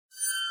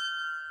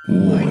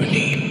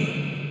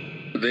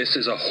Warning. This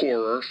is a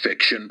horror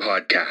fiction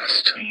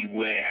podcast.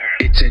 Beware.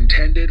 It's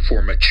intended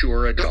for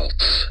mature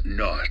adults,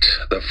 not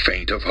the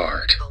faint of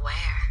heart.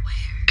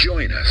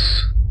 Join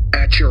us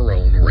at your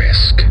own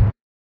risk.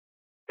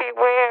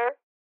 Beware.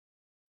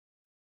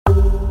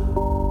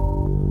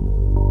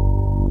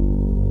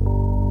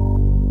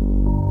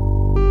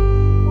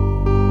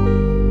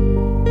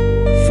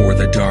 For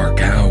the dark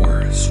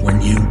hours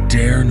when you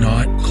dare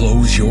not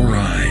close your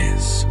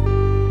eyes.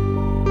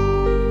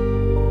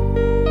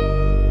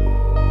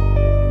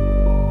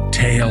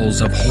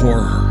 Tales of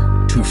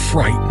horror to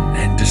frighten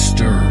and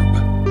disturb.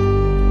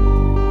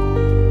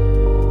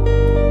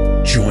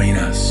 Join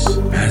us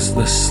as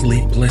the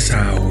sleepless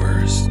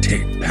hours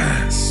tick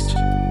past.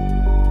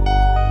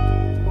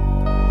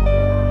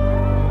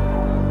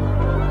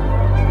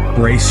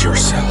 Brace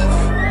yourself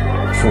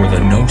for the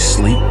No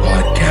Sleep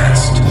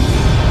Podcast.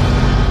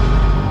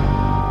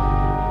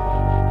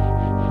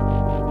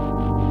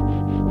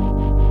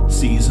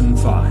 Season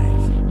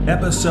 5,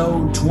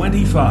 Episode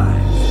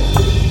 25.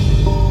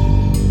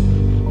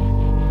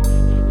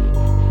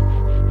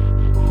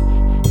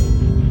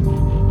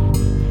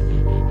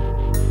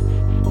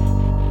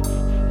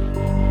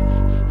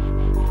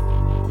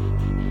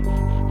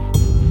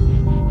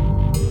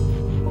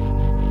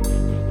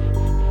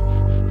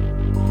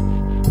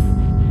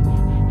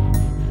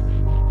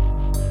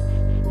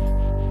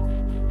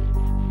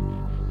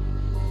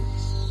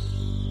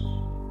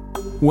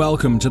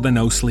 Welcome to the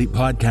No Sleep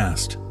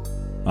Podcast.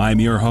 I'm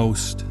your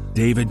host,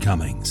 David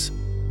Cummings.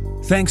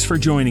 Thanks for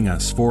joining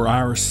us for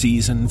our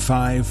Season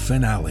 5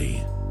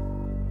 finale.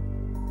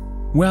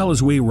 Well,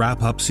 as we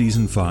wrap up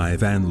Season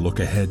 5 and look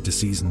ahead to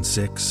Season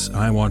 6,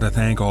 I want to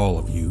thank all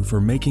of you for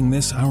making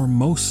this our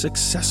most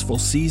successful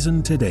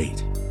season to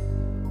date.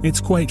 It's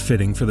quite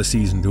fitting for the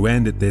season to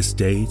end at this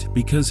date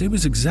because it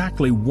was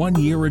exactly 1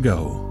 year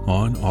ago,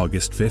 on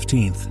August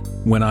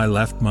 15th, when I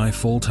left my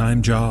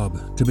full-time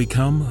job to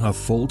become a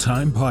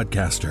full-time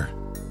podcaster.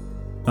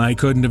 I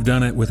couldn't have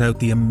done it without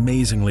the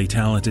amazingly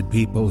talented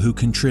people who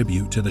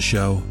contribute to the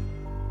show.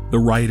 The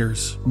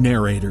writers,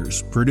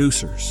 narrators,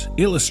 producers,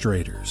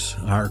 illustrators,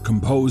 our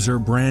composer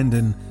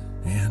Brandon,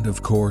 and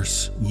of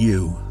course,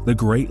 you, the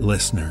great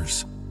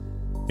listeners.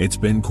 It's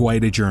been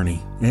quite a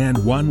journey,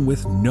 and one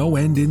with no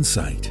end in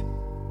sight.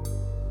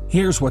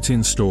 Here's what's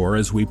in store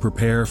as we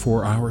prepare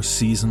for our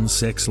Season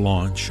 6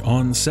 launch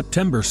on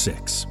September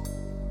 6.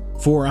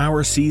 For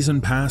our Season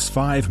Pass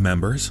 5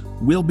 members,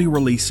 we'll be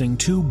releasing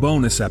 2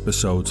 bonus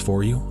episodes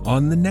for you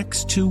on the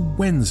next 2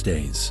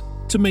 Wednesdays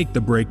to make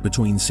the break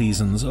between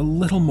seasons a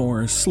little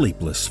more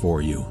sleepless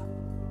for you.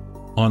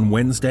 On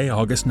Wednesday,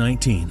 August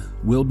 19,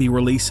 we'll be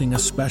releasing a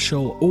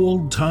special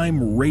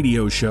old-time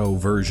radio show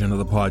version of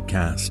the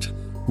podcast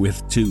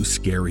with 2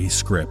 scary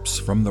scripts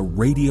from the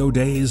radio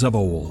days of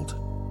old.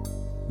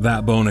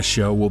 That bonus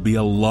show will be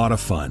a lot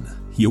of fun.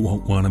 You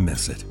won't want to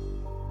miss it.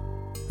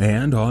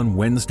 And on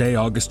Wednesday,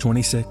 August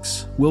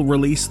 26, we'll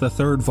release the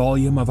 3rd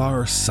volume of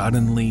our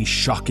suddenly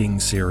shocking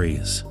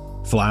series,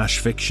 Flash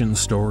Fiction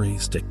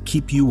Stories to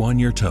keep you on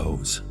your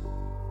toes.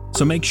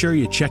 So make sure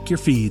you check your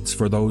feeds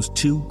for those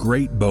 2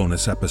 great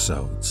bonus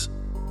episodes.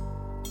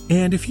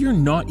 And if you're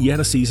not yet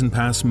a Season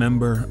Pass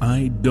member,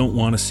 I don't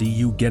want to see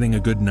you getting a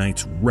good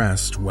night's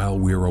rest while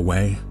we're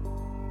away.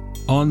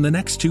 On the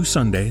next 2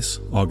 Sundays,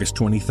 August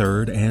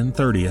 23rd and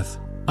 30th,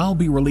 I'll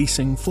be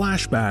releasing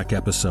flashback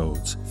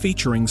episodes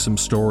featuring some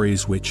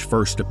stories which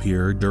first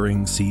appeared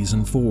during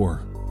Season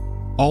 4.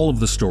 All of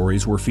the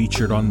stories were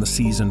featured on the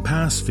Season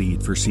Pass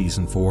feed for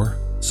Season 4,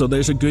 so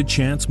there's a good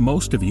chance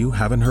most of you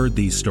haven't heard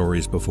these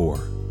stories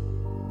before.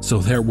 So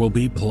there will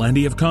be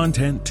plenty of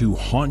content to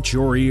haunt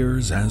your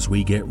ears as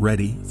we get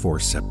ready for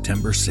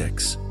September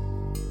 6.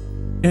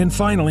 And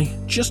finally,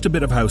 just a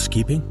bit of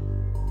housekeeping.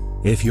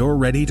 If you're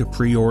ready to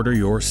pre-order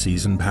your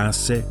Season Pass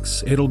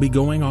 6, it'll be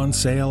going on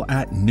sale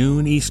at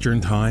noon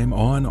Eastern Time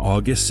on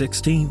August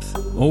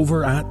 16th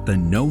over at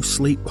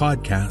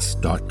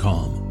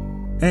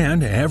thenosleeppodcast.com.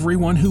 And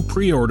everyone who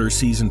pre-orders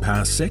Season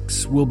Pass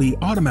 6 will be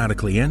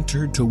automatically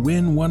entered to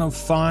win one of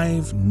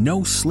 5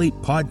 No Sleep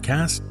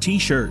Podcast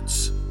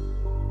t-shirts.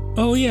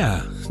 Oh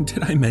yeah,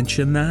 did I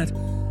mention that?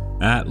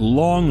 At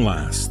long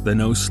last, the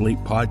No Sleep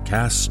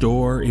Podcast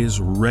store is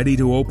ready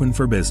to open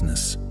for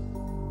business.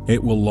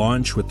 It will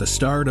launch with the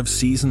start of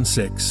Season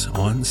 6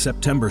 on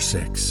September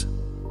 6.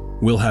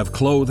 We'll have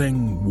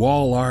clothing,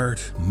 wall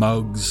art,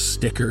 mugs,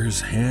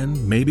 stickers,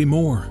 and maybe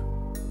more.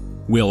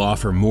 We'll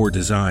offer more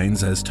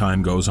designs as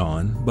time goes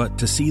on, but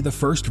to see the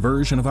first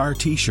version of our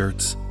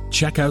t-shirts,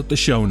 check out the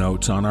show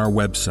notes on our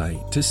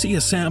website to see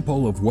a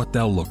sample of what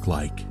they'll look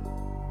like.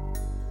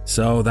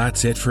 So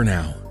that's it for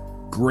now.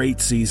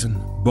 Great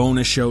season,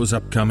 bonus shows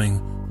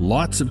upcoming,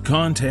 lots of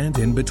content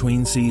in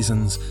between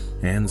seasons,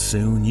 and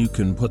soon you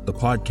can put the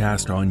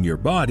podcast on your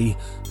body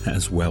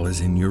as well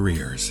as in your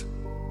ears.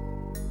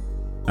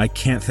 I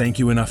can't thank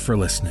you enough for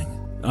listening.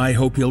 I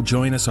hope you'll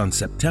join us on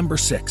September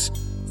 6th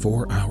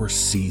for our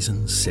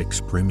Season 6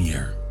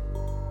 premiere.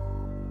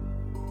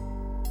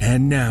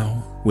 And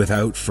now,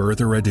 without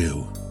further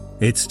ado,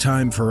 It's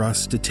time for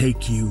us to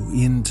take you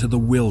into the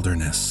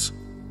wilderness,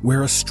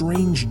 where a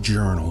strange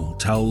journal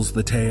tells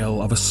the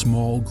tale of a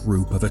small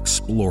group of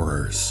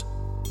explorers.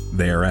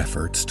 Their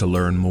efforts to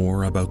learn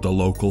more about the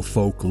local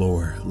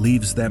folklore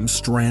leaves them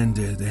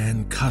stranded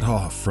and cut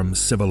off from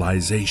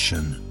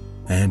civilization,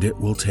 and it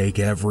will take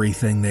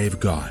everything they've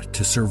got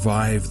to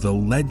survive the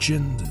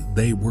legend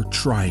they were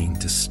trying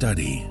to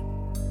study.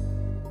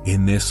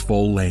 In this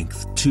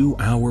full-length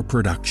 2-hour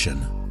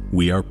production,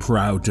 we are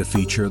proud to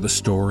feature the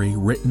story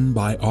written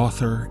by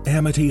author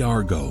Amity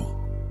Argo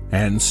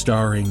and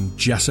starring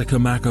Jessica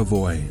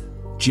McAvoy,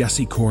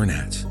 Jesse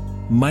Cornett,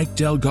 Mike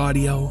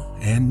Delgadio,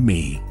 and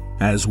me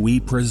as we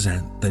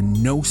present the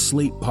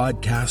NoSleep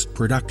podcast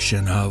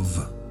production of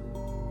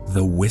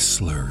The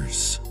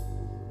Whistlers.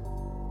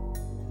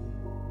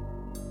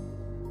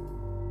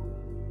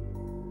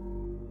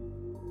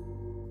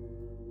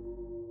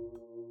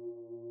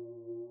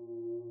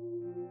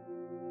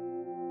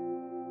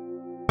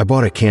 I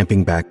bought a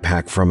camping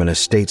backpack from an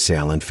estate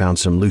sale and found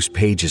some loose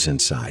pages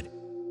inside.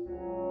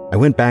 I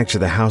went back to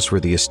the house where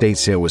the estate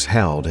sale was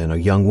held, and a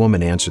young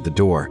woman answered the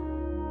door.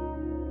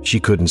 She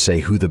couldn't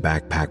say who the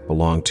backpack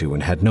belonged to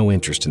and had no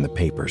interest in the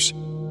papers.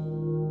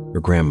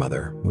 Her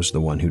grandmother was the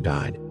one who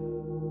died.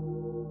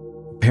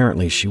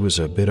 Apparently, she was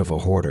a bit of a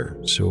hoarder,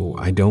 so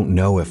I don't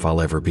know if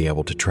I'll ever be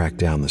able to track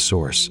down the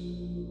source.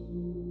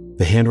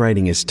 The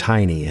handwriting is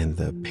tiny and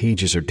the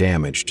pages are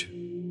damaged,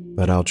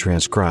 but I'll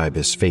transcribe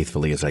as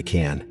faithfully as I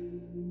can.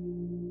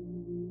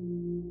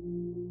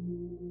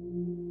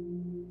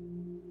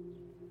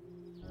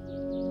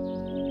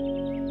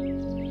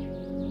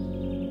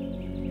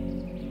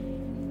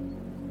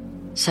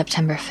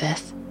 September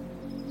 5th.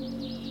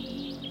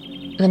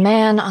 The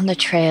man on the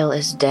trail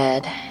is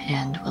dead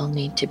and will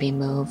need to be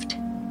moved.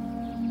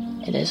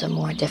 It is a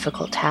more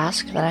difficult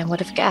task than I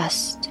would have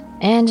guessed,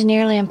 and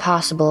nearly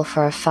impossible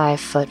for a 5'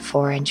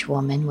 4"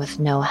 woman with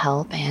no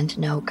help and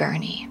no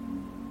gurney.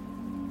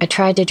 I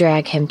tried to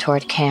drag him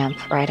toward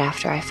camp right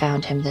after I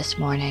found him this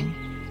morning,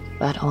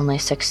 but only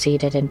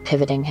succeeded in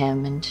pivoting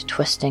him and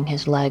twisting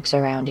his legs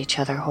around each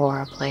other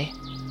horribly.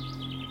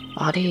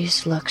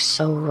 Bodies look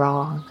so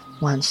wrong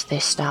once they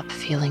stop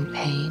feeling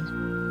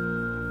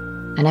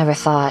pain. I never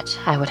thought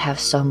I would have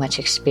so much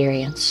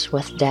experience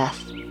with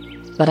death,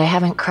 but I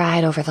haven't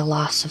cried over the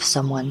loss of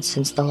someone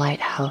since the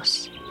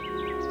lighthouse.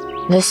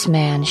 This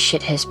man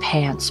shit his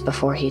pants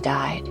before he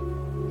died,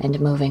 and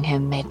moving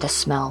him made the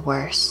smell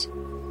worse.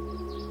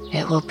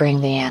 It will bring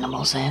the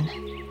animals in.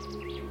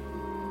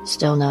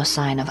 Still no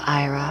sign of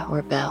Ira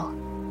or Bill.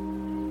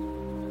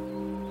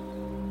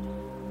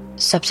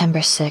 September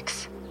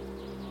 6th.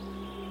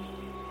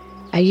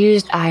 I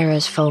used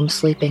Ira's foam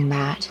sleeping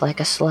mat like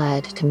a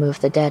sled to move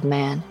the dead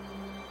man.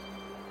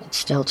 It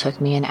still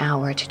took me an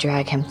hour to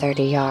drag him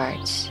 30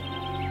 yards,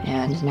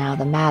 and now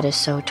the mat is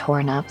so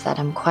torn up that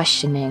I'm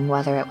questioning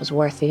whether it was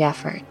worth the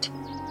effort.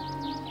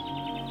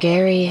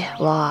 Gary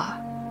Law.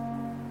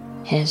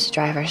 His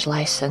driver's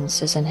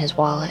license is in his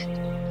wallet.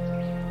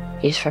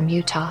 He's from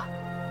Utah.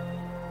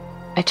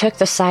 I took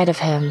the sight of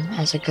him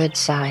as a good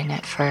sign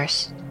at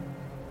first.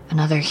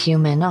 Another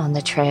human on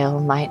the trail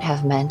might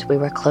have meant we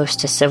were close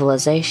to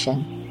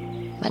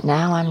civilization, but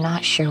now I'm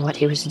not sure what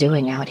he was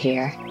doing out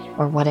here,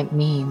 or what it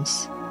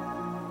means.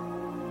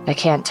 I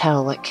can't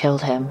tell what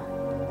killed him.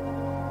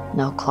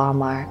 No claw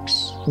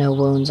marks, no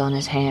wounds on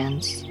his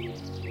hands.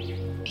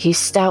 He's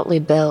stoutly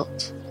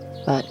built,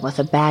 but with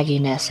a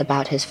bagginess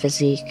about his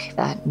physique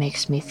that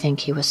makes me think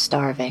he was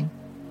starving.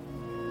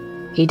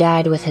 He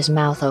died with his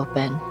mouth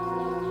open,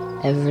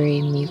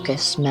 every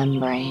mucous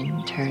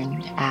membrane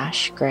turned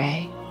ash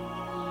gray.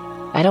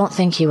 I don't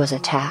think he was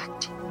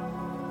attacked.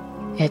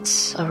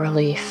 It's a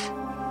relief.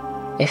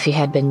 If he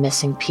had been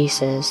missing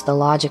pieces, the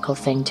logical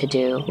thing to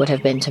do would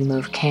have been to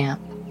move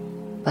camp,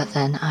 but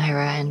then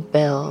Ira and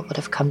Bill would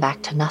have come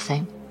back to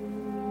nothing.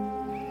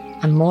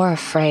 I'm more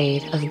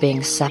afraid of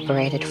being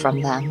separated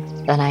from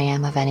them than I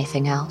am of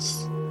anything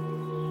else.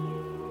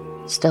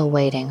 Still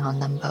waiting on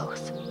them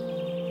both.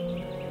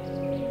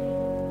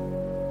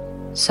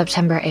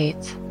 September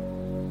 8th.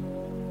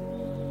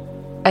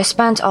 I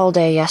spent all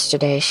day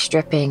yesterday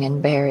stripping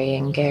and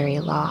burying Gary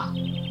Law.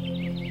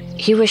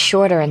 He was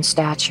shorter in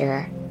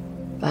stature,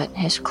 but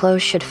his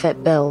clothes should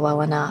fit Bill well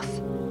enough.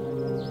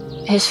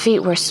 His feet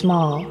were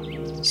small,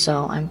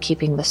 so I'm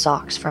keeping the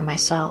socks for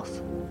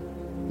myself.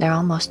 They're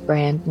almost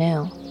brand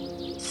new,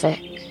 thick,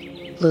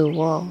 blue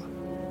wool.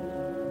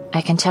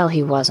 I can tell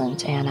he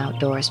wasn't an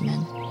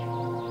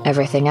outdoorsman.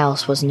 Everything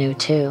else was new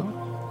too.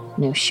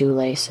 New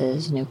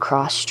shoelaces, new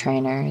cross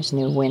trainers,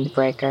 new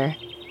windbreaker.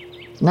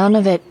 None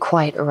of it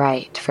quite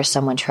right for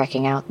someone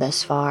trekking out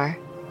this far.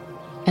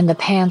 And the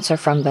pants are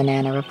from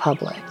Banana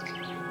Republic,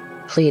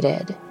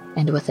 pleated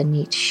and with a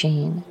neat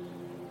sheen.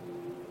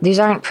 These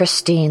aren't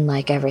pristine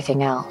like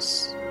everything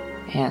else,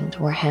 and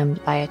were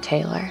hemmed by a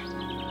tailor.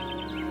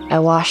 I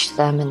washed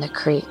them in the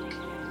creek,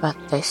 but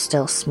they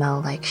still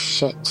smell like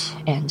shit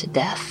and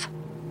death.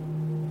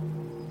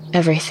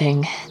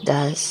 Everything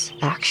does,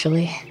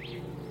 actually.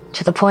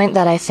 To the point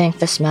that I think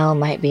the smell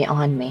might be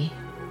on me.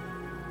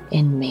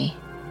 In me.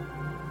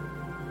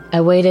 I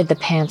weighted the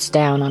pants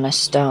down on a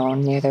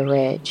stone near the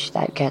ridge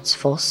that gets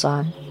full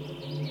sun.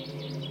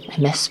 I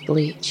miss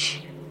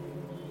bleach.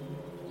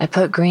 I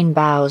put green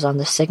boughs on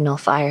the signal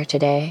fire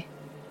today,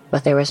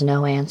 but there was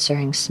no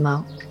answering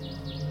smoke.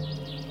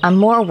 I'm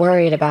more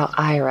worried about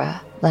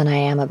Ira than I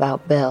am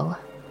about Bill.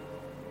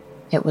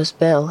 It was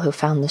Bill who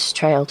found this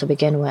trail to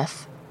begin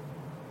with.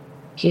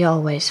 He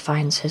always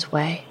finds his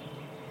way.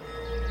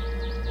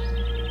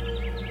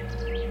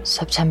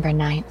 September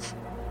 9th.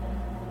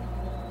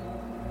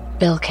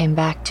 Bill came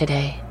back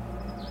today.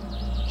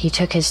 He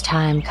took his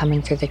time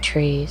coming through the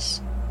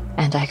trees,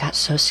 and I got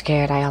so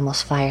scared I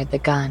almost fired the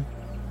gun.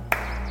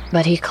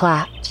 But he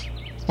clapped,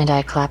 and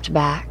I clapped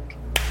back,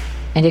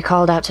 and he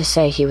called out to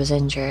say he was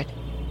injured.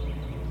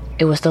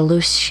 It was the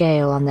loose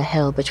shale on the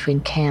hill between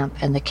camp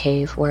and the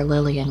cave where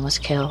Lillian was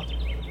killed.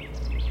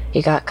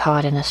 He got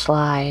caught in a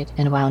slide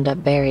and wound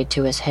up buried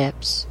to his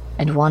hips,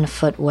 and one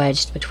foot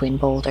wedged between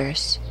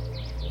boulders.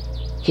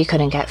 He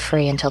couldn't get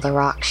free until the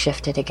rocks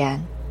shifted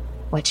again,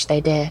 which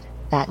they did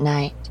that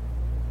night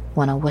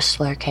when a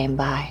whistler came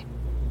by.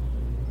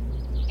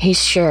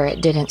 He's sure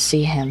it didn't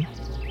see him.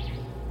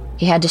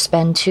 He had to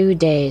spend 2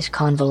 days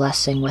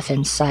convalescing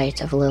within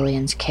sight of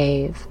Lillian's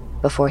cave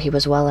before he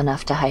was well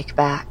enough to hike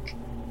back.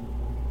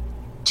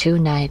 2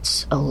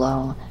 nights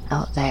alone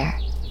out there.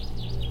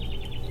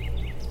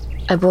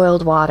 I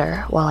boiled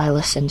water while I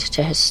listened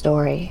to his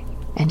story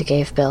and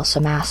gave Bill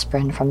some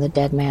aspirin from the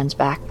dead man's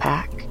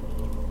backpack.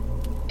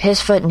 His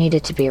foot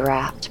needed to be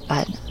wrapped,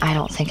 but I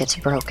don't think it's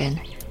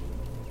broken.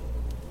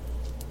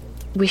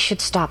 We should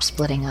stop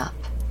splitting up.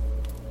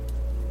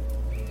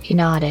 He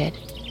nodded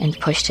and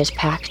pushed his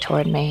pack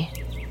toward me.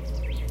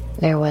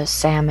 There was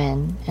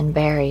salmon and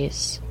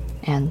berries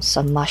and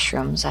some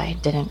mushrooms I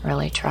didn't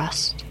really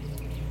trust.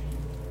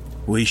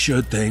 We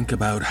should think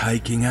about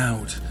hiking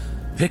out.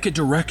 Pick a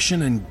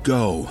direction and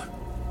go.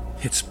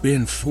 It's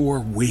been 4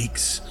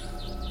 weeks.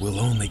 We'll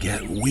only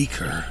get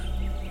weaker.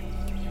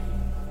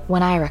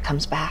 When Ira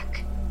comes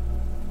back.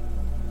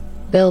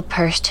 Bill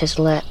pursed his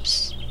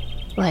lips,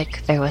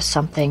 like there was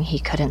something he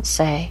couldn't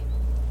say.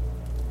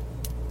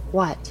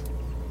 What?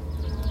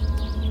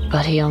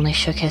 But he only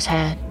shook his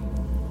head.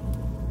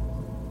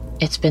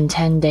 It's been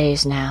 10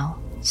 days now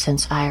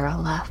since Ira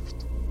left.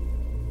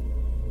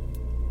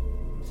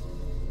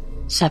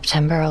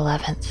 September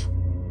 11th.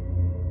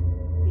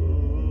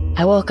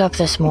 I woke up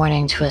this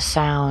morning to a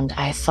sound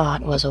I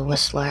thought was a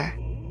whistler,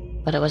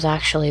 but it was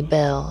actually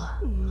Bill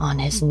on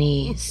his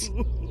knees,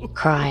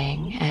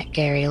 crying at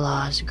Gary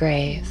Law's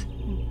grave.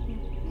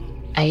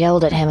 I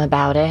yelled at him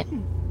about it,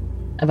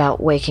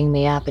 about waking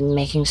me up and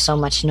making so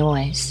much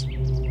noise.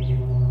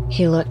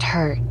 He looked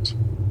hurt,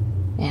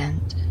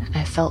 and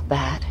I felt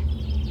bad.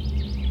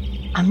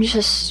 I'm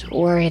just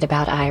worried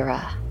about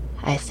Ira,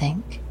 I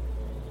think,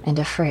 and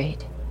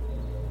afraid.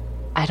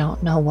 I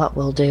don't know what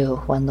we'll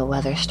do when the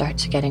weather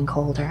starts getting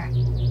colder.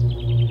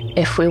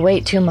 If we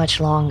wait too much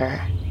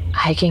longer,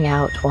 hiking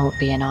out won't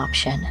be an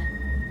option.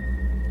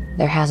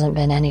 There hasn't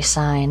been any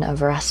sign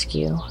of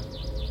rescue.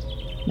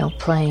 No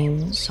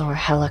planes or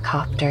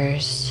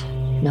helicopters,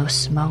 no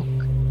smoke.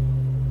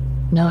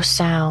 No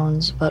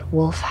sounds but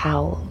wolf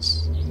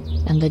howls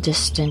and the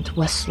distant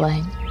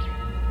whistling,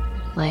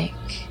 like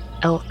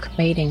elk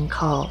mating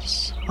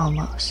calls,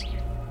 almost.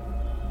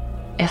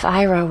 If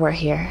Ira were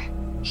here,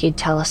 he'd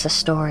tell us a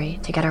story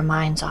to get our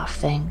minds off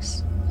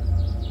things.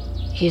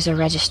 He's a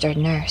registered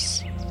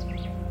nurse.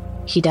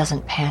 He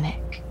doesn't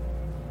panic.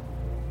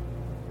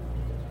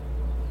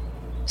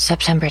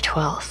 September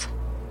 12th.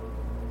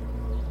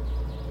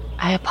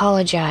 I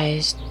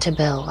apologized to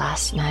Bill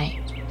last night.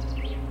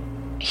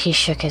 He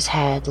shook his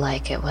head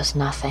like it was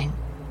nothing,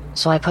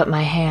 so I put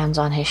my hands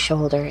on his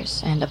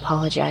shoulders and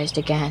apologized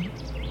again,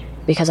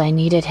 because I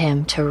needed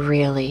him to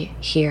really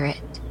hear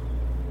it.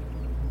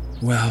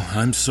 Well,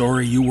 I'm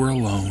sorry you were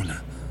alone.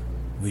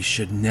 We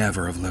should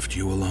never have left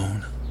you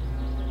alone.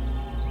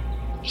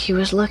 He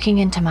was looking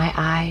into my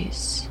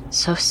eyes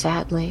so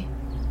sadly,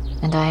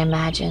 and I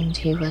imagined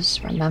he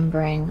was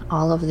remembering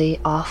all of the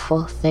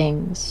awful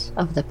things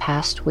of the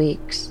past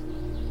weeks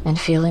and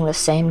feeling the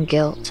same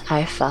guilt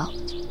I felt.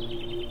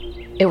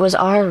 It was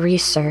our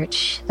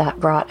research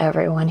that brought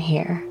everyone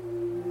here,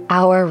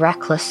 our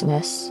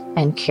recklessness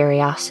and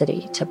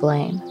curiosity to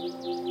blame.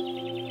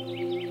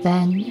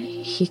 Then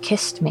he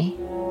kissed me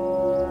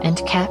and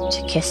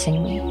kept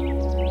kissing me,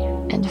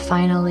 and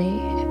finally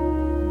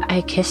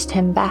I kissed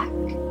him back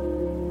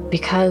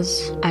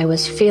because I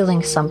was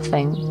feeling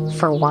something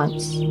for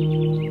once.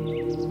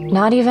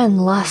 Not even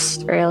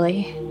lust,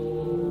 really.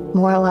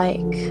 More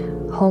like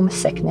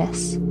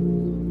homesickness.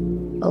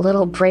 A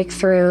little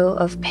breakthrough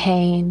of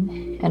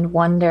pain and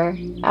wonder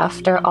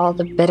after all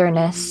the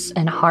bitterness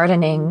and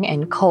hardening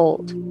and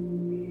cold.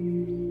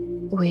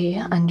 We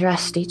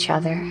undressed each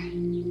other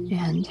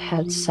and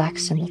had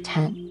sex in the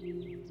tent.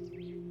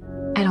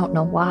 I don't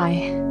know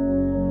why.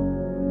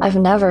 I've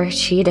never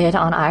cheated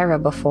on Ira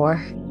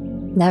before.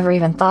 Never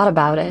even thought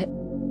about it.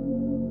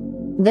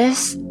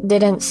 This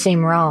didn't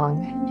seem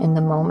wrong in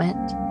the moment,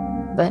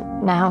 but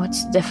now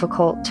it's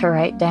difficult to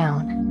write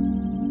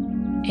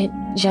down. It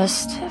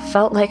Just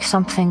felt like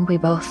something we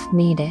both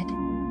needed.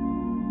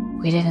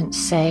 We didn't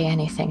say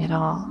anything at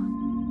all.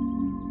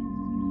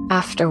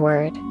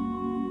 Afterward,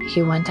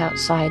 he went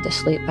outside to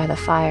sleep by the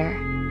fire,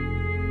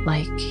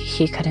 like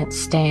he couldn't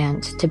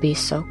stand to be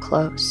so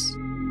close.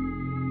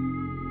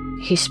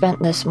 He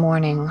spent this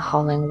morning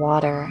hauling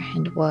water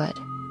and wood,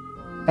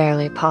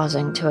 barely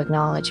pausing to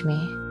acknowledge me.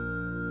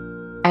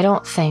 I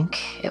don't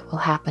think it will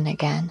happen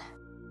again.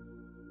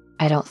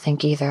 I don't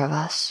think either of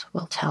us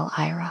will tell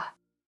Ira.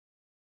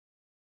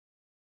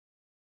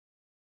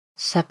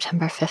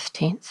 September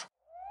 15th.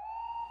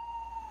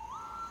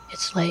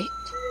 It's late.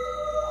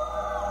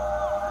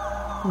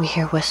 We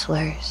hear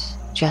whistlers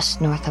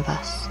just north of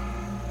us,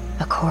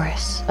 a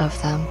chorus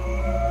of them.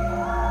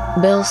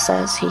 Bill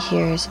says he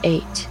hears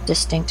 8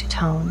 distinct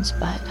tones,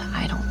 but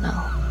I don't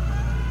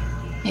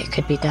know. It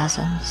could be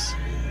dozens.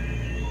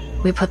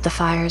 We put the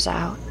fires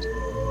out,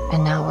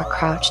 and now we're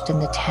crouched in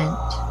the tent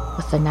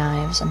with the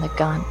knives and the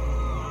gun.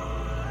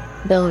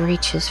 Bill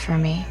reaches for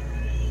me,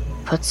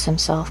 puts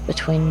himself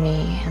between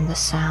me and the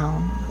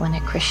sound when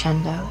it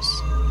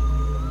crescendos.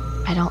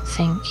 I don't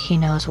think he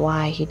knows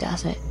why he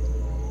does it.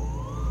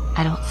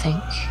 I don't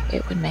think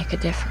it would make a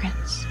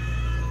difference.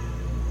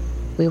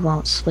 We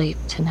won't sleep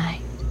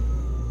tonight.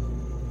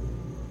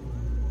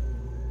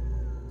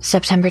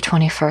 September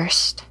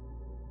 21st.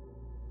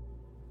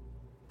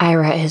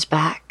 Ira is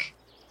back.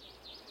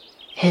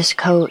 His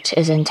coat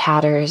is in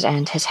tatters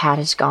and his hat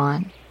is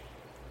gone.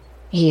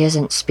 He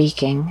isn't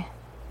speaking.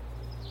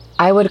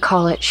 I would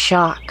call it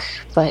shock,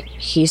 but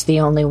he's the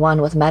only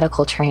one with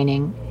medical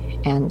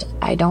training, and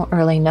I don't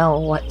really know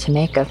what to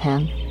make of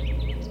him.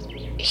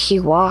 He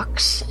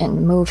walks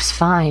and moves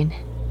fine.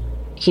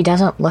 He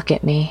doesn't look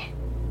at me.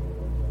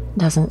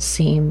 Doesn't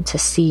seem to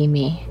see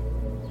me.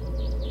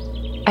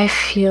 I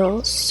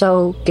feel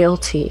so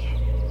guilty.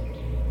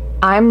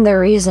 I'm the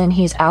reason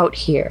he's out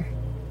here.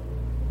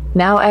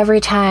 Now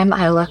every time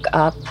I look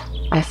up,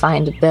 I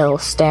find Bill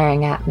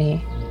staring at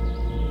me.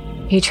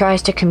 He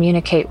tries to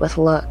communicate with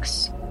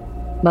looks,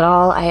 but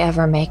all I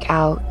ever make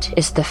out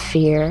is the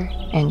fear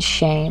and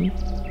shame.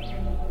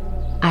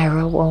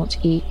 Ira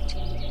won't eat.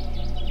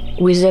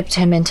 We zipped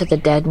him into the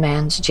dead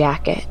man's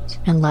jacket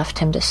and left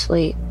him to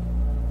sleep,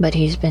 but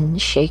he's been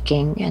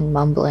shaking and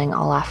mumbling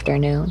all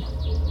afternoon.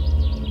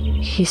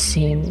 He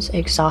seems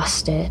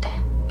exhausted,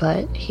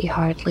 but he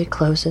hardly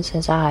closes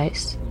his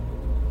eyes.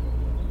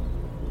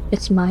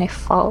 It's my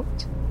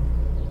fault.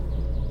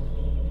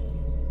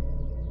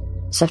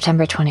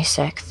 September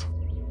 26th.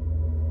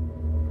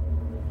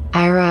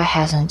 Ira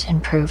hasn't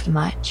improved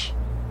much,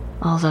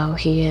 although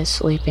he is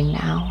sleeping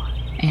now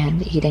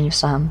and eating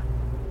some.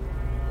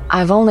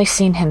 I've only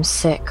seen him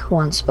sick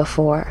once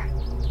before,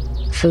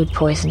 food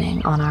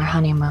poisoning on our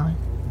honeymoon.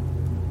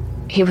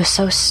 He was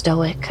so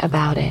stoic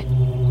about it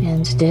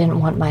and didn't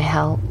want my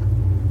help.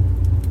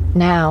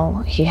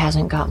 Now he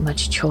hasn't got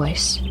much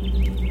choice.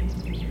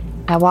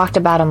 I walked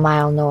about a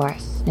mile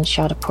north and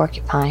shot a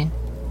porcupine,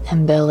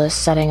 and Bill is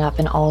setting up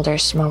an alder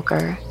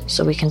smoker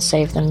so we can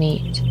save the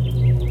meat.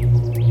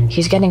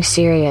 He's getting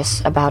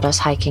serious about us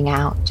hiking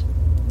out,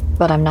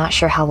 but I'm not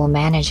sure how we'll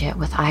manage it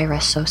with Ira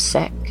so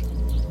sick.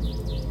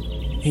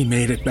 He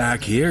made it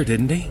back here,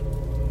 didn't he?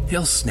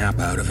 He'll snap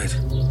out of it.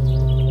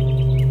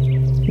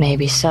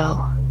 Maybe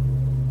so.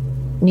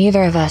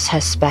 Neither of us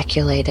has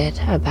speculated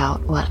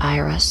about what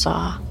Ira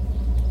saw.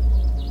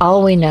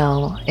 All we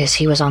know is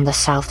he was on the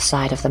south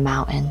side of the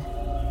mountain.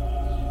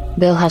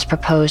 Bill has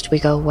proposed we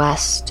go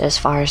west as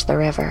far as the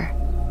river,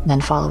 then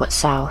follow it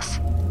south.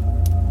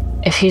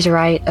 If he's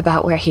right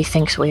about where he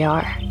thinks we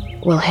are,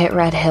 we'll hit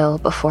Red Hill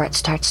before it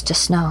starts to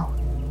snow.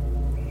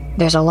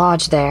 There's a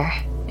lodge there,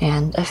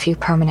 and a few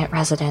permanent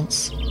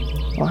residents,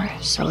 or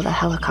so the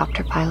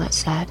helicopter pilot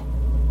said.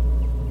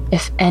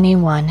 If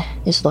anyone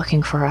is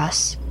looking for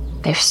us,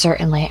 they've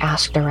certainly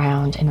asked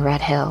around in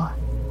Red Hill.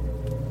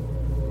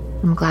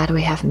 I'm glad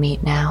we have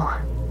meat now.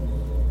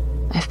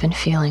 I've been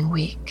feeling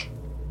weak.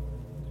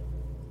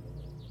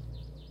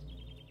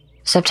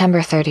 September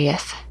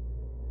 30th.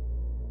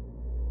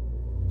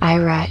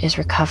 Ira is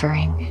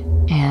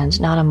recovering, and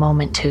not a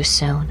moment too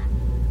soon.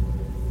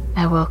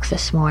 I woke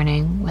this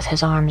morning with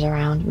his arms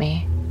around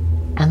me,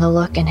 and the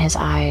look in his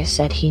eyes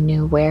said he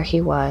knew where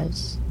he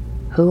was,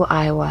 who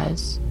I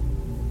was,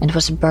 and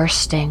was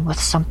bursting with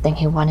something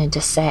he wanted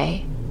to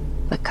say,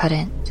 but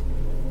couldn't.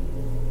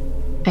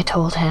 I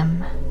told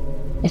him,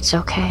 "It's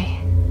okay.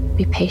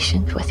 Be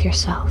patient with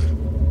yourself."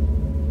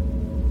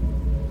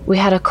 We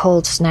had a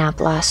cold snap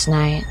last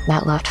night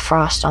that left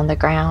frost on the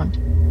ground.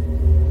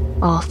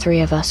 All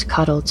 3 of us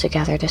cuddled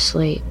together to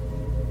sleep,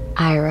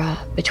 Ira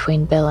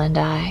between Bill and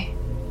I,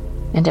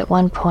 and at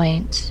one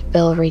point,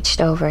 Bill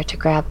reached over to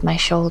grab my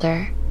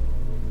shoulder.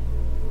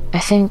 I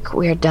think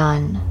we're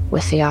done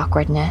with the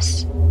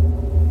awkwardness.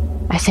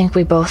 I think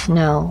we both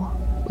know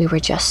we were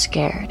just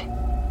scared.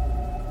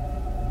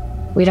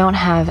 We don't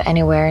have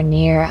anywhere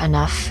near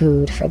enough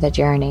food for the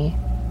journey,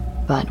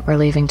 but we're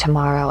leaving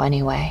tomorrow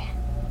anyway.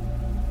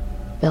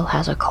 Bill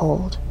has a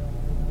cold.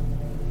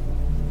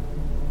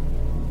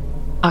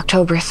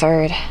 October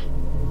 3rd.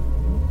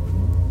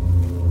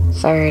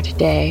 third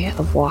day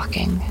of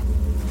walking.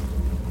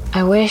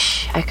 I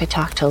wish I could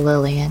talk to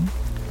Lillian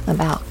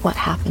about what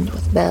happened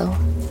with Bill.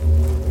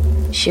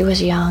 She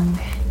was young,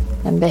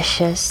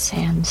 ambitious,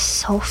 and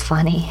so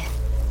funny.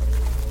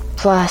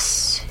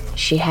 Plus,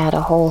 she had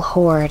a whole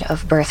hoard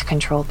of birth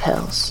control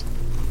pills.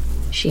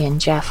 She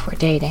and Jeff were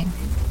dating.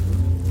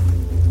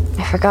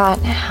 I forgot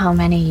how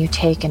many you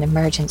take in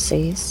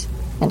emergencies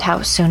and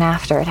how soon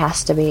after it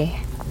has to be.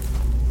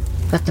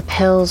 But the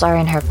pills are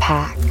in her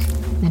pack,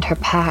 and her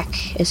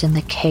pack is in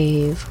the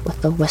cave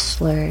with the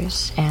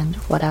whistlers and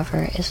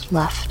whatever is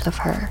left of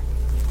her.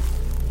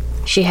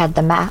 She had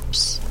the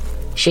maps.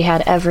 She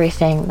had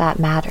everything that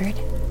mattered.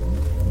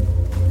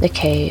 The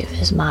cave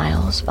is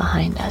miles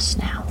behind us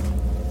now.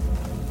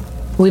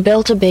 We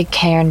built a big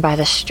cairn by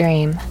the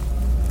stream.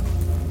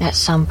 At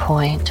some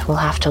point, we'll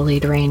have to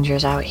lead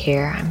rangers out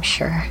here, I'm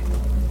sure.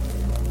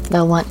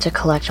 They'll want to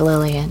collect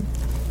Lillian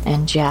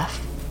and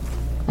Jeff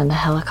and the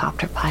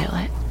helicopter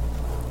pilot.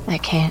 I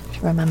can't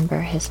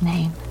remember his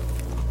name.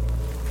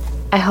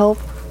 I hope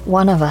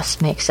one of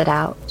us makes it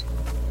out,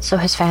 so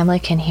his family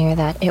can hear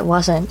that it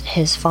wasn't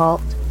his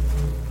fault.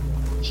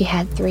 He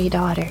had 3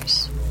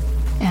 daughters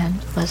and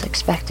was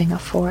expecting a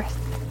 4th.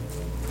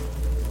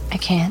 I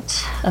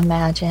can't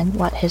imagine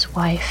what his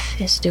wife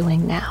is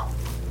doing now.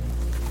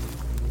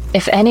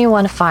 If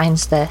anyone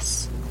finds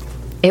this,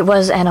 it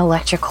was an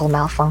electrical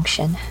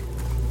malfunction.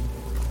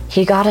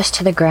 He got us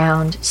to the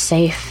ground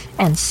safe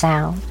and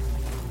sound.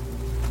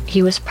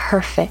 He was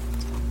perfect,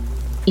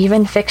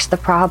 even fixed the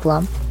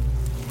problem,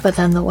 but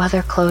then the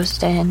weather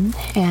closed in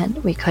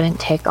and we couldn't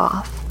take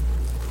off.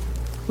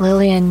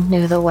 Lillian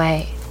knew the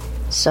way,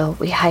 so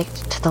we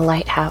hiked to the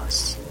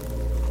lighthouse.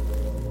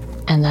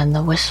 And then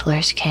the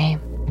whistlers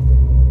came.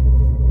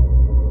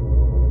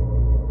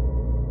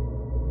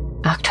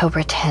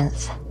 October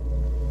 10th.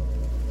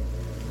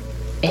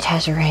 It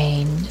has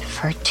rained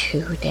for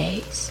 2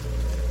 days.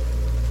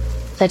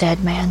 The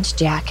dead man's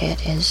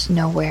jacket is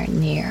nowhere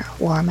near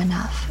warm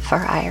enough for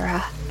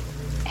Ira,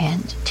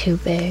 and too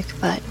big,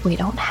 but we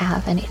don't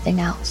have anything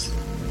else.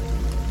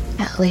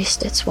 At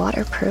least it's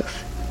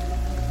waterproof.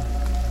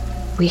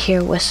 We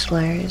hear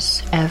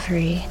whistlers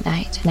every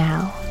night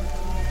now,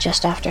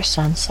 just after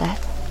sunset.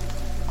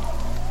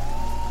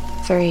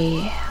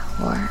 3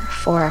 or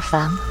 4 of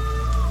them,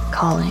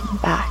 calling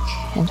back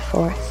and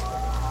forth.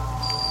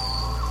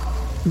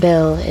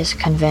 Bill is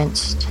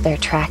convinced they're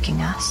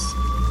tracking us.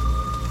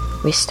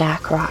 We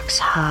stack rocks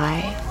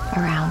high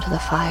around the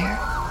fire.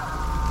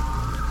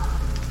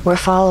 We're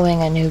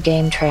following a new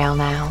game trail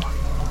now,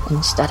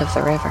 instead of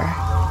the river.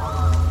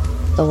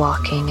 The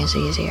walking is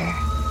easier.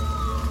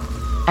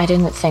 I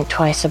didn't think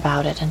twice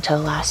about it until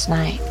last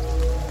night.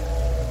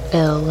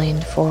 Bill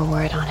leaned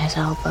forward on his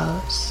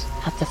elbows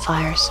at the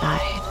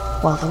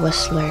fireside while the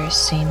whistlers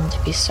seemed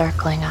to be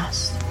circling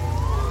us.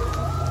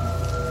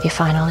 He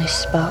finally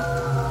spoke,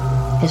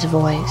 his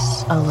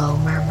voice a low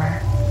murmur.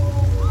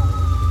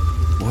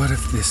 What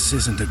if this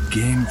isn't a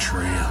game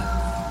trail?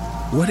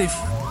 What if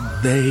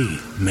they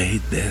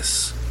made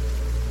this?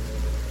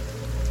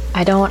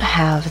 I don't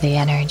have the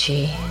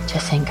energy to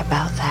think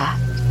about that.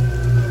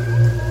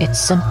 It's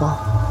simple.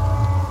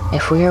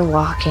 If we're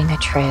walking a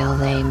trail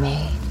they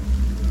made,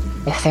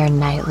 if their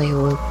nightly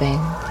whooping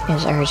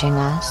is urging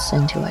us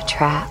into a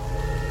trap,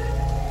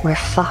 we're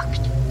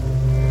fucked.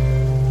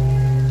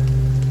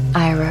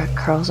 Ira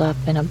curls up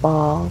in a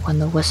ball when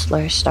the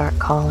whistlers start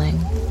calling.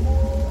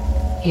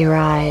 He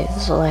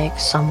writhes like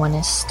someone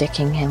is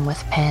sticking him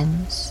with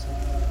pins.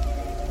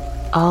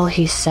 All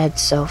he's said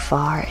so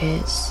far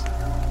is,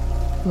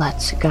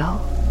 "Let's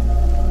go."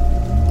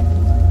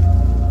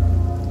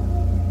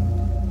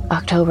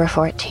 October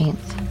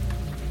 14th.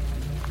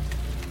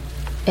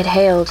 It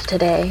hailed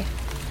today.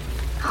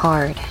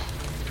 Hard.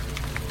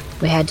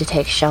 We had to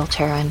take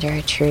shelter under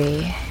a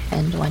tree,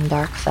 and when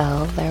dark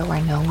fell, there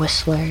were no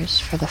whistlers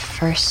for the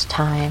first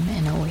time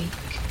in a week.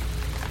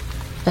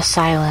 The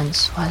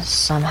silence was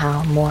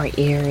somehow more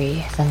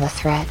eerie than the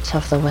threat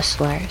of the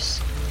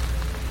whistlers.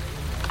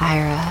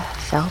 Ira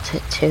felt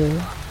it too,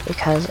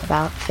 because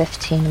about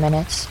 15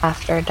 minutes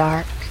after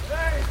dark,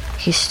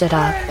 he stood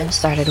up and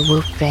started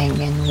whooping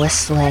and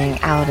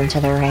whistling out into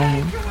the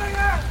rain,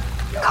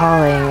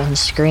 calling and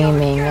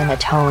screaming in a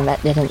tone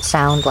that didn't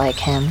sound like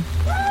him.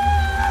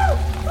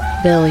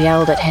 Bill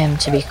yelled at him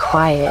to be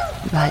quiet,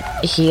 but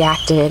he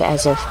acted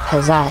as if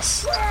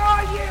possessed,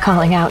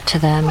 calling out to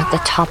them at the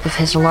top of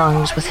his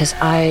lungs with his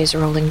eyes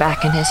rolling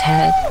back in his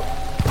head.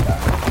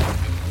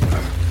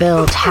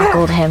 Bill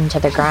tackled him to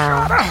the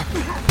ground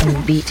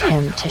and beat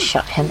him to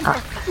shut him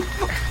up.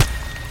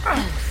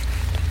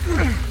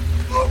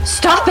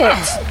 "Stop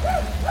it!"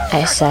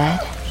 I said,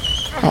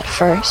 at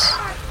first.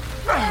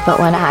 But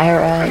when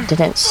Ira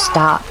didn't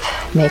stop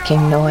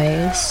making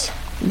noise,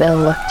 Bill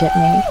looked at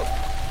me,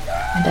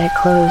 and I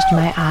closed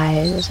my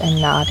eyes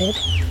and nodded.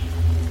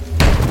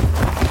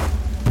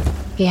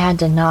 He had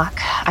to knock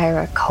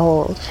Ira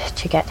cold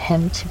to get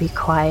him to be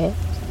quiet,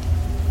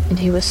 and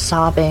he was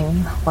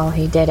sobbing while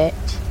he did it,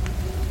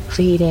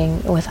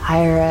 pleading with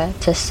Ira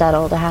to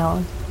settle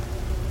down.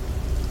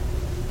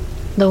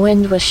 The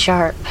wind was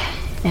sharp,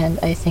 and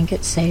I think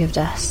it saved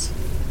us.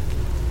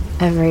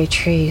 Every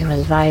tree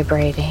was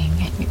vibrating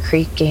and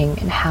creaking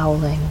and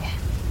howling.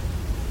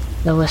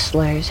 The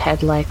whistlers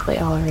had likely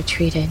all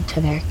retreated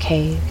to their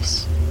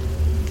caves.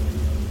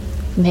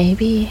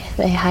 Maybe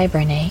they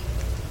hibernate.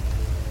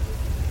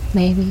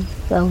 Maybe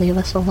they'll leave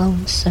us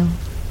alone soon.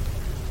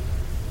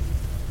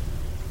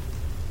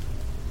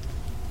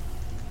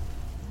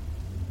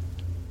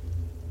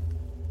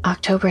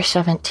 October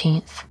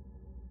 17th.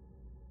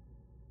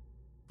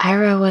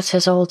 Ira was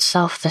his old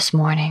self this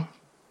morning,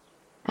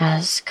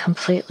 as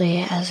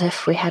completely as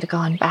if we had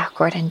gone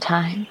backward in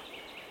time.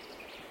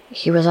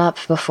 He was up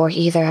before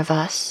either of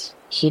us,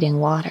 heating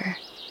water.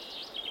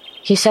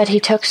 He said he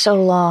took so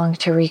long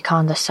to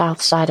recon the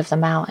south side of the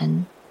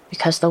mountain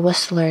because the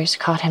whistlers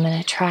caught him in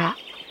a trap.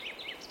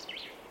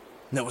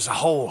 There was a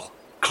hole,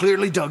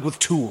 clearly dug with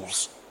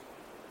tools.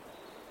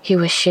 He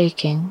was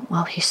shaking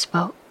while he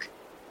spoke.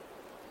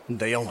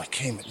 They only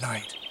came at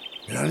night,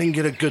 and I didn't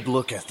get a good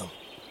look at them.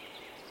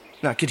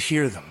 I could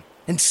hear them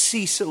and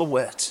see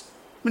silhouettes,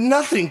 but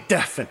nothing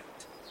definite.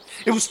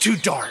 It was too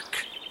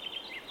dark.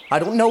 I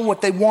don't know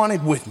what they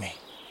wanted with me.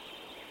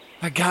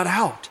 I got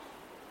out.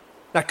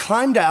 I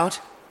climbed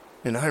out,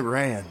 and I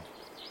ran.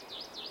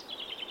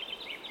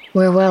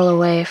 We're well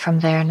away from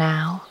there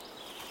now,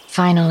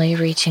 finally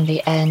reaching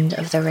the end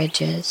of the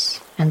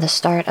ridges and the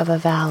start of a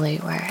valley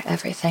where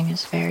everything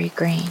is very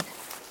green.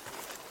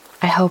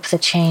 I hope the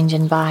change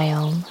in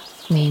biome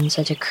means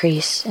a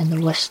decrease in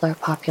the whistler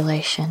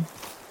population.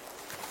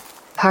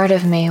 Part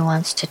of me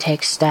wants to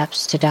take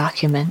steps to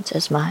document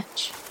as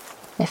much,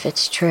 if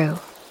it's true,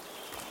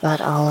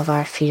 but all of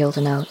our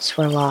field notes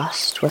were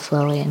lost with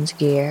Lillian's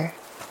gear,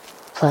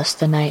 plus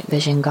the night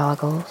vision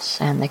goggles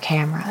and the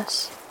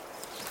cameras.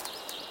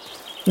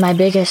 My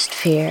biggest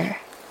fear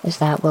is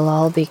that we'll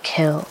all be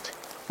killed,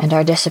 and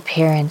our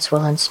disappearance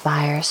will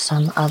inspire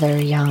some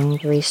other young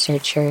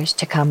researchers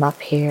to come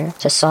up here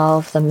to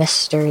solve the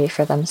mystery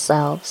for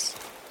themselves.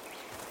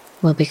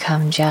 We'll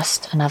become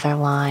just another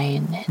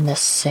line in the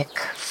sick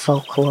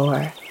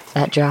folklore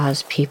that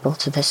draws people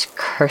to this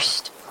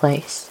cursed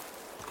place.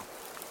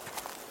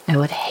 I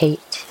would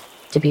hate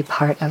to be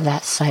part of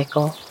that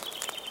cycle,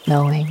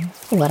 knowing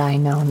what I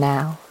know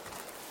now.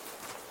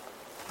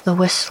 The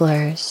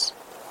whistlers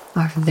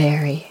are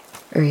very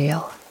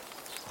real,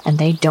 and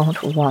they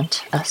don't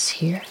want us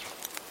here.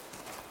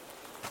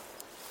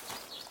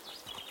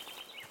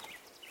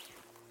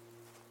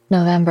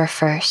 November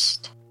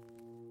 1st.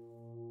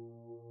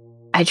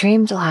 I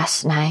dreamed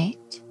last night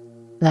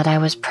that I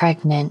was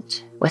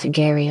pregnant with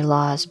Gary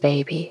Law's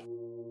baby.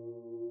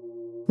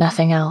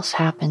 Nothing else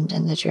happened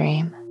in the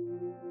dream.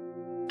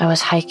 I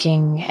was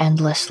hiking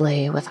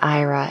endlessly with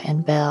Ira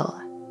and Bill,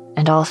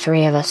 and all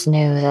three of us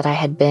knew that I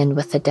had been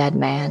with the dead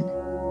man,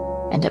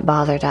 and it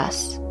bothered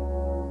us,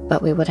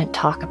 but we wouldn't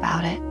talk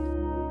about it.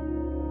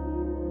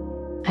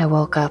 I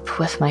woke up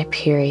with my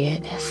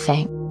period,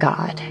 thank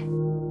God.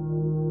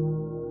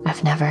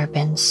 I've never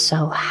been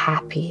so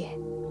happy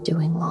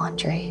doing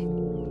laundry.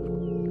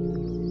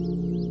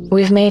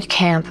 We've made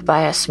camp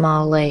by a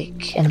small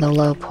lake in the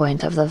low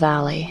point of the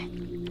valley.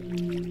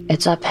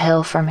 It's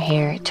uphill from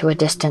here to a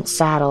distant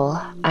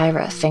saddle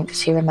Ira thinks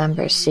he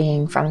remembers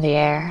seeing from the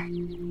air.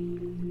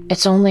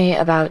 It's only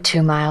about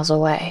 2 miles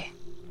away.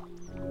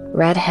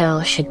 Red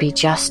Hill should be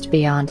just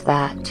beyond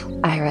that,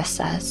 Ira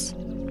says,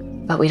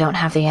 but we don't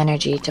have the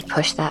energy to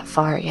push that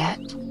far yet.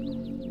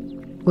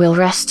 We'll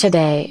rest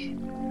today,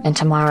 and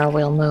tomorrow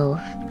we'll move,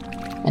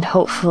 and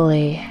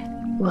hopefully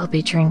we'll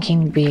be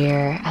drinking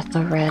beer at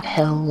the Red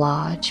Hill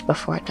Lodge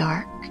before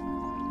dark.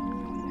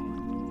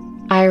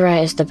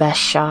 Ira is the best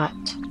shot,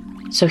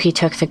 so he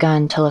took the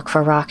gun to look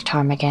for rock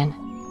ptarmigan.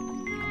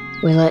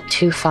 We lit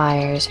 2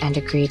 fires and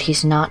agreed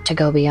he's not to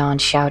go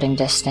beyond shouting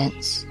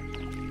distance,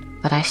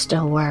 but I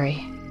still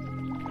worry.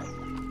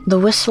 The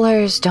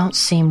whistlers don't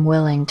seem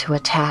willing to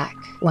attack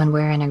when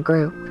we're in a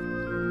group.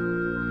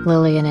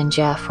 Lillian and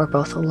Jeff were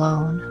both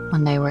alone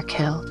when they were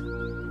killed.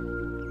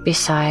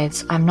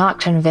 Besides, I'm not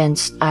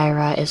convinced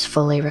Ira is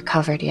fully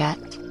recovered yet.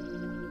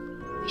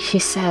 He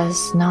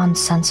says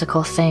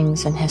nonsensical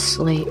things in his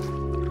sleep,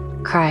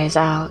 cries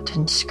out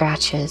and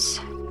scratches.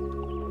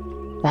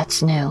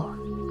 That's new.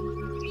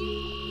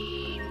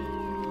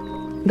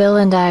 Bill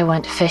and I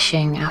went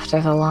fishing after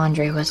the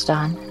laundry was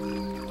done.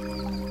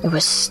 It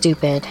was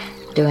stupid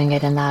doing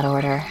it in that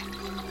order.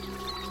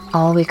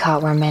 All we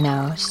caught were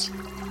minnows,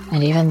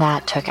 and even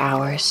that took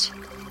hours.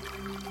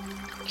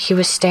 He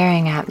was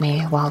staring at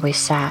me while we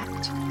sat.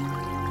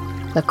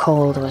 The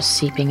cold was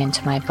seeping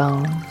into my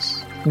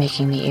bones,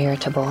 making me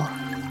irritable.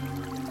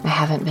 I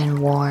haven't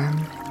been warm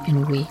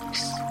in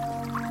weeks.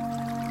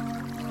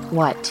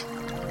 What?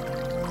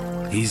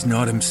 He's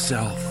not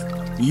himself.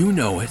 You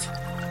know it.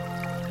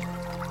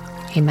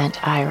 He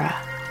meant Ira.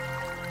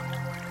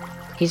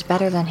 He's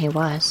better than he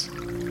was.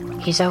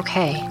 He's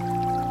okay.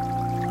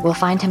 We'll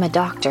find him a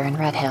doctor in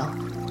Red Hill.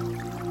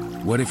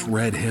 What if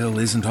Red Hill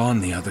isn't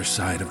on the other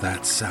side of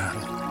that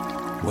saddle?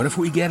 What if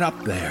we get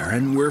up there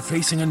and we're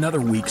facing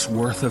another week's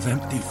worth of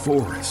empty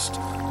forest?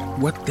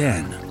 What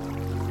then?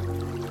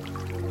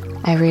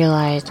 I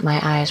realized my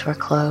eyes were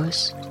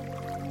closed.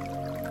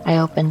 I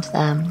opened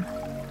them,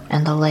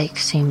 and the lake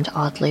seemed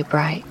oddly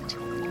bright.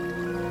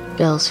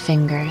 Bill's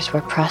fingers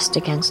were pressed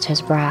against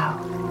his brow.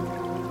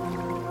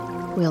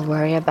 We'll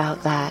worry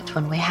about that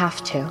when we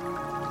have to.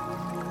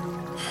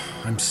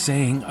 I'm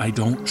saying I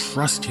don't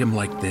trust him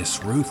like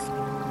this, Ruth.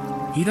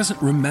 He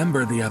doesn't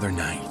remember the other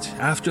night,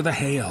 after the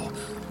hail.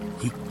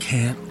 He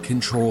can't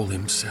control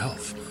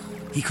himself.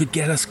 He could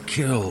get us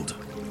killed.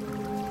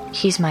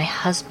 He's my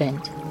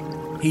husband.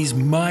 He's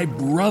my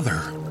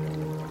brother.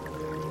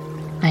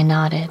 I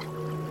nodded,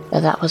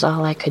 but that was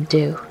all I could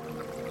do.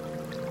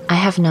 I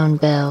have known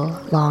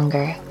Bill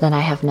longer than I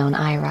have known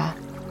Ira,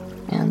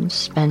 and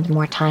spend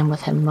more time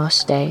with him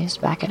most days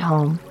back at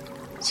home,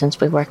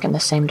 since we work in the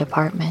same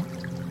department.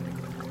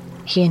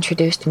 He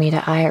introduced me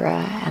to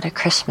Ira at a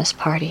Christmas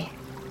party,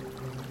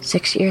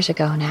 6 years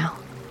ago now.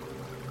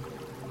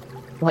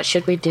 What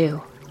should we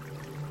do?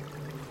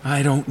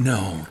 I don't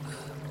know,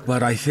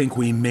 but I think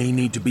we may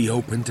need to be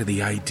open to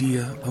the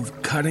idea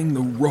of cutting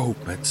the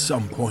rope at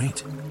some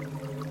point.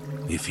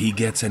 If he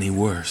gets any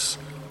worse,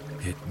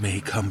 it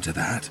may come to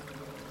that.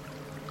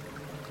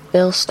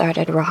 Bill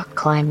started rock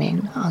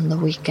climbing on the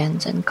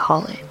weekends in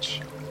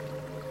college.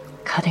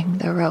 Cutting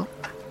the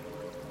rope.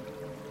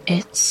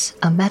 It's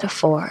a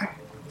metaphor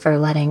for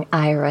letting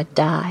Ira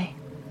die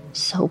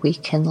so we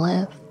can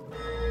live.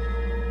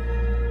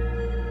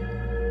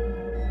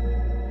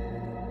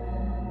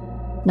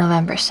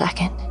 November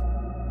 2nd.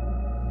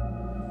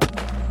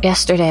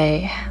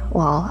 Yesterday,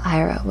 while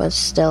Ira was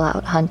still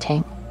out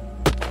hunting,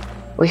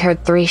 we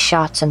heard 3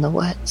 shots in the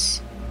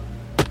woods.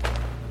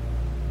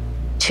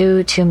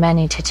 2 too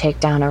many to take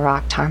down a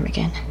rock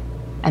ptarmigan,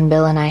 and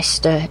Bill and I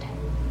stood,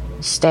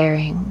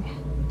 staring,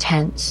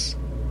 tense,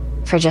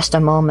 for just a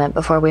moment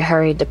before we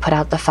hurried to put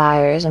out the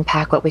fires and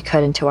pack what we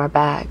could into our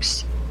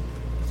bags.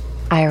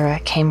 Ira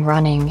came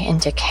running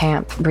into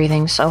camp,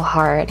 breathing so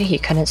hard he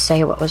couldn't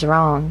say what was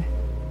wrong.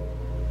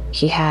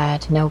 He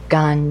had no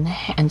gun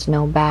and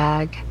no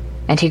bag,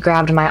 and he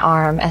grabbed my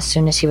arm as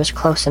soon as he was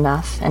close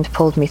enough and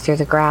pulled me through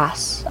the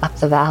grass, up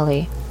the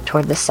valley,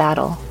 toward the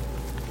saddle.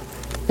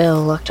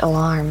 Bill looked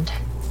alarmed.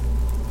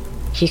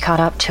 He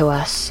caught up to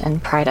us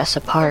and pried us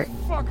apart.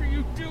 What the fuck are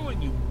you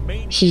doing, you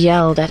maniac? He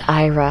yelled at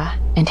Ira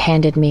and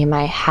handed me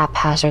my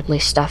haphazardly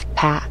stuffed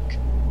pack.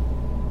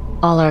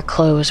 All our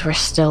clothes were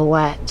still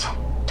wet,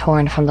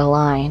 torn from the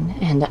line,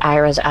 and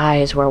Ira's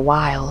eyes were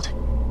wild.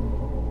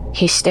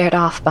 He stared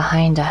off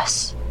behind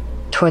us,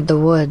 toward the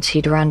woods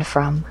he'd run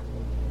from.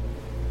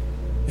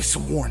 It's a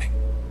warning.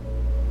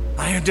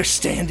 I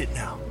understand it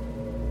now.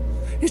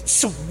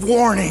 It's a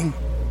warning.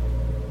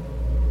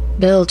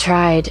 Bill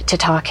tried to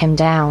talk him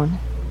down,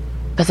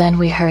 but then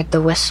we heard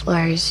the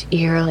Whistler's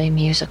eerily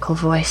musical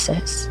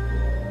voices.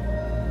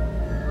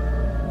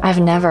 I've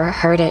never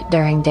heard it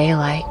during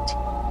daylight,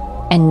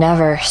 and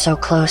never so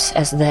close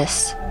as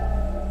this.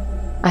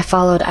 I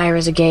followed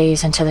Ira's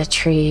gaze into the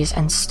trees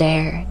and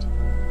stared,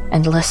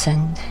 and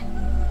listened.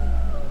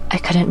 I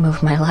couldn't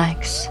move my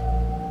legs.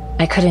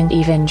 I couldn't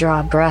even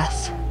draw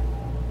breath.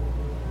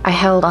 I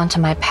held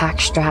onto my pack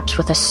straps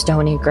with a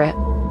stony grip,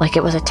 like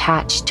it was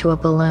attached to a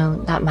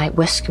balloon that might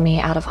whisk me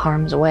out of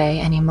harm's way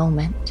any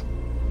moment.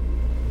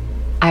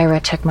 Ira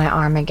took my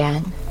arm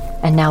again,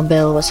 and now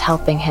Bill was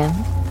helping him,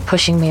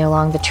 pushing me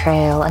along the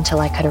trail until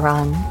I could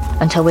run,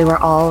 until we were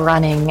all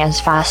running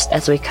as fast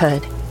as we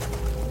could.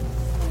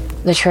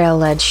 The trail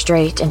led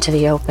straight into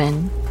the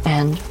open,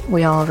 and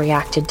we all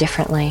reacted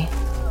differently,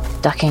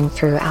 ducking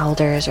through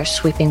alders or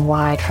sweeping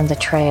wide from the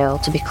trail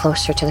to be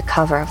closer to the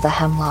cover of the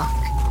hemlock.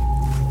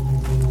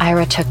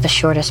 Ira took the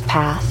shortest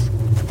path,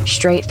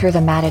 straight through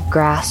the matted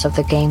grass of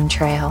the game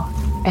trail,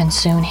 and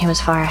soon he was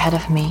far ahead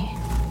of me,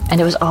 and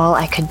it was all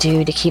I could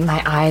do to keep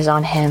my eyes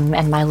on him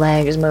and my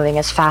legs moving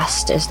as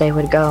fast as they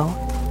would go.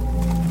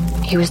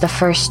 He was the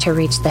first to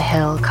reach the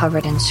hill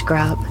covered in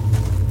scrub,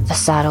 the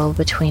saddle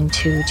between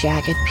 2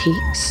 jagged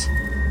peaks.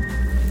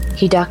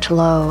 He ducked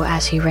low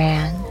as he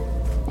ran,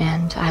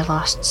 and I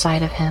lost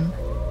sight of him.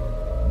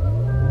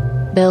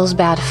 Bill's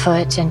bad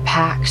foot and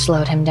pack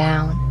slowed him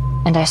down,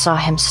 and I saw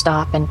him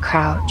stop and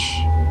crouch,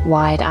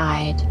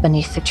 wide-eyed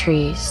beneath the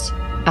trees,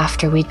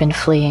 after we'd been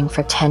fleeing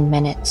for 10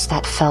 minutes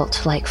that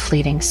felt like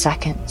fleeting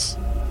seconds.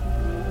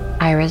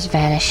 Ira's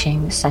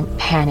vanishing sent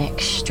panic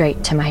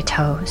straight to my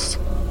toes.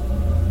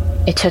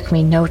 It took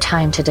me no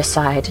time to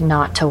decide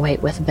not to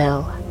wait with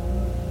Bill.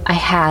 I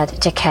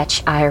had to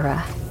catch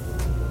Ira.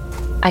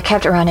 I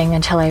kept running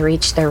until I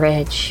reached the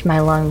ridge,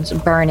 my lungs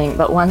burning,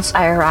 but once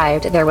I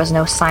arrived, there was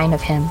no sign of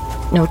him,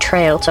 no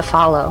trail to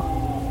follow.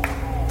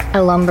 I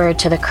lumbered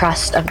to the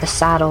crest of the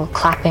saddle,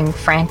 clapping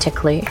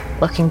frantically,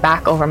 looking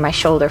back over my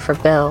shoulder for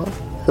Bill,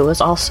 who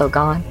was also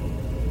gone.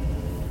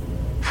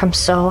 From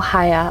so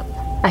high up,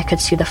 I could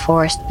see the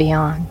forest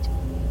beyond,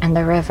 and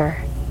the river,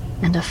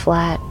 and a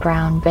flat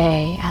brown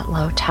bay at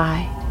low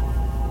tide.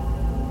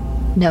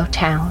 No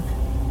town.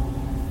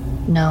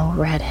 No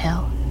red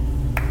hill.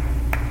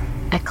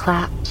 I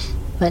clapped,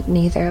 but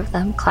neither of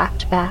them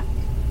clapped back.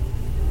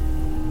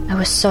 I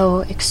was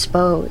so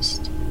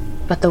exposed,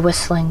 but the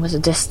whistling was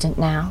distant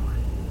now,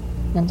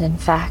 and in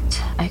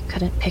fact, I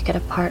couldn't pick it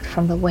apart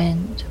from the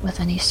wind with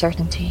any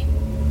certainty.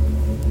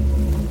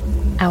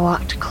 I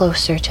walked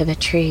closer to the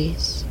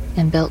trees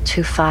and built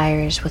 2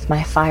 fires with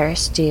my fire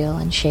steel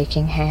and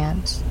shaking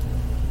hands.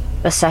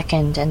 The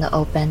second in the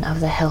open of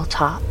the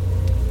hilltop,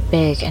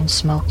 big and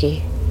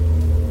smoky.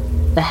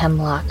 The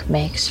hemlock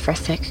makes for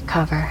thick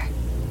cover.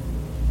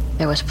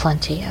 There was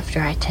plenty of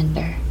dry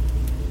tinder.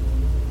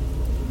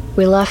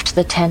 We left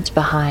the tent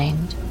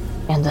behind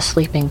and the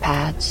sleeping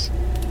pads.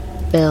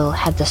 Bill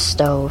had the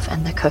stove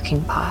and the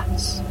cooking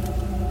pots.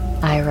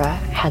 Ira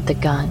had the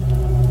gun.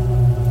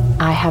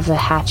 I have the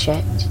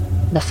hatchet,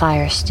 the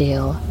fire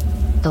steel,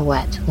 the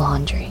wet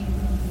laundry.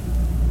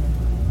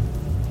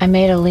 I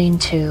made a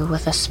lean-to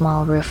with a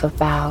small roof of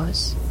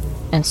boughs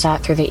and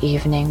sat through the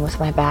evening with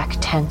my back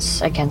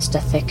tense against a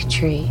thick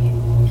tree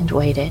and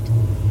waited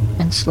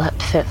and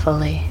slept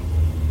fitfully.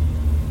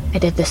 I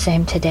did the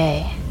same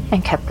today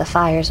and kept the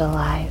fires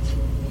alive,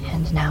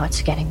 and now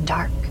it's getting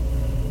dark.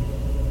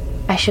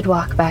 I should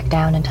walk back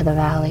down into the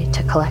valley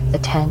to collect the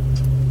tent,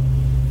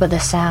 but the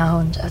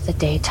sound of the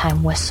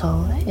daytime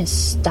whistle is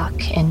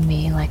stuck in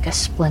me like a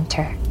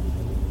splinter.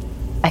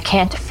 I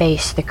can't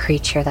face the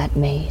creature that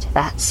made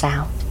that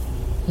sound,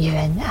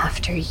 even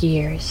after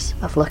years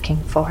of looking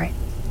for it.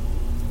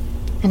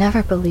 I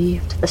never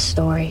believed the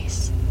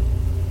stories.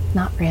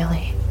 Not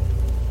really.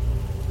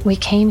 We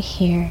came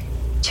here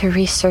to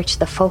research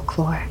the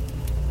folklore,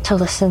 to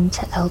listen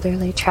to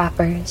elderly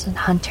trappers and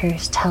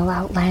hunters tell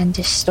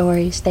outlandish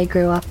stories they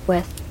grew up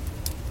with,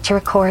 to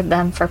record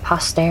them for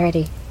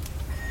posterity.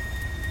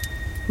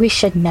 We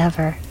should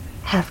never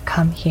have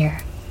come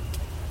here.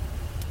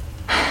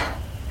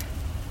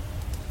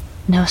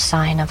 No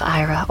sign of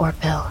Ira or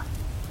Bill.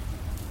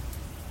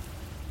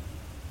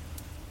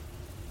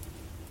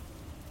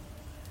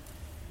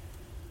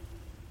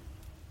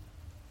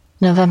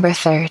 November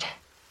 3rd.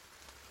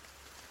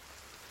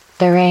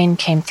 The rain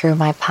came through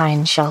my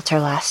pine shelter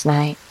last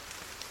night,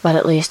 but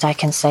at least I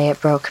can say it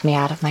broke me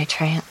out of my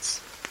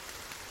trance.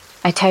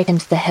 I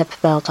tightened the hip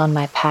belt on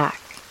my pack,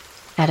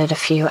 added a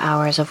few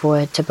hours of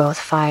wood to both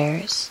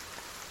fires,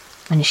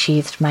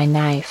 unsheathed my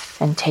knife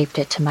and taped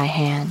it to my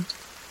hand.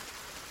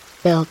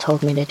 Bill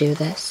told me to do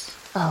this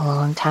a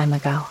long time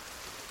ago,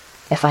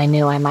 if I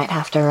knew I might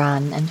have to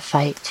run and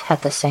fight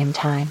at the same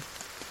time.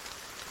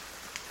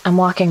 I'm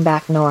walking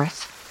back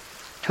north,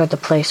 toward the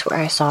place where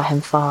I saw him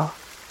fall,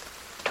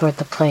 toward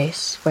the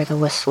place where the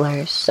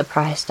whistlers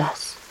surprised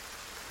us.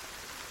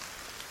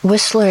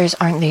 Whistlers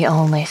aren't the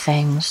only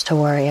things to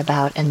worry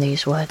about in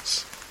these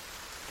woods.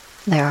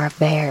 There are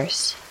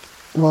bears,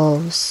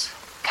 wolves,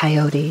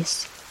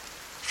 coyotes,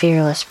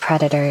 fearless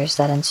predators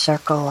that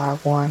encircle our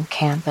warm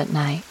camp at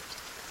night.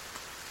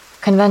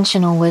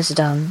 Conventional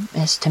wisdom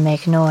is to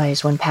make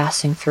noise when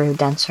passing through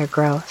denser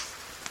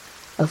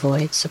growth,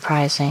 avoid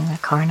surprising a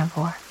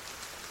carnivore.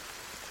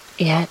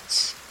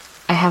 Yet,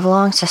 I have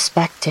long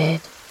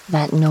suspected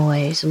that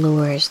noise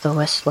lures the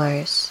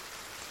whistlers.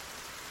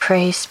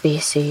 Prey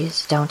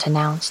species don't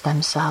announce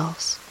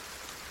themselves.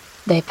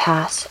 They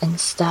pass in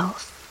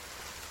stealth.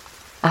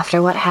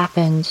 After what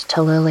happened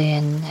to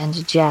Lillian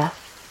and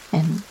Jeff,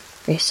 and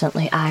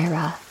recently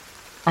Ira,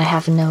 I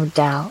have no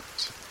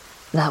doubt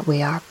that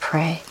we are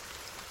prey.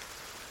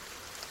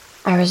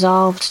 I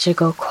resolved to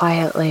go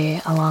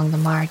quietly along the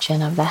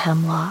margin of the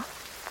hemlock,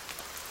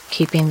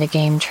 keeping the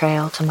game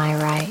trail to my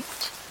right,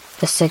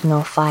 the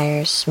signal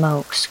fire's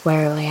smoke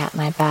squarely at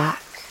my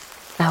back.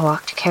 I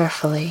walked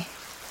carefully,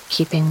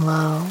 keeping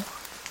low,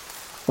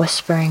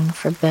 whispering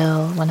for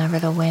Bill whenever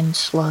the wind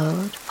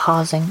slowed,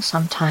 pausing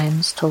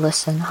sometimes to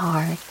listen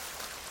hard.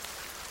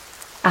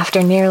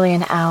 After nearly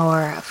an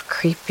hour of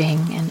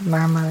creeping and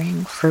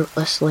murmuring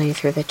fruitlessly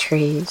through the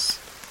trees,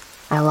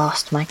 I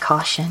lost my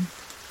caution.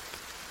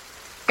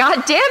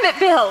 God damn it,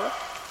 Bill!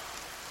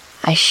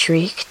 I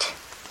shrieked,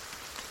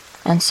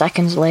 and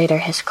seconds later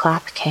his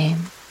clap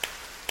came.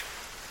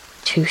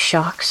 2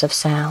 shocks of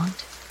sound.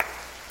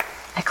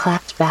 I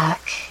clapped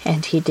back,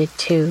 and he did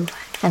too,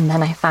 and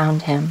then I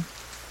found him,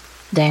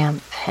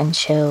 damp and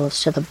chilled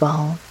to the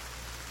bone,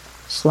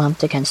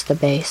 slumped against the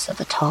base of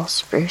a tall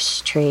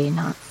spruce tree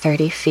not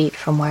 30 feet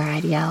from where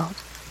I'd yelled.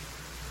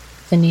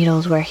 The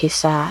needles where he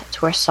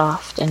sat were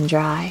soft and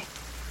dry,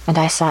 and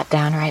I sat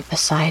down right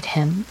beside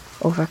him,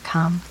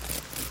 overcome.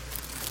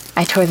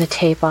 I tore the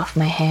tape off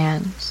my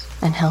hands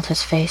and held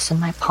his face in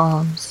my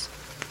palms.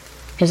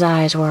 His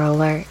eyes were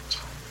alert,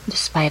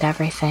 despite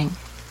everything.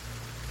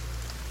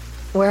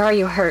 Where are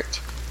you hurt?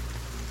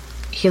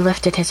 He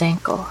lifted his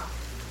ankle.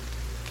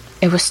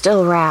 It was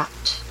still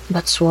wrapped,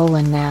 but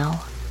swollen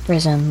now,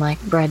 risen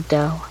like bread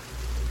dough.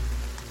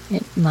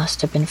 It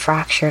must have been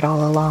fractured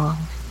all along,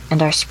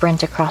 and our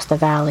sprint across the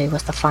valley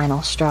was the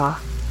final straw.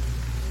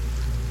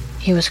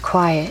 He was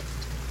quiet,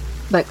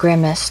 but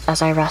grimaced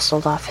as I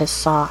wrestled off his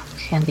sock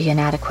and the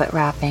inadequate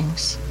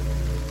wrappings.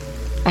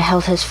 I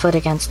held his foot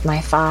against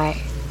my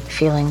thigh,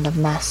 feeling the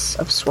mess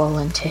of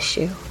swollen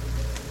tissue.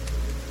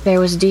 There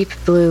was deep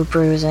blue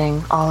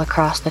bruising all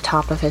across the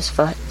top of his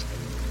foot.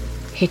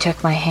 He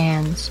took my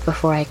hands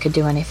before I could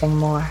do anything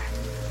more.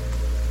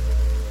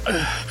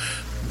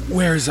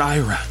 Where's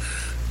Ira?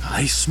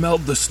 I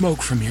smelled the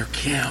smoke from your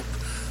camp.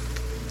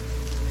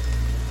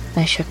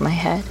 I shook my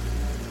head.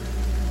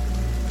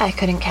 I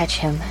couldn't catch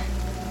him.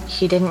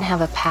 He didn't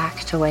have a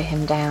pack to weigh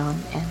him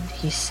down, and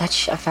he's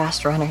such a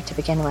fast runner to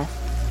begin with.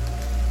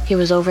 He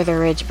was over the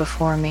ridge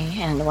before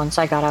me, and once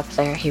I got up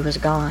there, he was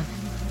gone.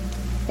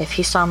 If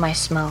he saw my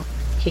smoke,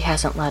 he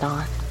hasn't let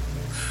on.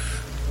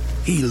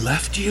 He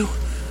left you?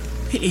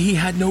 He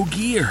had no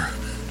gear.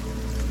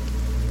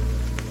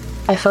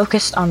 I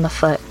focused on the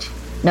foot,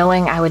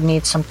 knowing I would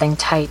need something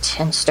tight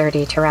and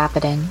sturdy to wrap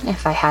it in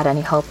if I had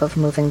any hope of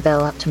moving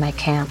Bill up to my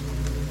camp.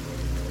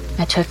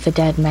 I took the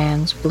dead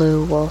man's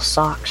blue wool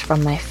socks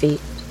from my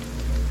feet.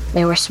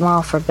 They were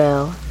small for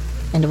Bill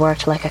and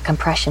worked like a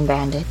compression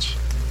bandage.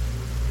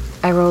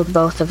 I rolled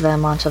both of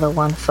them onto the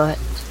one foot,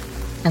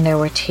 and there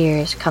were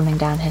tears coming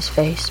down his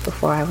face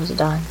before I was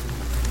done.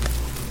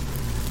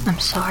 I'm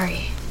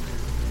sorry,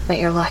 but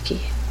you're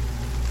lucky.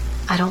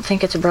 I don't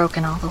think it's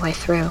broken all the way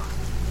through,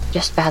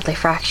 just badly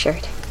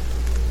fractured.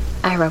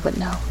 Ira would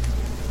know.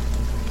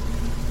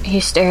 He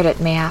stared at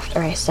me after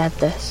I said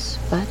this,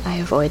 but I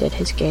avoided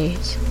his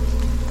gaze.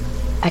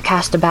 I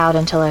cast about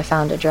until I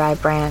found a dry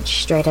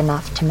branch straight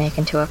enough to make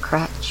into a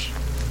crutch.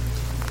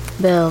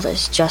 Bill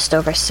is just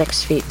over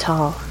 6 feet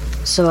tall,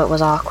 so it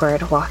was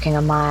awkward walking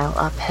a mile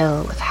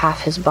uphill with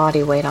half his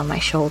body weight on my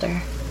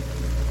shoulder.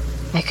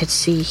 I could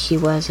see he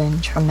was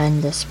in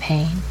tremendous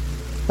pain,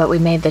 but we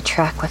made the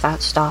trek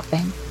without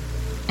stopping,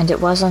 and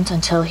it wasn't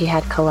until he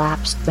had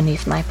collapsed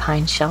beneath my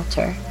pine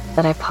shelter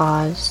that I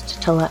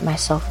paused to let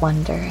myself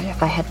wonder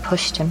if I had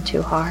pushed him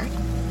too hard.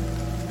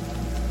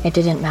 It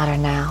didn't matter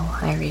now,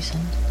 I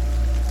reasoned.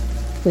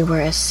 We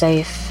were as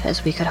safe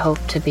as we could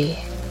hope to be.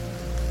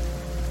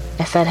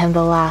 I fed him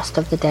the last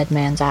of the dead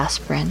man's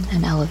aspirin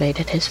and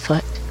elevated his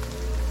foot.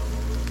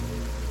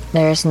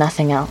 There is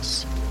nothing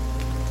else.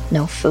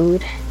 No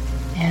food,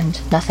 and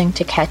nothing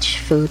to catch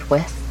food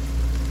with.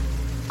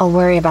 I'll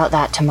worry about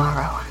that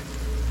tomorrow.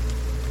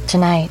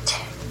 Tonight,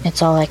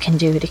 it's all I can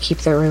do to keep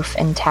the roof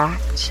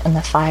intact and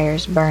the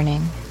fires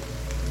burning.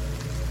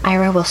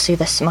 Ira will see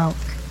the smoke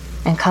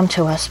and come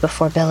to us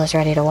before Bill is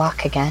ready to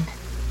walk again.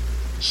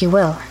 He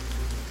will.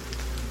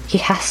 He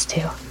has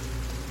to.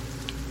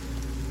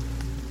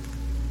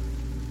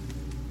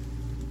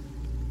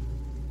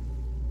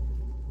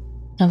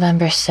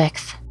 November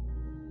 6th.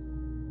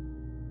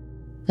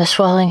 The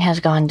swelling has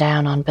gone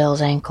down on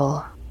Bill's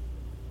ankle.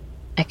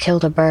 I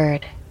killed a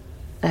bird,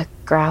 a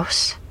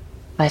grouse,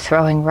 by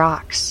throwing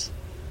rocks.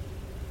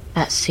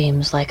 That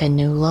seems like a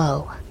new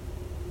low.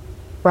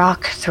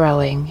 Rock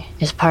throwing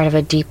is part of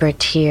a deeper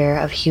tier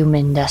of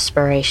human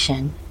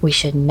desperation we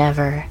should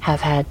never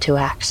have had to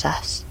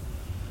access.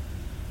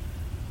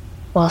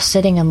 While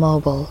sitting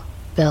immobile,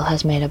 Bill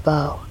has made a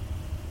bow.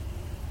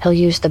 He'll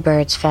use the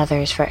bird's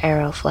feathers for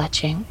arrow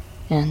fletching,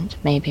 and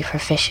maybe for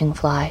fishing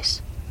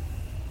flies.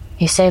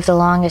 He saved the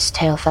longest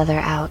tail feather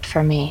out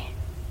for me,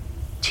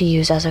 to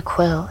use as a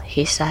quill,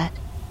 he said,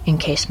 in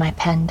case my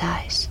pen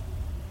dies.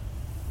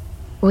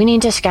 We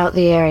need to scout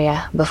the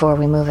area before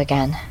we move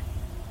again.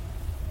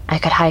 I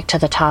could hike to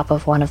the top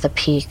of one of the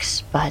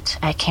peaks, but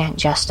I can't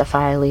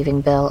justify leaving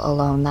Bill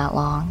alone that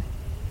long.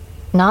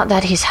 Not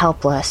that he's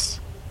helpless,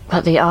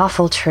 but the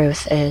awful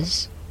truth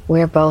is,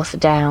 we're both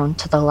down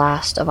to the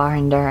last of our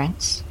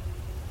endurance.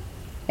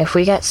 If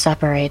we get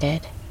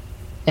separated,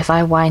 if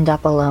I wind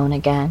up alone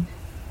again,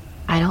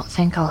 I don't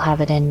think I'll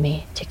have it in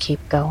me to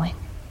keep going.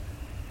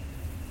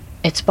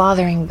 It's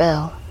bothering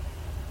Bill,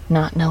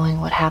 not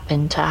knowing what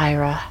happened to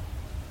Ira.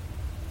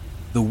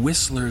 The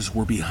whistlers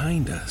were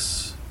behind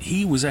us.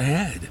 He was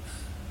ahead.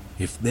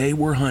 If they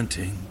were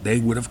hunting, they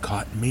would have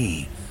caught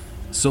me.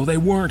 So they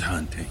weren't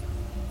hunting.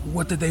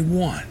 What did they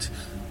want?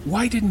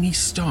 Why didn't he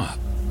stop?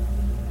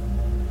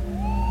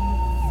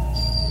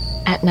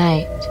 At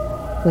night,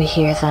 we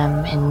hear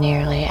them in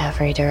nearly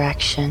every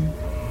direction,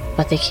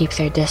 but they keep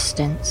their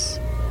distance.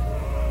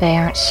 They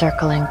aren't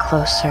circling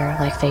closer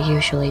like they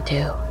usually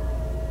do.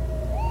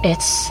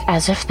 It's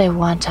as if they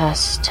want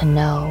us to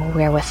know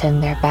we're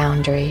within their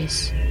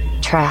boundaries,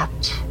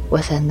 trapped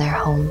within their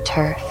home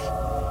turf.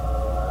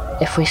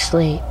 If we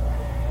sleep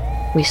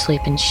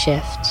in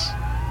shifts.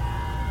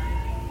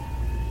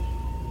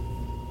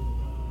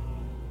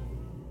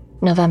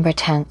 November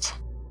 10th.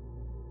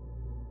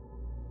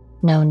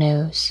 No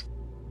news.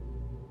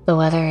 The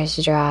weather is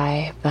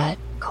dry, but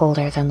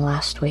colder than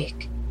last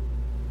week.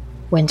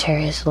 Winter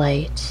is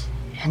late,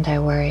 and I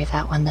worry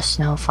that when the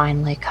snow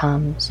finally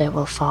comes, it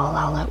will fall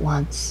all at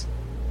once,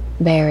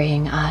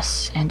 burying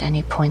us and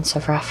any points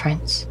of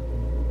reference.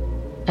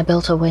 I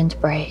built a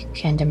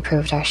windbreak and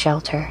improved our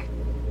shelter,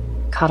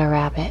 caught a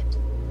rabbit,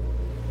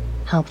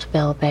 helped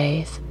Bill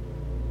bathe.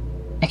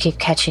 I keep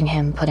catching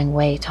him putting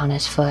weight on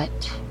his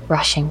foot,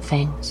 rushing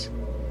things.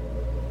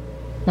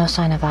 No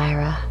sign of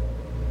Ira,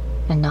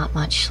 and not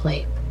much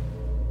sleep.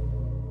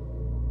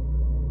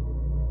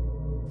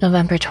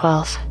 November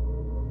 12th.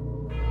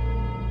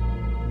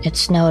 It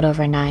snowed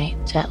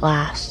overnight, at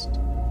last.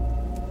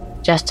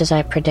 Just as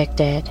I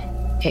predicted,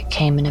 it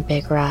came in a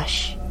big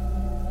rush.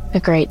 A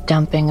great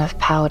dumping of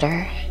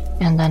powder,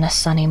 and then a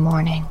sunny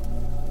morning.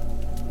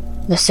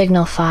 The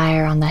signal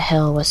fire on the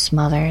hill was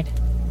smothered,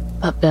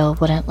 but Bill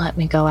wouldn't let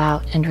me go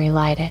out and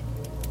relight it.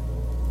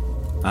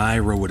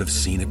 Ira would have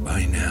seen it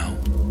by now.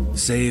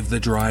 Save the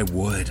dry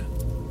wood.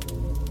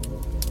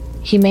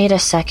 He made a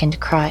second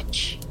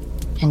crutch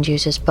and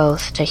uses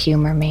both to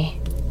humor me,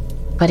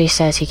 but he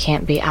says he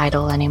can't be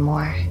idle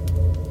anymore.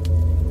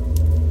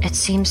 It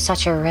seems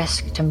such a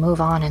risk to move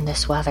on in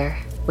this weather,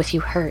 with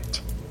you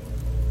hurt.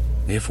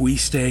 If we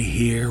stay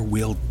here,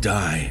 we'll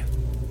die.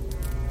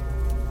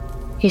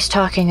 He's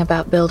talking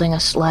about building a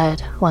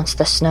sled once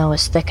the snow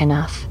is thick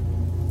enough.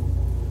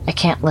 I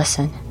can't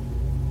listen.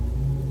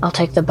 I'll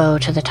take the bow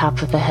to the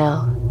top of the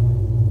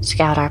hill,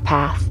 scout our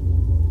path,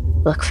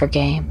 look for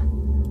game.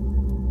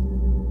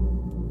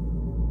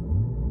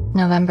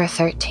 November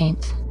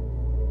 13th.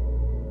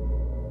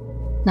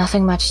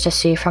 Nothing much to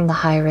see from the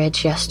high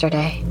ridge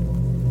yesterday.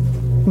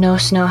 No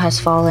snow has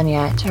fallen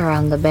yet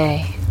around the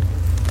bay,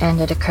 and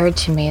it occurred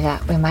to me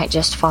that we might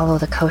just follow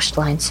the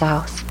coastline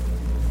south.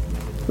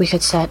 We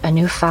could set a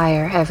new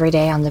fire every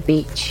day on the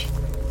beach,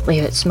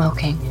 leave it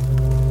smoking.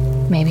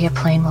 Maybe a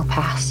plane will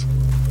pass.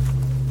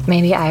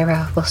 Maybe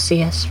Ira will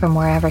see us from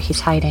wherever he's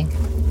hiding.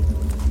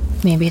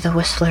 Maybe the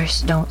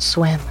whistlers don't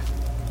swim.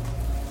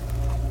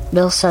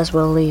 Bill says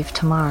we'll leave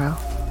tomorrow.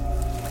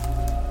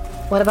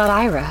 What about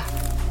Ira?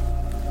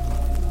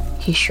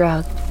 He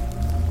shrugged,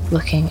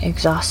 looking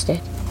exhausted.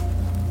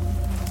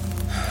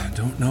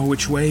 Don't know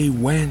which way he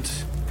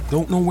went.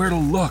 Don't know where to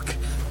look.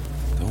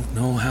 Don't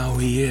know how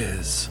he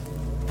is.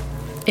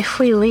 If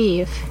we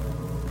leave,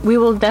 we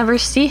will never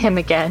see him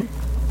again.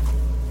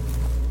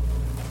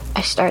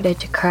 I started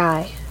to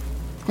cry,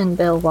 and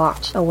Bill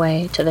walked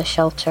away to the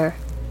shelter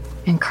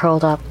and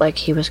curled up like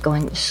he was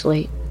going to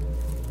sleep.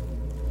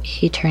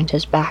 He turned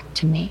his back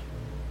to me.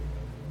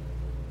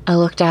 I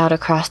looked out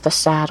across the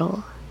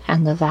saddle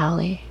and the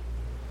valley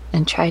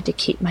and tried to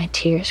keep my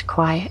tears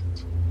quiet.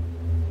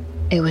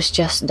 It was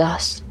just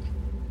dusk.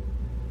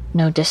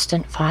 No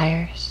distant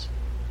fires.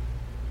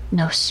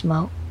 No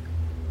smoke.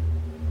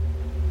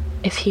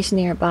 If he's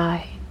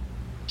nearby,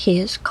 he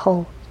is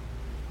cold.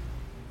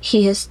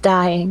 He is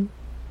dying,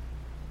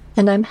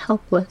 and I'm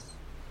helpless.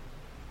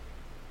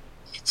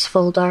 It's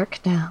full dark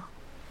now,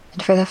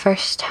 and for the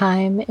first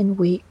time in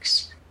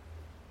weeks,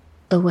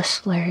 the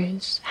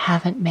whistlers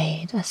haven't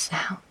made a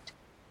sound.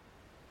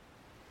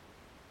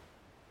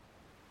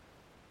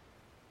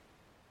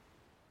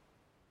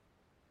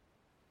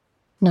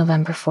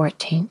 November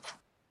 14th.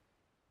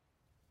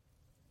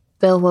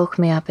 Bill woke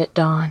me up at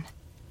dawn.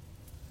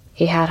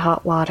 He had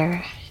hot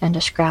water and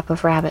a scrap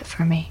of rabbit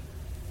for me.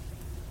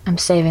 I'm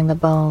saving the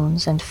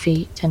bones and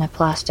feet in a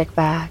plastic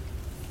bag.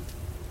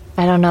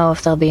 I don't know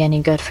if they'll be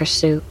any good for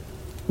soup,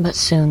 but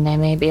soon they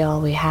may be all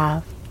we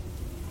have.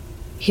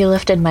 He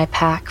lifted my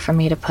pack for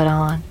me to put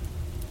on,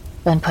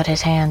 then put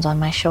his hands on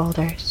my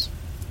shoulders.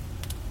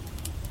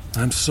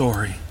 I'm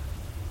sorry.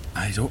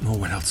 I don't know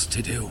what else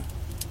to do.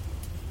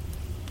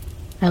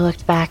 I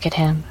looked back at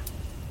him,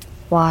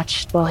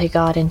 watched while he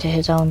got into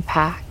his own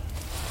pack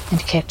and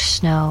kicked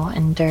snow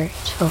and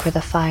dirt over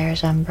the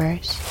fire's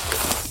embers.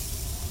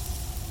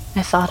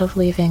 I thought of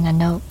leaving a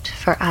note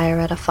for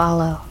Ira to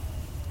follow,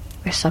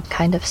 or some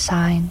kind of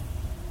sign,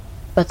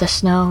 but the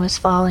snow is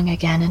falling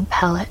again in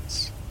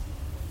pellets.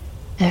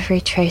 Every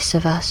trace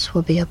of us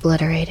will be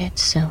obliterated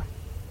soon.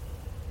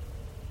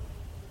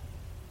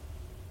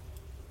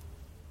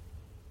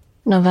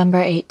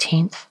 November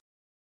 18th.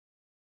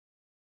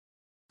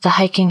 The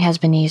hiking has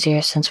been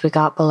easier since we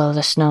got below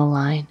the snow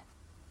line,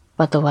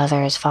 but the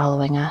weather is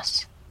following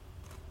us.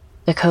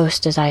 The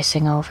coast is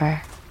icing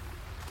over.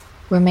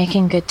 We're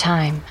making good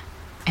time,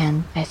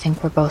 and I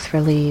think we're both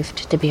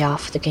relieved to be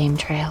off the game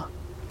trail.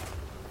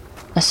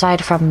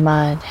 Aside from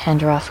mud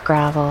and rough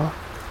gravel,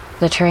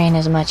 the terrain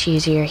is much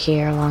easier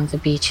here along the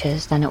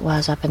beaches than it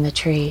was up in the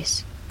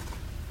trees.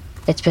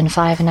 It's been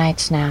 5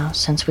 nights now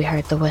since we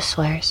heard the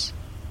whistlers.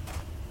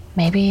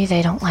 Maybe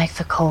they don't like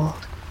the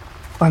cold,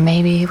 or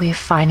maybe we've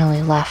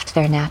finally left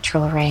their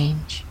natural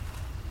range.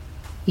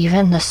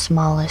 Even the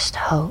smallest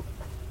hope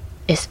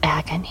is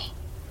agony.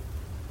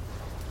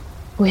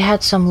 We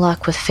had some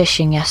luck with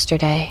fishing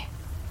yesterday.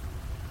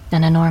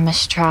 An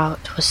enormous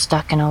trout was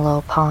stuck in a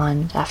low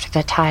pond after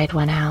the tide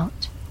went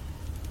out.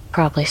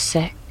 Probably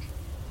sick,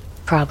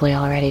 probably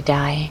already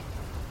dying.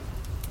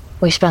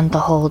 We spent the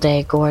whole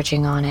day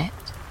gorging on it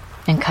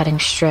and cutting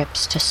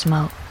strips to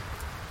smoke.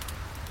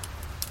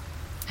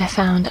 I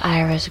found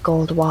Ira's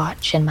gold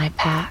watch in my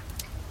pack.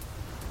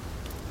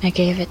 I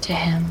gave it to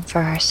him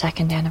for our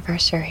 2nd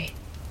anniversary.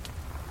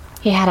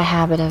 He had a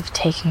habit of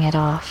taking it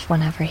off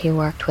whenever he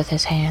worked with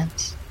his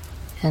hands,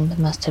 and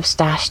must have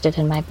stashed it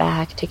in my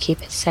bag to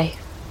keep it safe.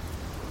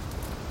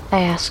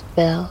 I asked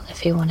Bill if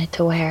he wanted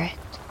to wear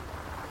it,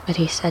 but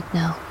he said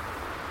no.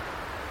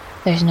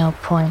 There's no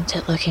point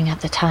at looking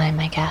at the time,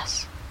 I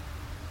guess.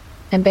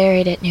 I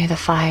buried it near the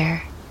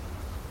fire,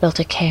 built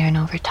a cairn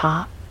over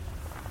top,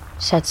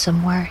 said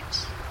some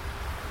words,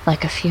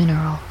 like a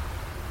funeral.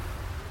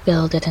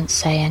 Bill didn't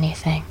say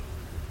anything.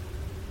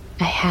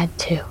 I had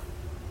to.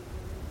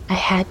 I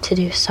had to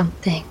do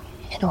something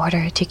in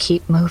order to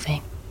keep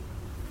moving.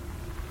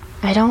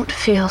 I don't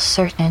feel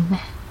certain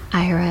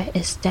Ira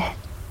is dead,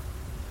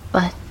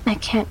 but I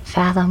can't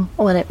fathom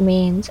what it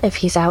means if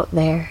he's out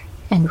there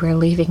and we're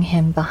leaving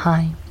him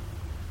behind.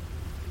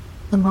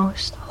 The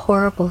most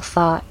horrible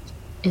thought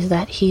is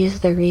that he is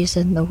the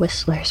reason the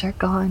Whistlers are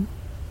gone.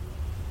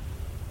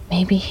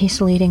 Maybe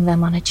he's leading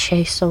them on a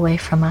chase away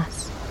from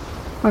us,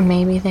 or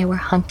maybe they were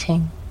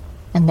hunting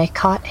and they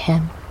caught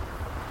him,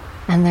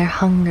 and their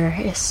hunger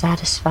is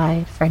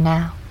satisfied for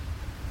now.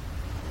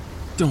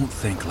 Don't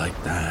think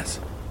like that.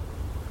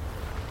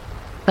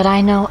 But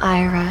I know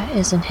Ira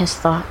is in his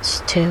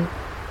thoughts too.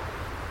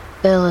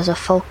 Bill is a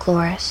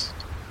folklorist,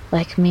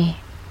 like me,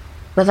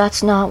 but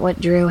that's not what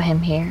drew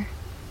him here.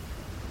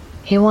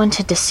 He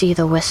wanted to see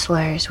the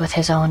Whistlers with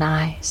his own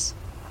eyes,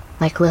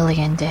 like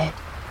Lillian did.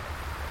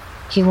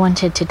 He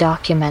wanted to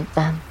document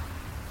them,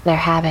 their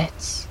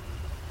habits,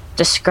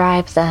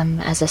 describe them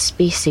as a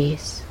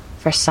species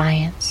for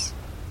science.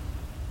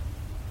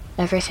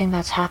 Everything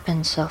that's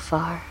happened so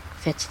far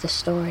fits the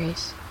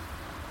stories.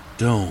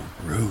 Don't,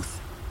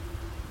 Ruth.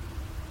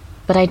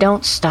 But I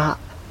don't stop,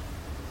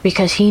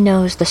 because he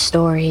knows the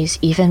stories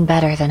even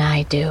better than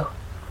I do.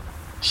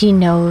 He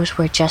knows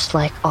we're just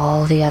like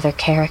all the other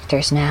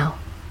characters now.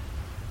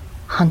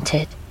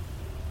 Hunted,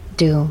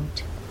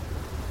 doomed.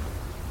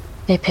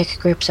 They pick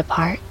groups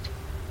apart.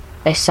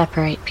 They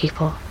separate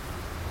people.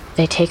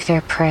 They take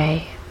their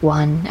prey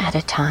one at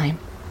a time.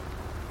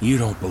 You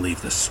don't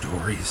believe the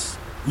stories.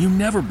 You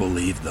never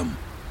believed them.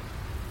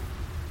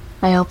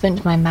 I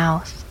opened my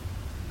mouth,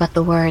 but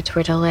the words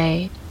were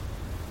delayed.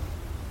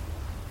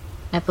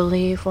 I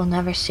believe we'll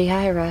never see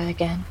Ira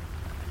again.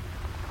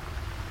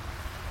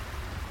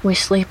 We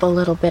sleep a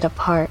little bit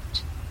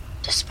apart,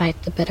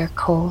 despite the bitter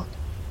cold.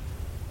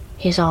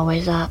 He's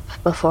always up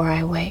before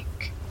I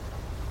wake.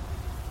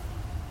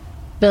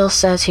 Bill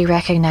says he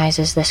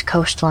recognizes this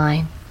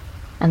coastline,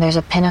 and there's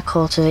a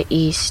pinnacle to the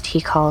east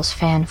he calls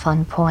Fan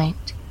Fun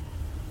Point.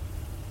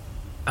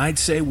 I'd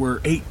say we're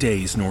 8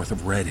 days north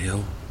of Red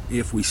Hill,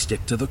 if we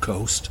stick to the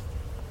coast.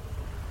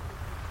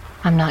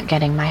 I'm not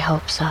getting my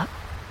hopes up.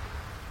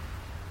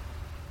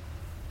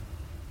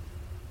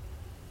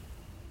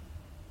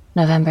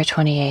 November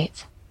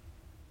 28th.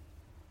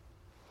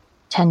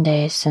 10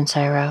 days since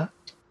I wrote.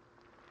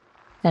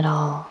 It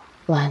all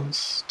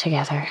blends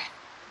together.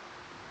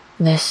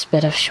 This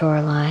bit of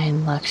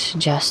shoreline looks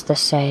just the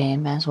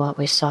same as what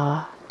we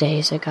saw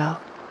days ago.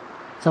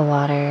 The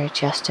water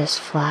just as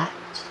flat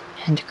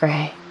and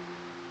gray.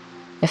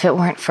 If it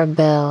weren't for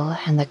Bill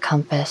and the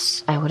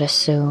compass, I would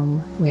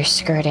assume we're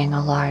skirting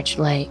a large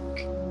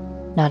lake,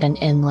 not an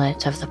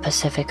inlet of the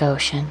Pacific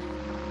Ocean.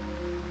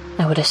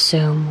 I would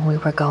assume we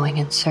were going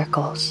in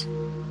circles.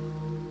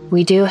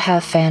 We do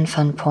have Fan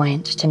Fun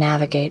Point to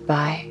navigate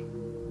by,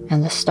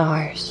 and the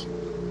stars.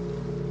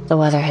 The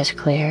weather has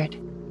cleared.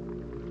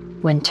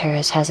 Winter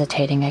is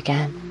hesitating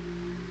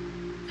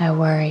again. I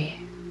worry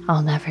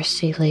I'll never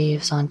see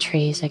leaves on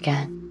trees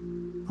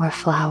again, or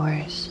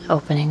flowers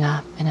opening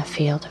up in a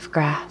field of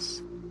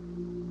grass.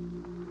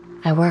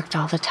 I worked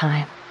all the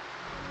time.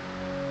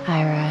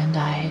 Ira and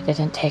I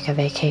didn't take a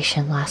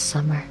vacation last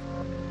summer.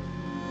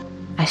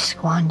 I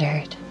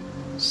squandered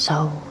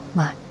so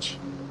much.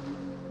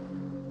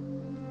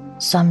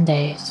 Some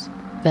days,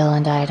 Bill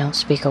and I don't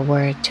speak a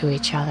word to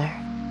each other.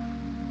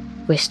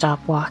 We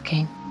stop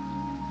walking.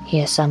 He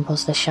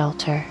assembles the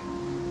shelter.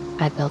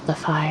 I build the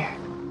fire.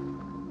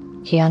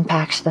 He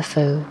unpacks the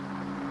food.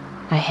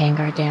 I hang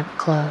our damp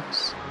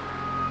clothes.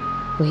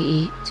 We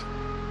eat.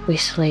 We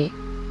sleep.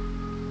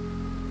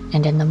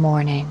 And in the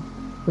morning,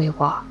 we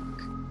walk.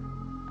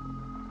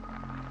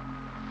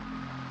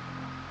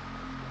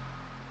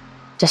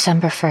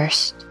 December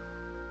 1st.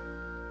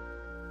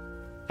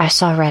 I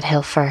saw Red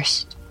Hill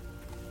first.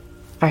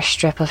 Our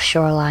strip of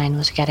shoreline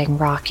was getting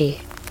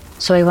rocky,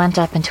 so we went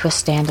up into a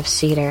stand of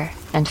cedar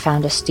and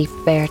found a steep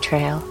bear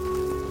trail.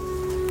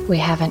 We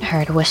haven't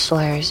heard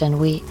whistlers in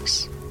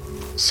weeks,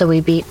 so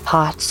we beat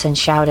pots and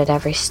shouted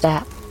every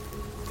step,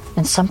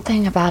 and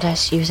something about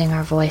us using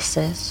our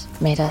voices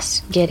made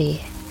us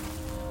giddy.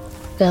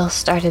 Bill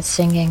started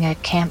singing a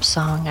camp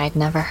song I'd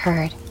never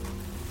heard,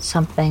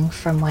 something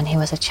from when he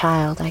was a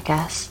child, I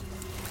guess,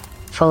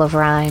 full of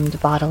rhymed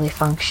bodily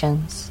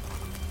functions.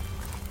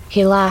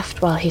 He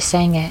laughed while he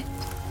sang it,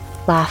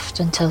 laughed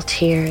until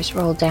tears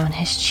rolled down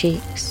his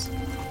cheeks.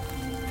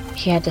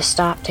 He had to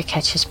stop to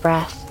catch his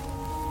breath,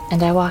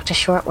 and I walked a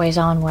short ways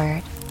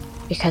onward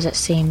because it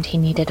seemed he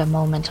needed a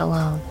moment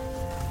alone.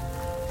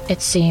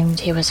 It seemed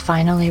he was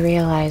finally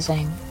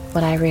realizing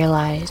what I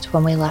realized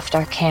when we left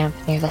our camp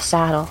near the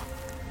saddle,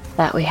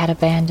 that we had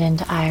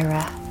abandoned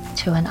Ira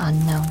to an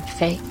unknown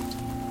fate,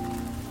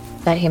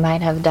 that he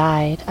might have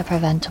died a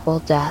preventable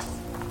death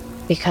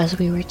because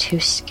we were too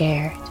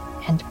scared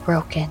and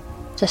broken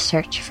to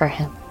search for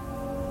him.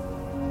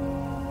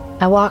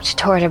 I walked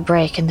toward a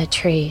break in the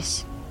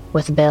trees,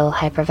 with Bill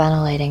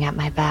hyperventilating at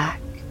my back,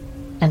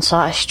 and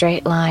saw a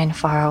straight line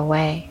far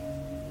away,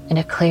 in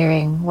a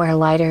clearing where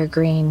lighter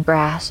green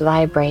grass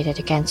vibrated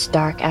against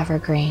dark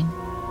evergreen.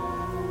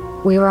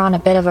 We were on a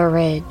bit of a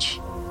ridge,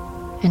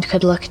 and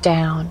could look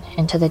down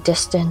into the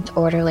distant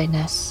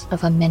orderliness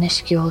of a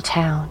minuscule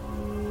town,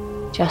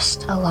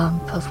 just a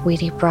lump of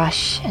weedy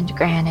brush and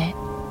granite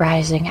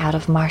rising out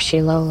of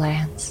marshy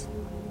lowlands.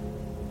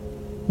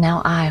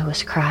 Now I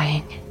was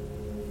crying.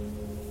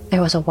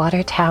 There was a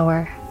water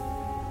tower,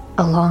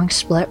 a long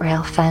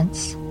split-rail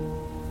fence.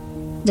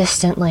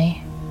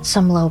 Distantly,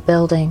 some low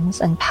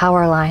buildings and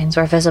power lines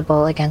were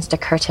visible against a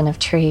curtain of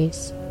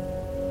trees.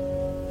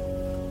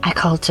 I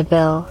called to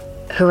Bill,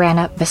 who ran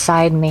up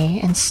beside me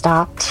and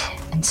stopped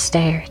and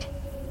stared.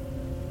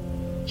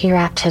 He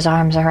wrapped his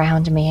arms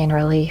around me in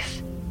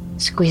relief,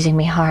 squeezing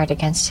me hard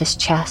against his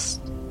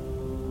chest.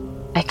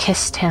 I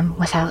kissed him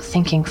without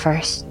thinking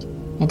first,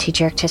 and he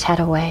jerked his head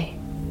away,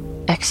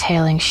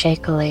 exhaling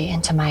shakily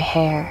into my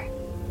hair,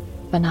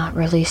 but not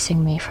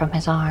releasing me from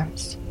his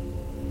arms.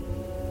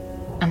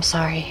 I'm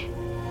sorry.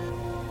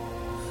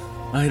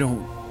 I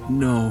don't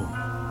know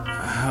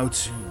how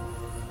to...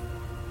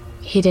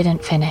 He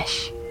didn't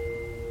finish.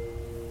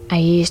 I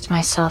eased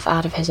myself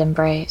out of his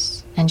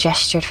embrace and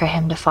gestured for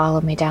him to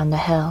follow me down the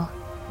hill.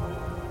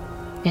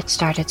 It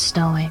started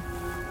snowing.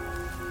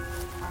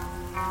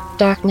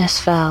 Darkness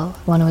fell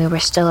when we were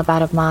still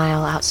about a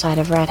mile outside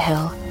of Red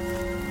Hill.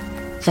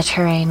 The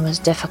terrain was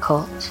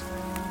difficult,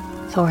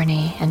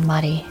 thorny and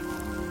muddy.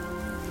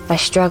 I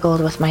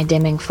struggled with my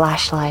dimming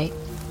flashlight,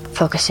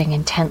 focusing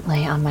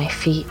intently on my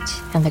feet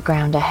and the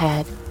ground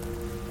ahead,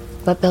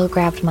 but Bill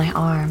grabbed my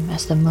arm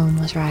as the moon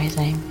was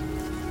rising.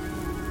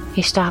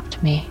 He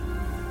stopped me.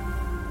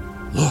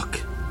 Look.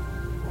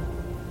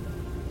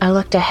 I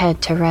looked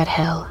ahead to Red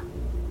Hill.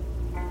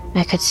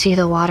 I could see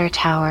the water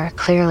tower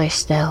clearly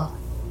still,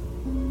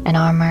 an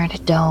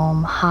armored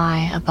dome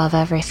high above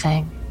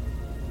everything.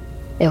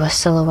 It was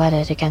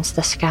silhouetted against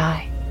the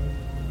sky.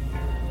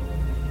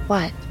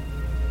 What?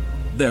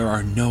 There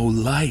are no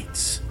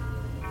lights.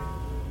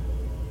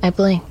 I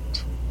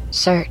blinked,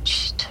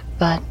 searched,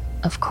 but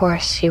of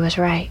course he was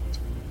right.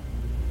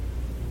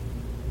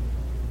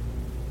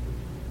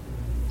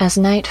 As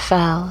night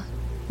fell,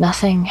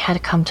 nothing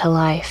had come to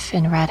life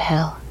in Red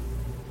Hill.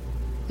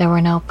 There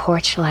were no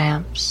porch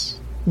lamps,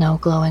 no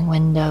glowing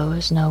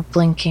windows, no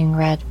blinking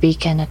red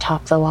beacon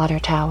atop the water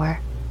tower.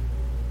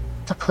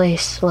 The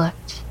place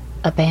looked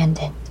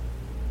abandoned,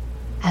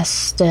 as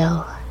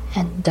still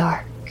and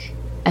dark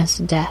as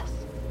death.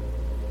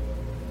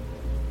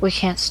 We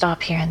can't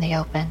stop here in the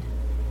open.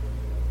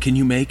 Can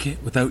you make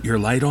it without your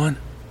light on?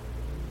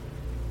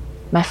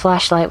 My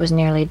flashlight was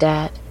nearly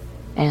dead,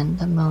 and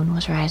the moon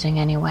was rising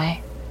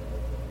anyway.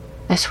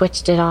 I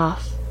switched it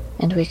off,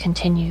 and we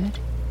continued,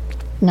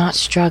 not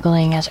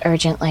struggling as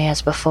urgently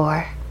as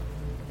before.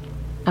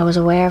 I was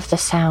aware of the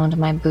sound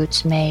my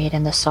boots made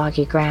in the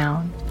soggy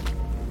ground.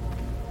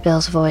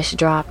 Bill's voice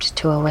dropped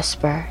to a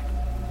whisper,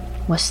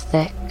 was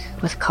thick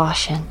with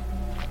caution.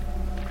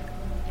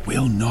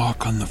 We'll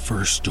knock on the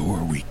first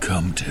door we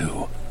come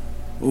to.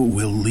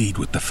 We'll lead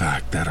with the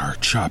fact that our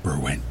chopper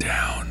went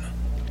down.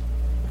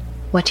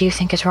 What do you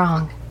think is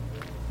wrong?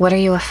 What are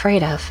you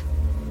afraid of?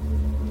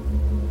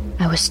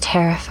 I was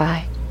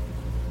terrified,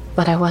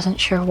 but I wasn't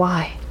sure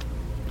why.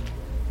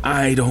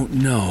 I don't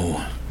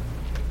know.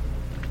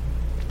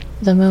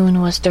 The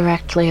moon was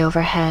directly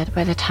overhead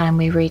by the time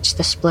we reached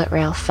the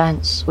split-rail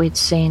fence we'd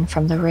seen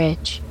from the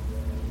ridge.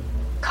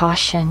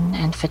 Caution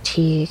and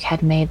fatigue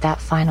had made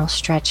that final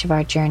stretch of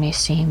our journey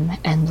seem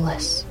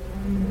endless.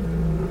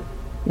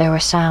 There were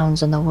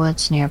sounds in the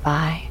woods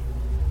nearby.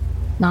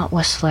 Not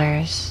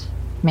whistlers,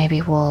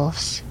 maybe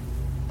wolves,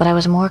 but I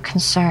was more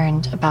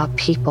concerned about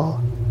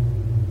people.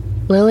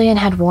 Lillian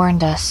had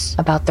warned us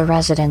about the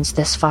residents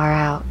this far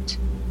out,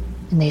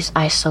 in these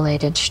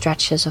isolated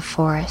stretches of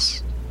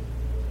forest.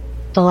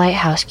 The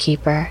lighthouse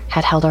keeper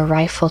had held a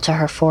rifle to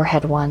her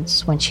forehead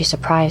once when she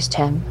surprised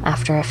him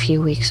after a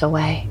few weeks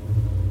away.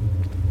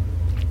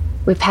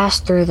 We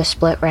passed through the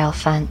split-rail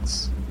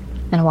fence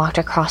and walked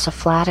across a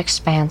flat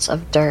expanse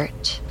of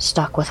dirt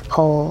stuck with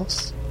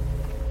poles.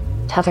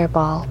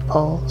 Tetherball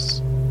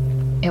poles.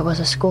 It was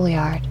a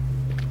schoolyard.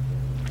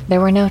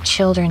 There were no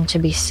children to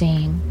be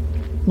seen,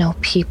 no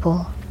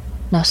people,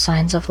 no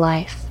signs of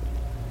life.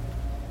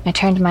 I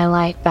turned my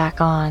light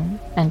back on,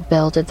 and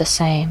Bill did the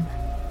same.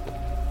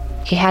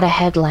 He had a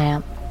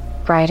headlamp,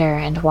 brighter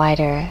and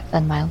wider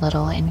than my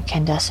little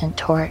incandescent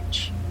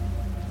torch,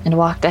 and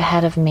walked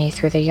ahead of me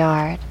through the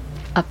yard,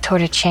 up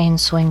toward a chain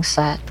swing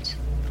set,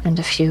 and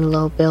a few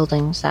low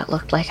buildings that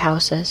looked like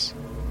houses.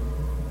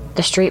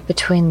 The street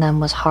between them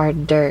was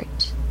hard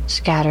dirt,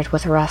 scattered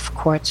with rough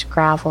quartz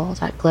gravel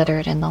that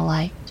glittered in the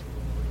light.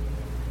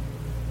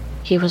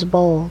 He was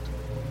bold.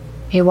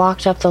 He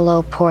walked up the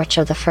low porch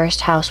of the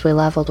first house we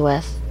leveled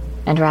with,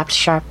 and rapped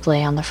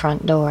sharply on the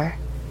front door.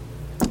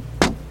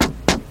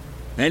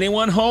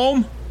 Anyone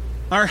home?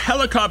 Our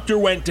helicopter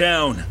went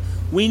down.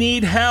 We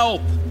need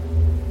help.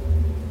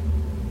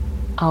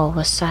 All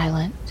was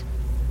silent.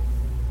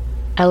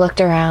 I looked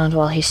around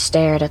while he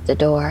stared at the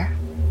door,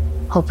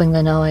 hoping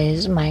the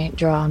noise might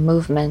draw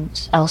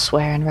movement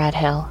elsewhere in Red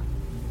Hill.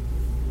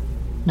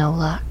 No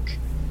luck.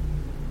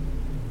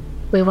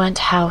 We went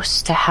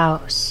house to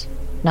house,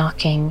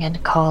 knocking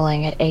and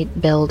calling at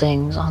 8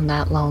 buildings on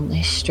that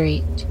lonely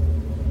street.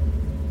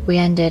 We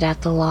ended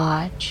at the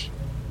lodge,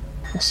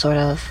 a sort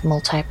of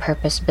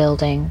multi-purpose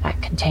building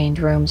that contained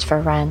rooms for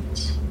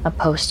rent, a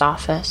post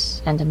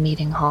office, and a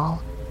meeting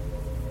hall.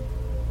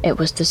 It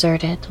was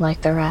deserted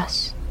like the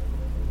rest.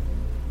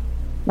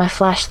 My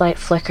flashlight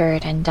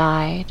flickered and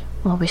died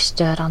while we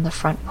stood on the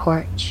front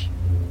porch.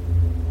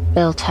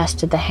 Bill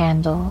tested the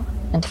handle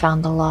and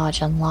found the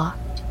lodge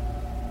unlocked.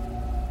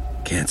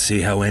 Can't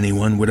see how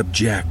anyone would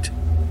object.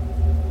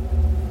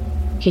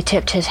 He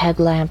tipped his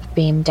headlamp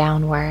beam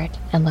downward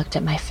and looked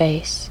at my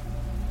face.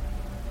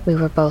 We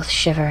were both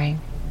shivering.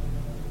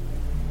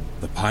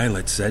 The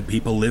pilot said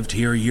people lived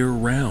here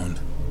year-round.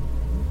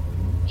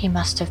 He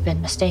must have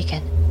been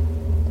mistaken.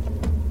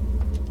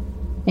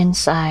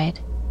 Inside,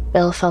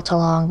 Bill felt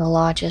along the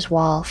lodge's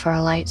wall for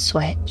a light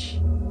switch,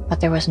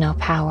 but there was no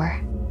power.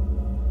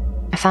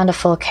 I found a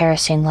full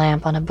kerosene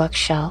lamp on a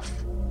bookshelf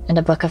and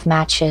a book of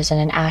matches in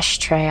an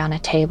ashtray on a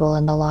table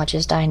in the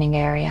lodge's dining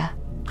area.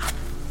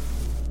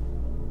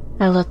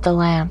 I lit the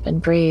lamp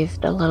and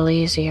breathed a little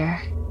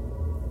easier.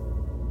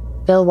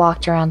 Bill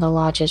walked around the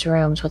lodge's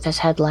rooms with his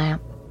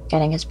headlamp,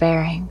 getting his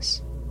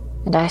bearings,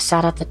 and I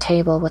sat at the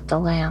table with the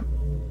lamp,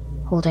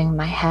 holding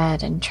my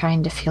head and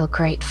trying to feel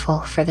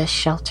grateful for this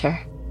shelter.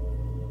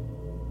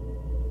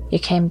 He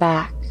came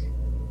back,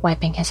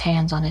 wiping his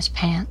hands on his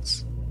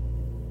pants.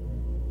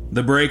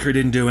 The breaker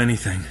didn't do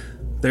anything.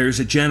 There's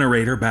a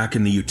generator back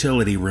in the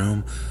utility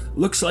room.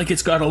 Looks like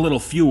it's got a little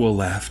fuel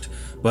left,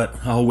 but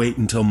I'll wait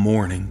until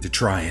morning to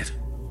try it.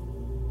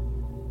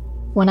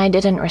 When I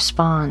didn't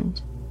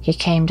respond, he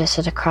came to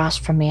sit across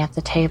from me at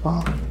the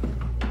table.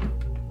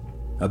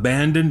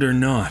 Abandoned or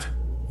not,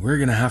 we're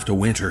gonna have to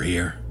winter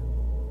here.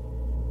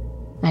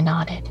 I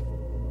nodded.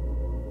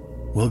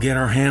 We'll get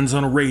our hands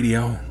on a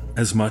radio,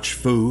 as much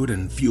food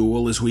and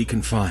fuel as we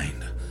can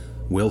find.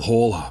 We'll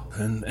hole up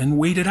and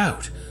wait it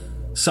out.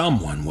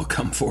 Someone will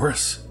come for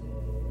us.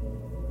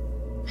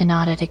 I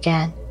nodded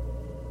again,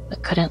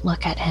 but couldn't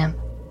look at him.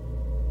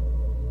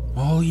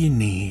 All you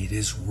need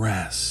is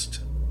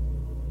rest.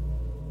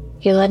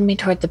 He led me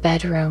toward the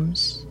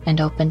bedrooms and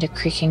opened a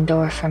creaking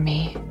door for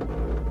me.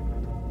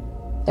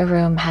 The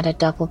room had a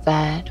double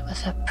bed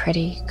with a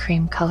pretty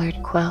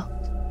cream-colored quilt,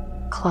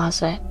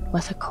 closet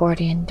with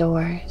accordion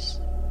doors,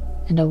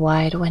 and a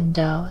wide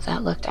window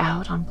that looked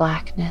out on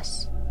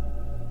blackness.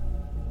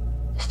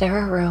 Is there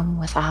a room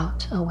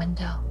without a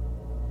window?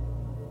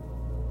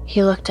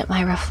 He looked at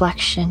my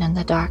reflection in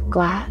the dark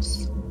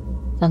glass,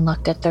 then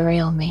looked at the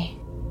real me.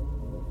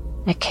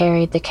 I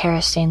carried the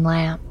kerosene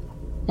lamp,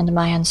 and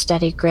my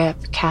unsteady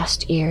grip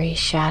cast eerie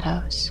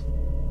shadows.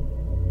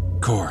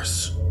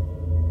 Course.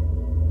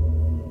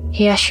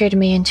 He ushered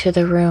me into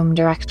the room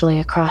directly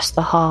across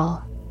the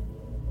hall.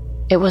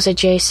 It was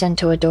adjacent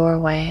to a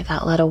doorway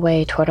that led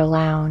away toward a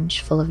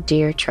lounge full of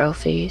deer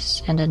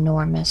trophies and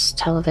enormous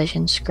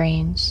television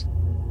screens.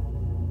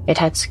 It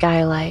had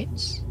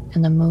skylights,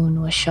 and the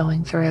moon was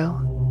showing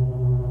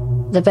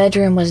through. The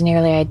bedroom was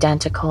nearly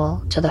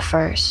identical to the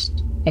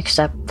first,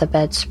 except the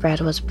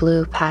bedspread was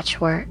blue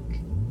patchwork,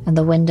 and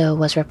the window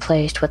was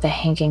replaced with a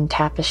hanging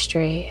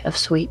tapestry of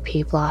sweet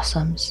pea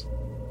blossoms.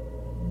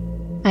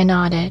 I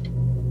nodded,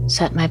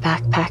 set my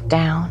backpack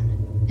down,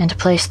 and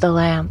placed the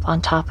lamp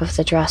on top of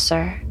the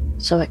dresser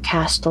so it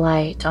cast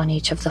light on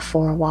each of the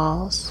 4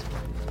 walls.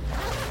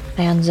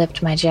 I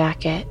unzipped my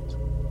jacket,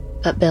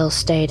 but Bill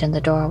stayed in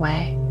the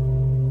doorway.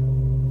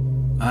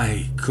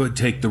 I could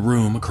take the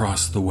room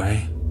across the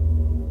way.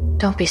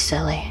 Don't be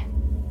silly.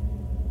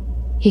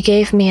 He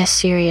gave me a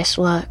serious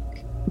look,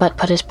 but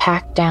put his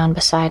pack down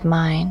beside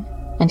mine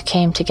and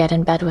came to get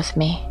in bed with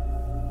me.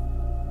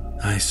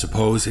 I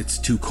suppose it's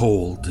too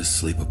cold to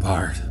sleep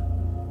apart.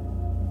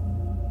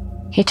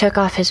 He took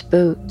off his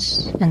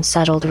boots and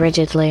settled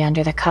rigidly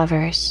under the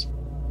covers.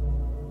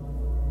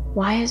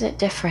 Why is it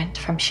different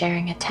from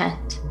sharing a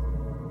tent?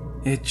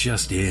 It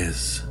just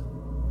is.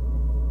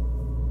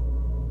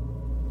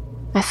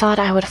 I thought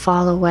I would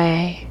fall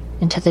away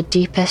into the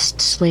deepest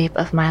sleep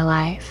of my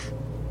life,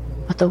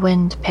 but the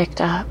wind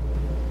picked up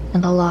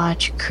and the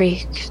lodge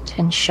creaked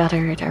and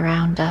shuddered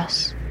around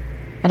us,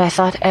 and I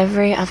thought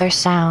every other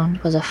sound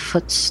was a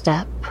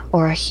footstep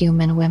or a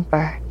human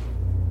whimper.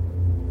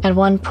 At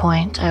one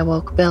point, I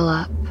woke Bill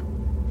up,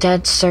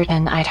 dead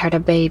certain I'd heard a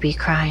baby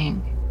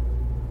crying.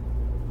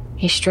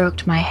 He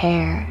stroked my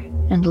hair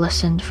and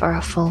listened for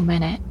a full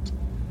minute,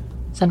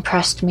 then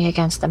pressed me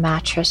against the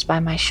mattress by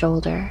my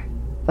shoulder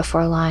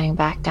before lying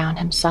back down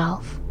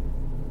himself.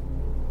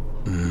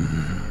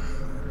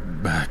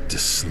 Back to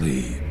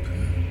sleep.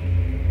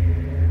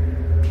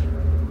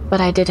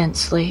 But I didn't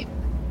sleep.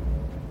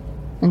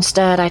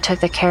 Instead, I took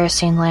the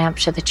kerosene lamp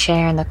to the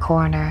chair in the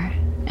corner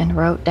and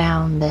wrote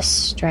down this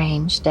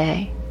strange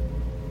day.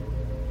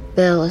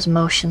 Bill is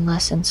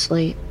motionless in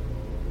sleep,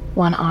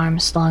 one arm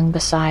slung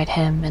beside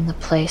him in the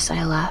place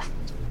I left.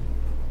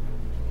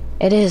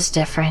 It is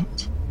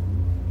different,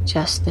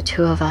 just the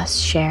 2 of us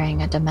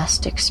sharing a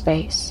domestic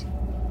space.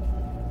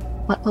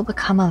 What will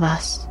become of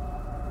us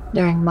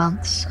during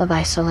months of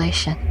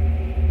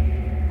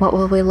isolation? What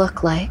will we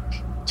look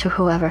like to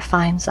whoever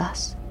finds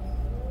us?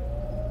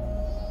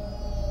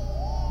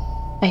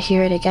 I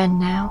hear it again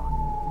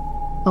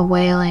now, a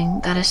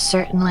wailing that is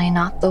certainly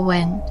not the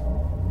wind.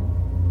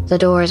 The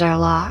doors are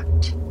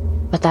locked,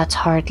 but that's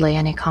hardly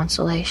any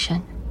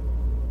consolation.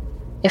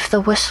 If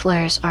the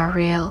whistlers are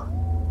real,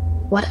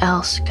 what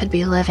else could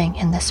be living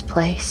in this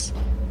place?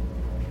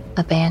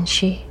 A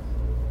banshee?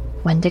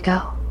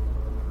 Wendigo?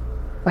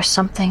 Or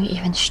something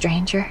even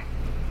stranger?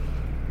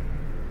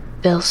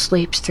 Bill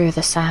sleeps through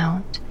the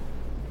sound.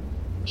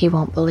 He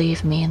won't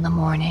believe me in the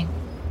morning.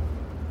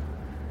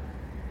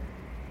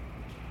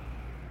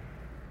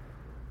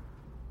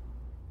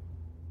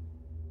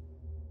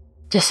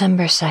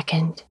 December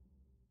 2nd.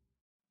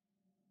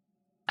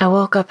 I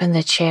woke up in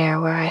the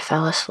chair where I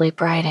fell asleep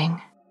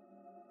writing.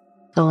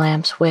 The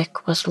lamp's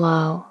wick was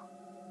low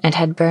and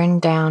had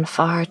burned down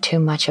far too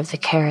much of the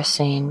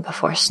kerosene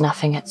before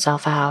snuffing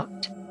itself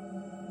out.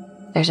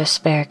 There's a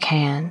spare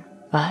can,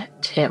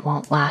 but it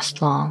won't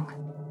last long.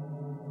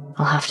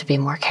 I'll have to be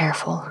more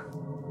careful.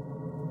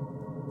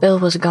 Bill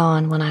was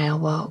gone when I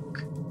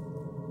awoke.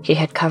 He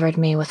had covered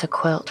me with a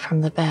quilt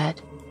from the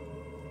bed.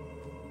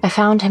 I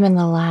found him in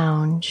the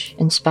lounge,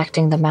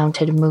 inspecting the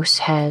mounted moose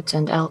heads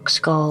and elk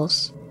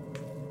skulls.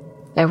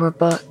 There were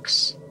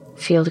books,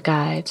 field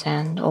guides,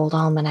 and old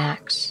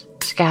almanacs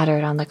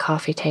scattered on the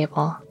coffee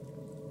table.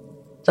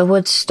 The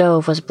wood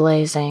stove was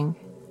blazing,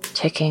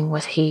 ticking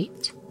with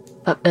heat,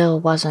 but Bill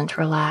wasn't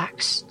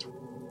relaxed.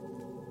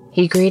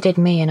 He greeted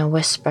me in a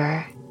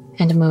whisper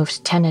and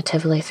moved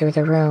tentatively through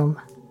the room.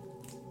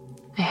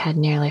 I had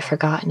nearly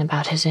forgotten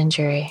about his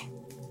injury.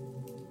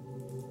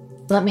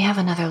 "Let me have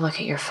another look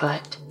at your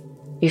foot.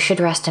 You should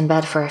rest in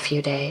bed for a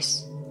few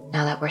days,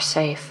 now that we're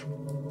safe."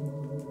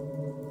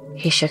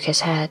 He shook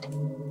his head.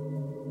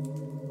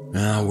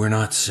 "No, we're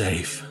not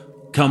safe.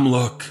 Come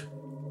look."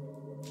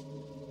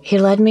 He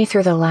led me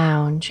through the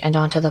lounge and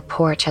onto the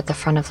porch at the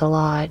front of the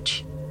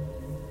lodge.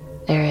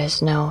 There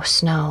is no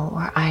snow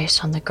or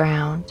ice on the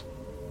ground,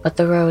 but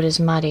the road is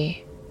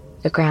muddy,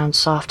 the ground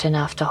soft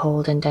enough to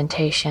hold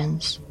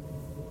indentations.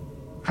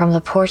 From the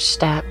porch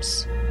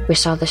steps, we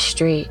saw the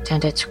street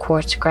and its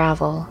quartz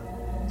gravel,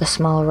 the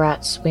small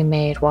ruts we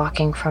made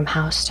walking from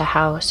house to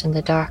house in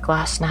the dark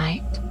last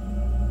night.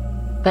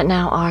 But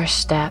now our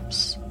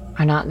steps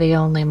are not the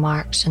only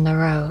marks in the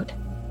road.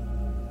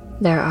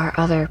 There are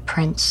other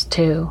prints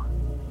too,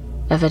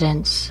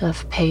 evidence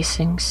of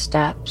pacing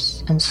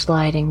steps and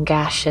sliding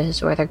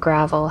gashes where the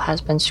gravel has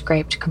been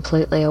scraped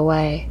completely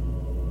away.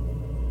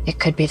 It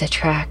could be the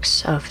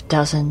tracks of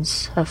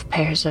dozens of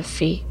pairs of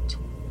feet,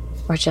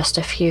 or just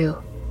a few,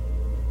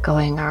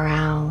 going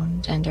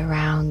around and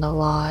around the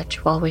lodge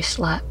while we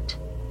slept.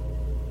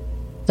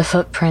 The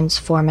footprints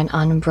form an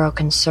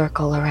unbroken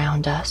circle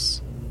around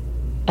us,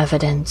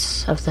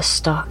 evidence of the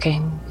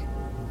stalking,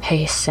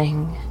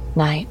 pacing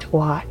night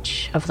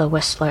watch of the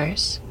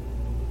whistlers.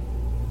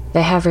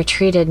 They have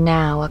retreated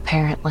now,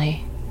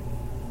 apparently,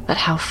 but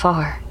how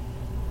far?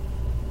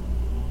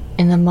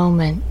 In the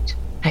moment,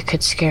 I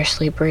could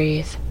scarcely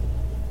breathe.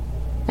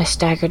 I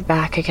staggered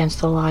back against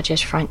the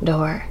lodge's front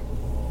door,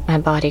 my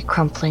body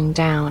crumpling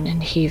down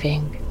and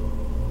heaving.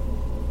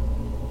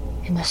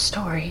 In the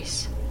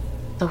stories,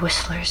 the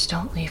whistlers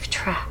don't leave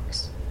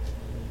tracks.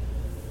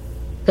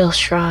 Bill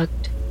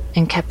shrugged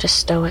and kept a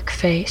stoic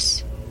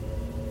face.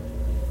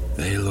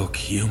 "They look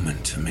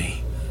human to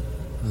me,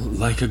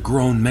 like a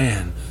grown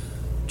man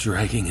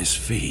dragging his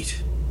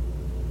feet."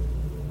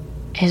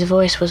 His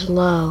voice was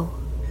low,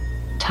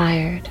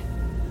 tired.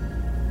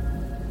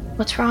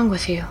 "What's wrong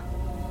with you?"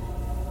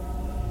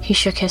 He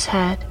shook his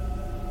head.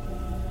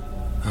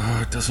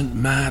 "Oh, it doesn't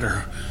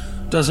matter.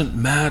 Doesn't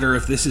matter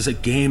if this is a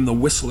game the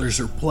whistlers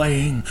are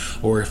playing,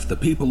 or if the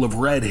people of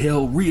Red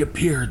Hill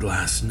reappeared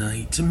last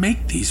night to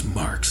make these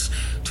marks,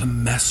 to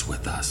mess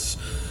with us.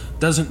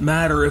 Doesn't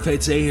matter if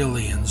it's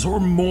aliens or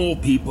mole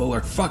people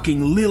or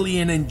fucking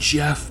Lillian and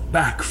Jeff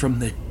back from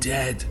the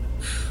dead.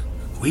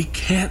 We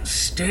can't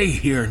stay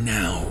here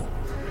now."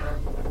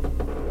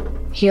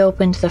 He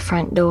opened the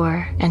front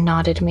door and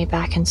nodded me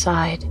back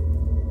inside.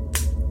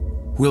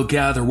 "We'll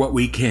gather what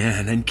we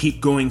can and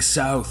keep going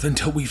south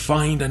until we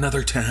find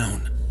another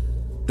town.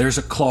 There's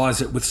a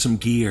closet with some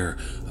gear,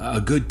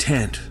 a good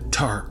tent,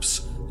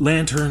 tarps,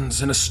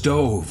 lanterns, and a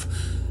stove.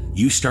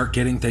 You start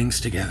getting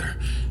things together,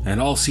 and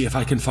I'll see if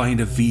I can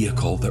find a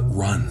vehicle that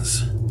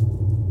runs."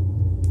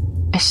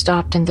 I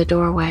stopped in the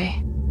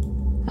doorway.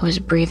 I was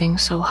breathing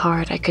so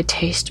hard I could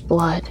taste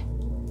blood.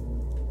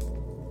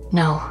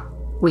 "No,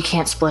 we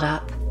can't split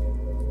up.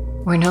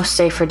 We're no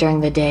safer during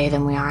the day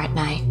than we are at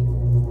night.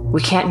 We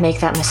can't make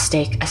that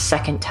mistake a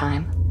second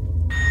time."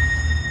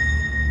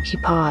 He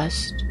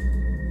paused.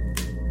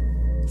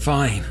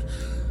 "Fine.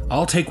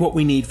 I'll take what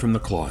we need from the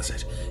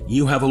closet.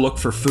 You have a look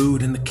for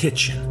food in the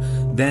kitchen.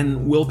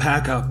 Then we'll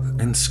pack up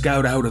and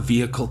scout out a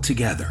vehicle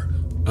together.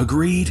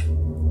 Agreed?"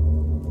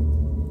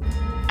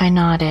 I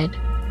nodded,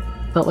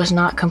 but was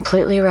not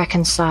completely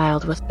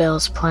reconciled with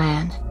Bill's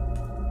plan.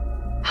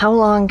 How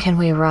long can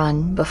we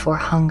run before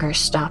hunger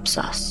stops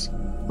us,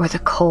 or the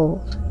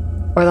cold,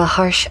 or the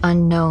harsh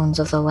unknowns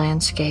of the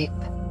landscape.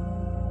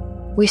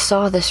 We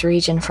saw this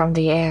region from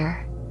the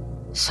air,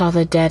 saw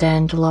the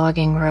dead-end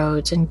logging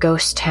roads and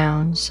ghost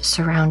towns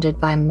surrounded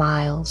by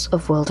miles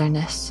of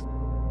wilderness.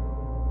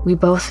 We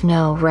both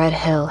know Red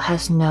Hill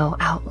has no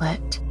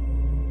outlet.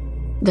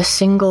 The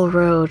single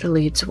road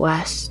leads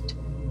west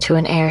to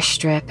an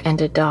airstrip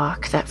and a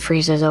dock that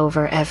freezes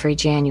over every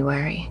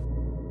January.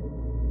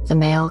 The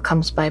mail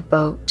comes by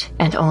boat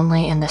and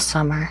only in the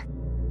summer.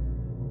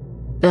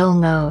 Bill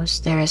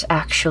knows there is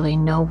actually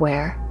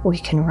nowhere we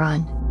can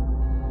run.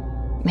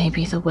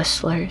 Maybe the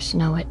Whistlers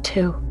know it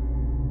too.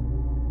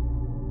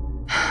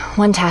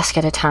 One task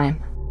at a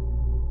time.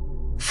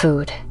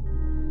 Food.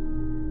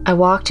 I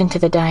walked into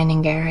the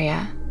dining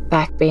area,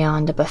 back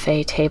beyond a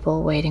buffet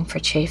table waiting for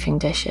chafing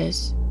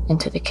dishes,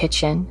 into the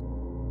kitchen.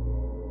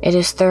 It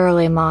is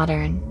thoroughly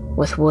modern,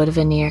 with wood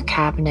veneer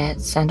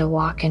cabinets and a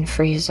walk-in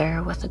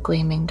freezer with a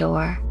gleaming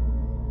door.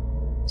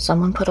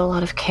 Someone put a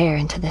lot of care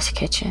into this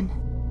kitchen.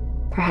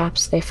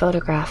 Perhaps they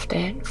photographed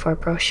it for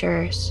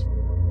brochures.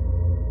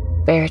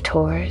 Bear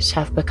tours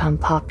have become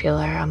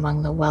popular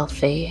among the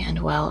wealthy and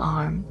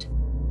well-armed.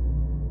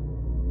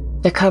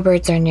 The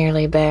cupboards are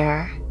nearly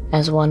bare,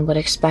 as one would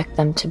expect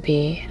them to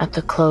be at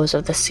the close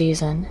of the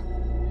season.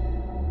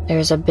 There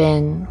is a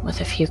bin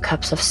with a few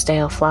cups of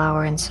stale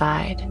flour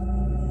inside,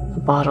 a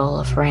bottle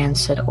of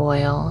rancid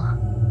oil,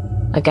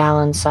 a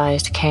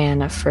gallon-sized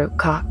can of fruit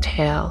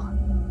cocktail,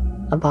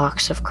 a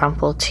box of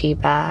crumpled tea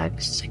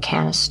bags, a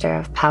canister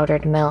of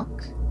powdered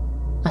milk,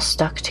 a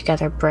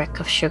stuck-together brick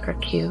of sugar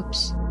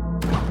cubes.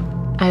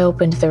 I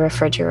opened the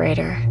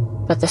refrigerator,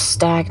 but the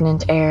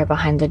stagnant air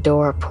behind the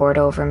door poured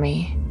over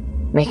me,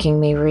 making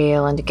me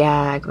reel and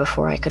gag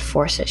before I could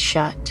force it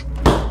shut.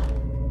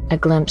 I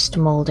glimpsed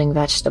molding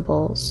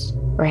vegetables,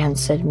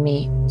 rancid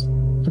meat,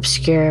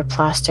 obscure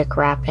plastic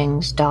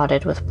wrappings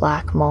dotted with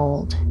black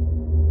mold.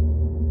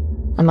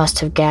 I must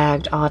have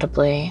gagged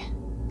audibly,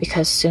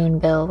 because soon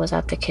Bill was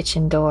at the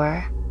kitchen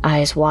door,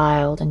 eyes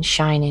wild and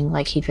shining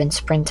like he'd been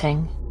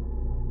sprinting.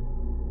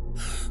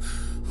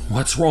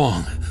 What's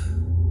wrong?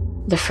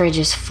 The fridge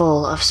is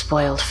full of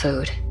spoiled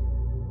food.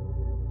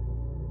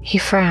 He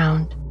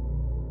frowned.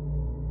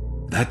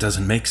 That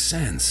doesn't make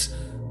sense.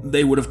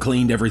 They would have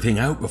cleaned everything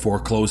out before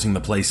closing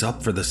the place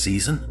up for the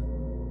season.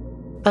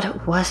 But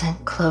it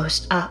wasn't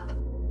closed up.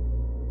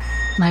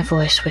 My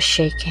voice was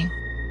shaking.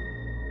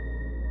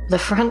 The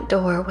front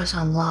door was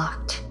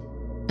unlocked.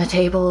 The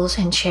tables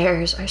and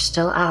chairs are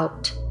still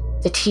out.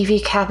 The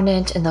TV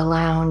cabinet in the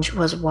lounge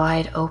was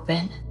wide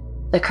open.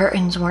 The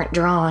curtains weren't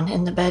drawn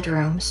in the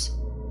bedrooms.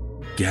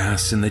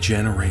 Gas in the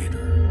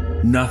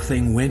generator.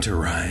 Nothing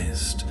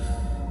winterized.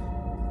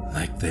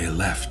 Like they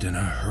left in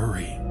a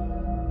hurry.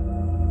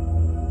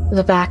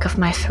 The back of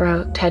my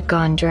throat had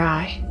gone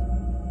dry.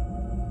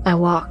 I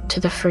walked to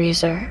the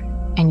freezer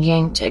and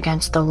yanked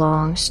against the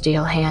long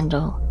steel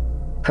handle,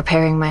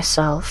 preparing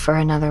myself for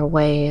another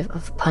wave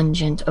of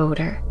pungent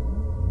odor,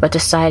 but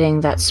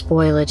deciding that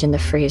spoilage in the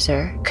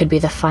freezer could be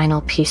the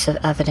final piece of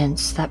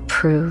evidence that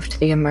proved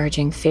the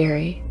emerging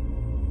theory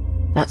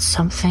that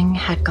something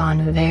had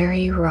gone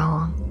very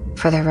wrong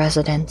for the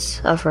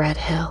residents of Red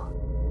Hill.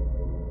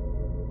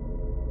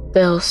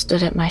 Bill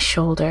stood at my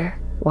shoulder,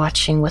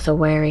 watching with a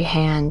wary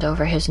hand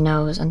over his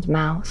nose and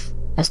mouth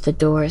as the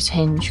door's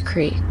hinge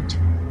creaked.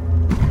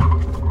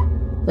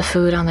 The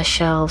food on the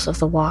shelves of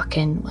the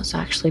walk-in was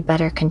actually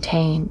better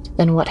contained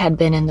than what had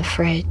been in the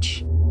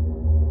fridge.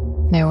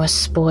 There was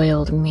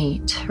spoiled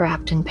meat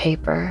wrapped in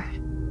paper,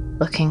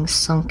 looking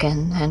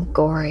sunken and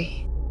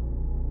gory.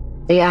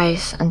 The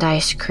ice and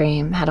ice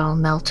cream had all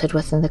melted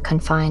within the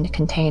confined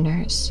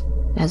containers,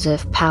 as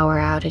if power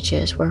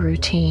outages were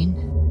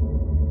routine.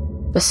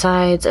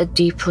 Besides a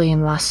deeply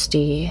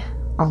musty,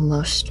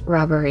 almost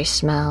rubbery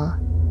smell,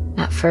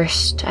 at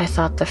first I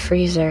thought the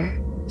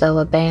freezer, though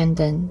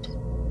abandoned,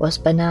 was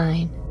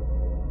benign.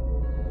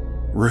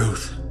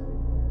 Ruth.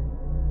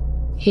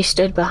 He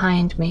stood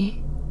behind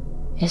me,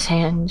 his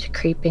hand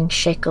creeping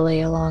shakily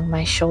along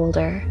my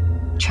shoulder,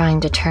 trying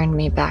to turn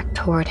me back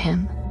toward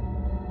him.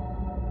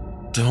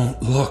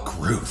 Don't look,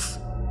 Ruth.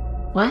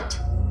 What?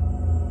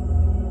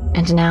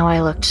 And now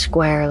I looked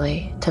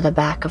squarely to the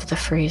back of the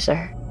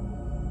freezer,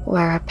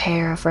 where a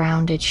pair of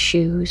rounded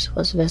shoes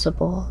was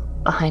visible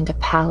behind a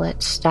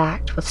pallet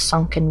stacked with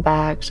sunken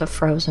bags of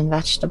frozen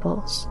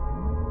vegetables.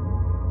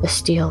 The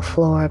steel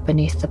floor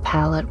beneath the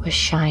pallet was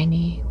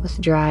shiny with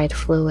dried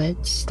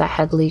fluids that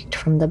had leaked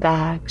from the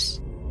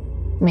bags,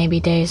 maybe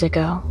days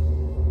ago,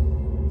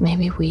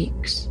 maybe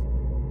weeks.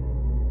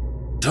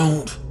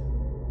 Don't.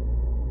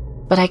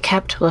 But I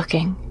kept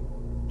looking,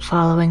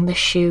 following the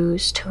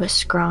shoes to a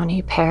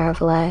scrawny pair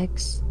of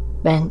legs,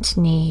 bent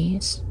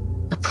knees,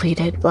 the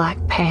pleated black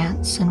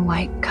pants and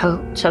white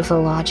coat of the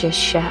lodge's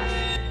chef,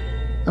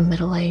 a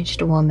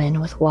middle-aged woman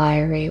with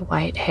wiry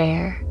white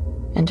hair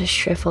and a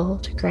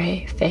shriveled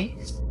gray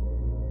face.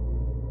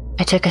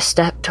 I took a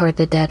step toward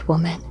the dead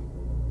woman,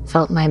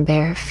 felt my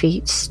bare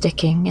feet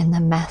sticking in the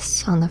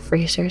mess on the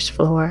freezer's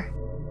floor.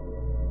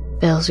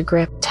 Bill's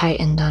grip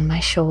tightened on my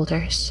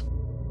shoulders.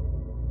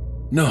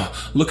 No,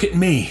 look at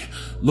me.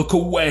 Look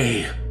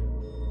away.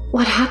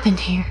 What happened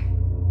here?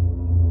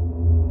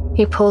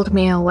 He pulled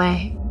me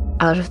away,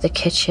 out of the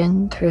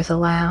kitchen, through the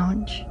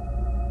lounge,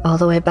 all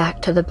the way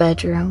back to the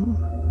bedroom,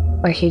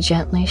 where he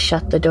gently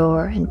shut the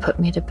door and put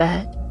me to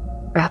bed,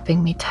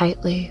 wrapping me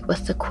tightly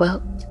with the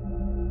quilt.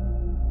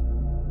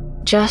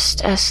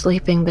 Just as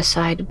sleeping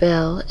beside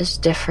Bill is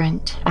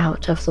different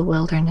out of the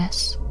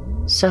wilderness,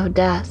 so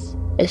death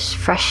is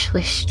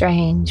freshly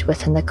strange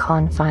within the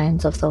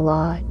confines of the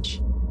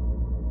lodge.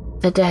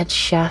 The dead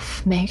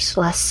chef makes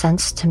less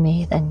sense to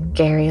me than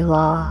Gary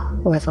Law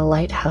or the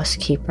lighthouse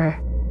keeper.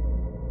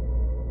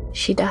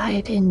 She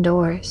died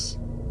indoors,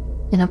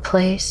 in a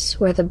place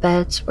where the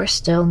beds were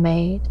still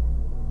made,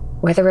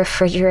 where the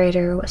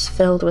refrigerator was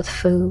filled with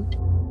food.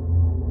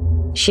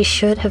 She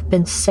should have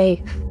been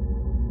safe.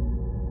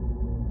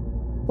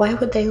 Why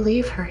would they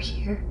leave her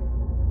here?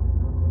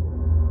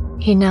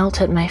 He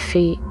knelt at my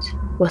feet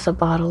with a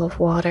bottle of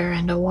water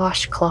and a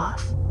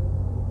washcloth,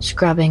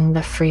 scrubbing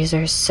the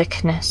freezer's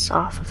sickness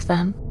off of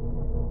them.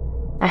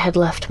 I had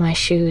left my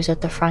shoes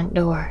at the front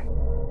door,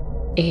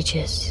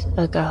 ages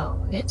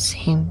ago, it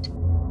seemed.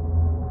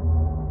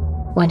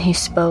 When he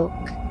spoke,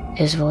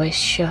 his voice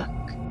shook.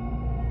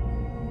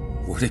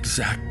 What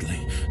exactly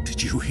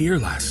did you hear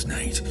last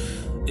night?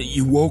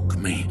 You woke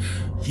me.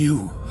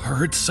 You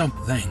heard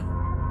something.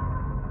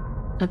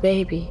 A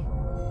baby.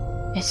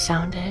 It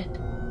sounded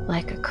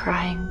like a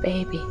crying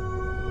baby.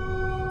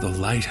 The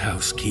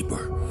lighthouse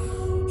keeper.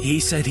 He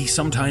said he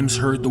sometimes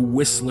heard the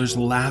whistlers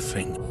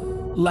laughing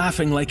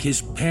like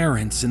his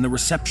parents in the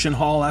reception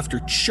hall after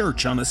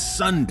church on a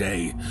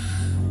Sunday.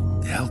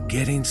 They'll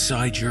get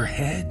inside your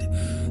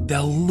head.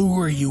 They'll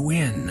lure you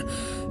in.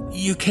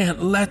 You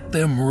can't let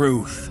them,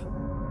 Ruth.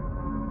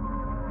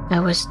 I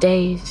was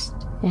dazed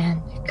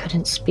and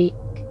couldn't speak,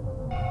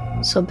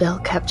 so Bill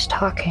kept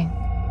talking.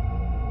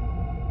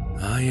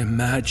 I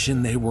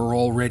imagine they were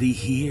already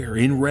here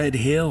in Red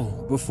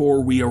Hill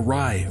before we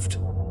arrived.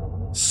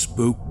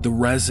 Spooked the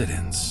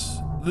residents.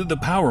 The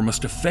power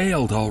must have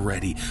failed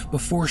already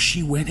before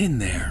she went in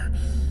there.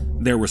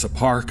 There was a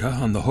parka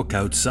on the hook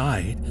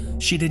outside.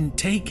 She didn't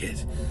take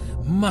it.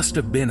 Must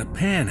have been a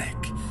panic.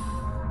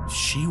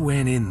 She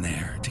went in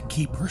there to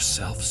keep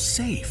herself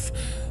safe.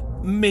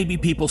 Maybe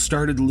people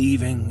started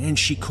leaving and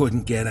she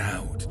couldn't get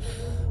out.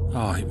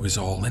 Oh, it was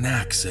all an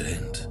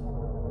accident.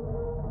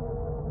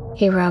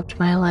 He rubbed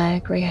my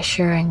leg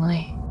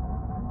reassuringly.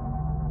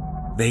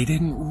 They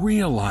didn't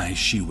realize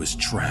she was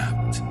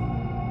trapped.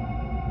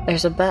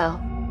 There's a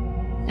bell,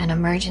 an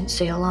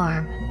emergency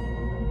alarm.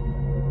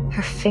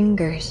 Her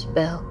fingers,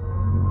 Bill.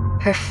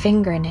 Her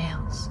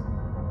fingernails.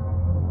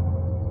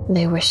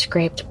 They were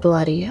scraped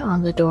bloody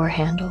on the door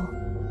handle,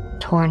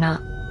 torn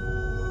up.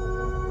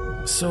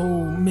 So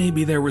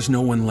maybe there was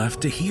no one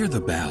left to hear the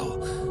bell.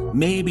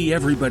 Maybe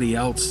everybody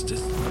else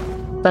just...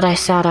 But I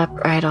sat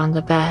upright on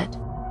the bed.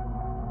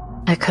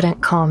 I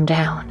couldn't calm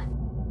down.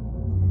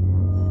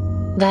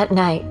 That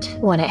night,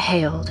 when it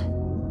hailed,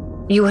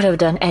 you would have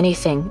done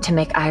anything to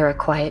make Ira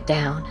quiet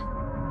down.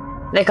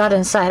 They got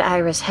inside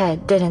Ira's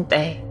head, didn't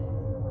they?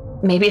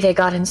 Maybe they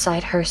got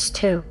inside hers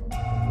too.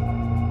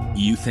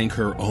 You think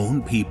her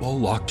own people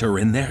locked her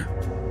in there?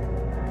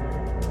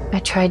 I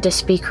tried to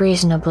speak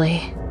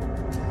reasonably.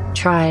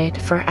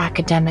 Tried for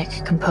academic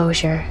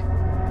composure.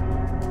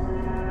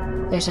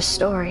 There's a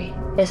story,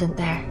 isn't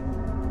there?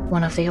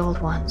 One of the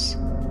old ones.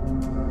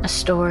 A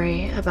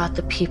story about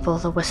the people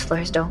the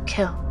whistlers don't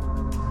kill.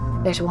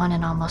 There's one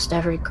in almost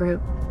every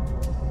group.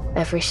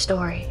 Every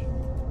story.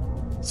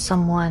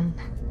 Someone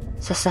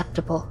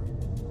susceptible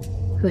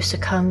who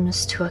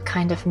succumbs to a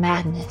kind of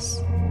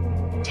madness,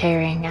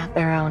 tearing at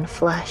their own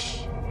flesh,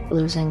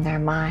 losing their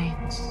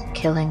minds,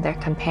 killing their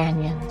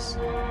companions.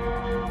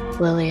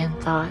 Lillian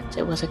thought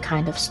it was a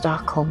kind of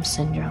Stockholm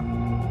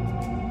syndrome.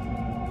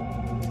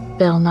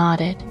 Bill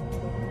nodded.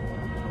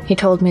 He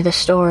told me the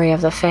story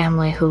of the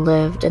family who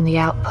lived in the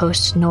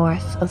outpost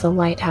north of the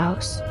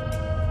lighthouse.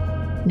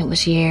 And it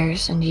was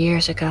years and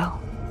years ago.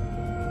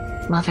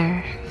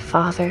 Mother,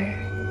 father,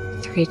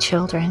 3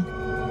 children.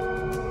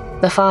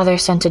 The father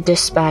sent a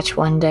dispatch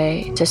one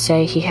day to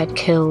say he had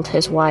killed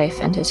his wife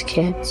and his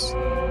kids,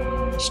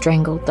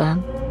 strangled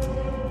them.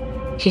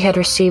 He had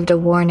received a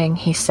warning,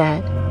 he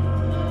said,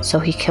 so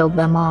he killed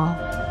them all.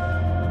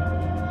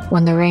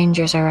 When the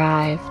Rangers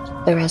arrived,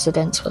 the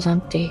residence was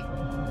empty.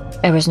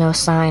 There was no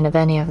sign of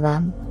any of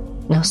them,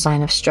 no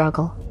sign of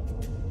struggle,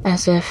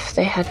 as if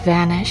they had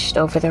vanished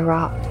over the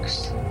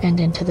rocks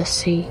and into the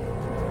sea.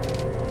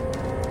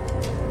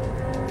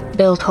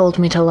 Bill told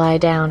me to lie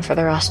down for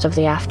the rest of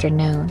the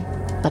afternoon,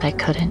 but I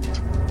couldn't.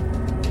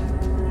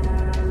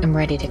 I'm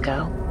ready to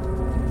go.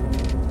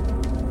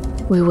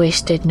 We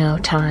wasted no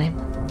time.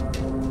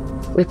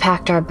 We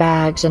packed our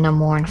bags in a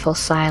mournful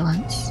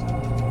silence.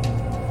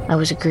 I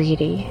was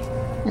greedy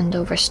and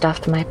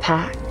overstuffed my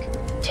pack,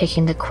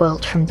 taking the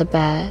quilt from the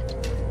bed,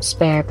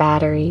 spare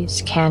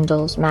batteries,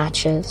 candles,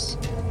 matches,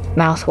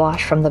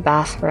 mouthwash from the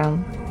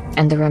bathroom,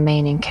 and the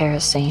remaining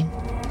kerosene.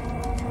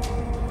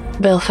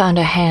 Bill found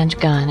a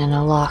handgun in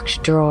a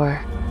locked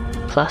drawer,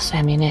 plus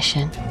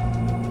ammunition.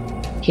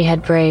 He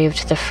had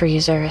braved the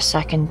freezer a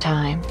second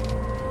time,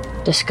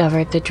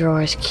 discovered the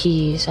drawer's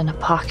keys in a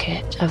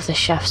pocket of the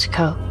chef's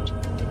coat.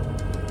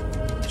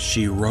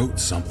 She wrote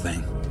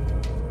something.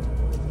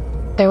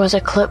 There was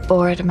a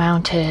clipboard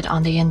mounted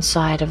on the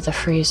inside of the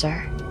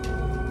freezer,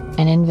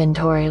 an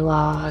inventory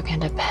log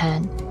and a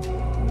pen.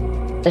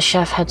 The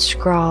chef had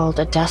scrawled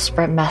a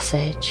desperate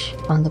message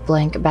on the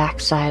blank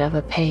backside of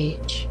a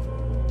page.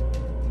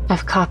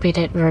 I've copied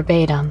it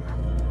verbatim.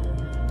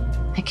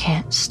 I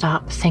can't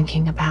stop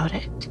thinking about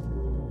it.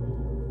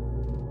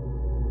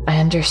 I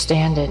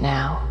understand it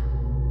now.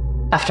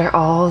 After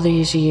all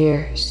these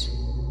years,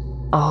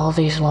 all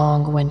these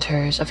long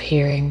winters of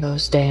hearing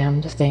those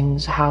damned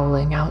things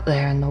howling out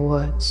there in the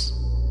woods,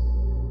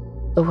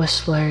 the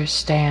whistlers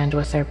stand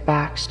with their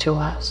backs to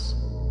us.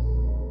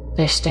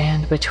 They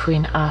stand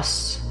between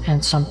us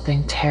and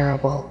something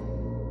terrible.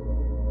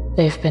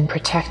 They've been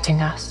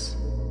protecting us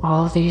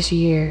all these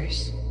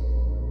years,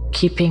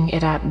 keeping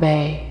it at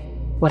bay,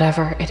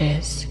 whatever it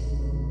is.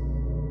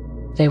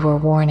 They were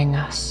warning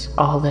us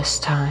all this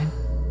time.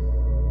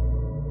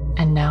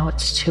 And now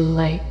it's too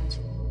late.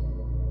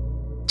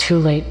 Too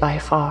late by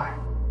far.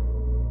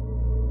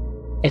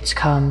 It's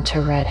come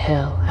to Red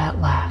Hill at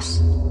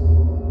last.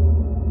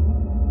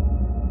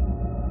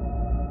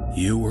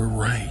 You were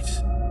right.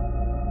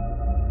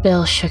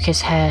 Bill shook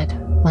his head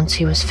once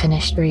he was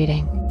finished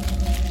reading.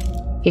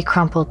 He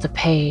crumpled the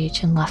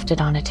page and left it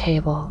on a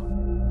table.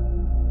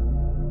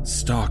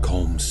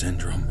 Stockholm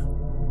Syndrome.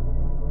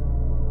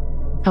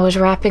 I was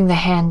wrapping the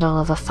handle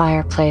of a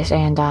fireplace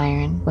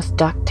andiron with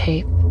duct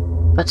tape,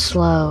 but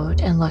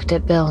slowed and looked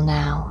at Bill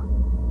now,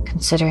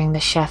 considering the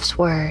chef's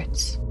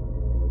words.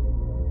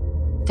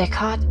 They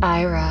caught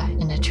Ira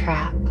in a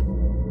trap.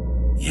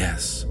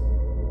 Yes.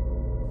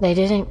 They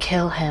didn't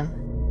kill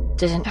him,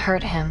 didn't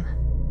hurt him.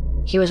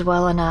 He was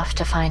well enough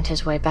to find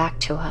his way back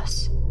to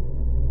us.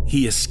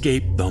 He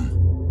escaped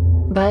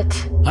them.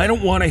 But I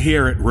don't want to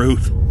hear it,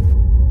 Ruth.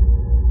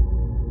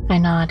 I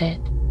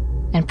nodded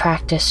and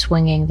practiced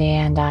swinging the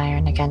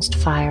andiron against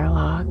fire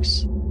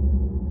logs.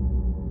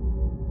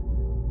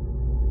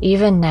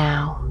 Even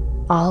now,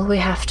 all we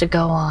have to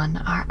go on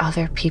are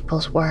other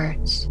people's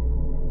words.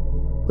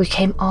 We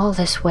came all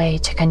this way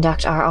to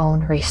conduct our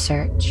own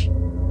research,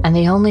 and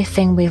the only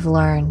thing we've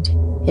learned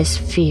is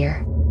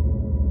fear.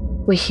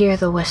 We hear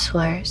the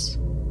whistlers,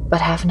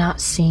 but have not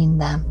seen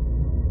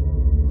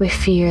them. We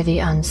fear the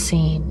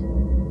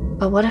unseen,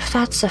 but what if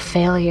that's a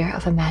failure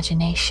of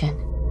imagination?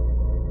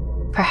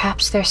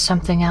 Perhaps there's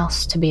something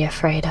else to be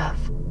afraid of.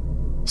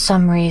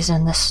 Some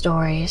reason the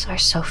stories are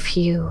so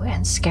few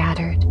and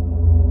scattered.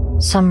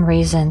 Some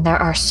reason there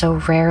are so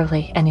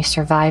rarely any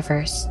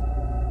survivors.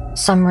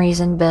 Some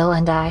reason Bill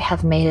and I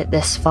have made it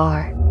this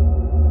far.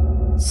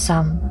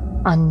 Some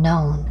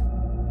unknown.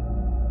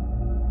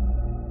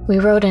 We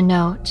wrote a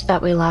note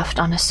that we left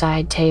on a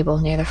side table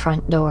near the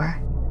front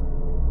door.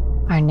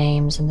 Our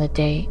names and the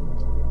date,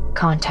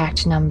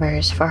 contact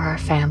numbers for our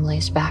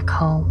families back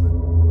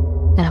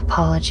home. An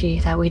apology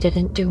that we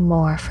didn't do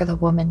more for the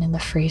woman in the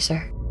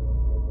freezer.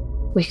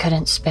 We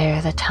couldn't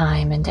spare the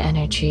time and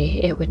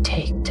energy it would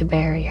take to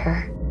bury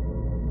her.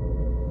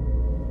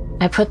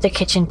 I put the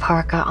kitchen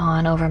parka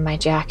on over my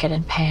jacket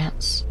and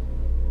pants.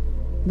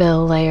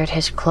 Bill layered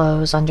his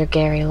clothes under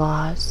Gary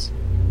Law's.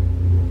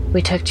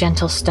 We took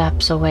gentle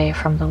steps away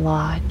from the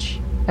lodge,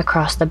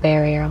 across the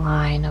barrier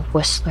line of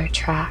Whistler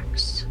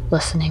tracks,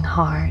 listening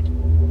hard.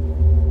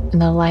 In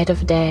the light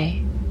of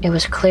day, it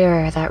was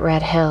clearer that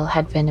Red Hill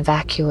had been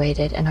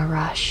evacuated in a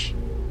rush.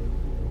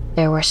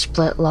 There were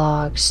split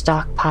logs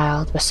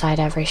stockpiled beside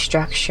every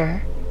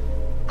structure,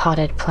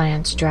 potted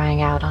plants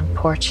drying out on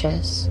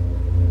porches,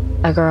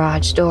 a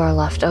garage door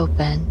left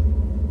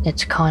open,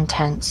 its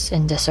contents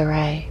in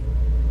disarray.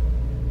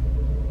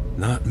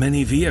 Not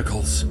many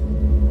vehicles.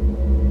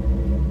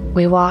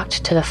 We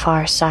walked to the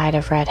far side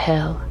of Red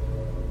Hill,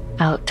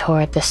 out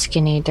toward the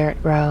skinny dirt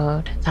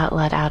road that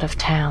led out of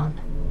town.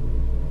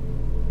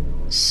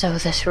 So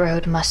this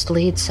road must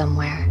lead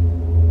somewhere.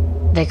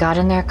 They got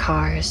in their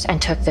cars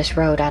and took this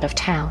road out of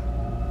town.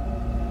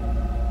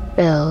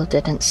 Bill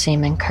didn't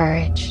seem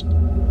encouraged.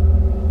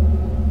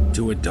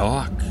 To a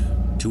dock,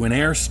 to an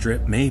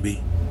airstrip,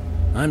 maybe.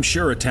 I'm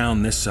sure a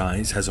town this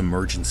size has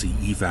emergency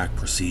evac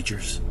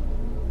procedures.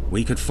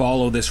 We could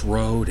follow this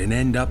road and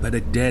end up at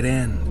a dead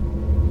end.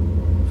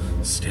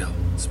 Still,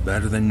 it's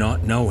better than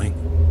not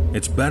knowing.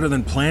 It's better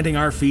than planting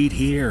our feet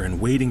here and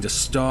waiting to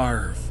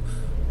starve,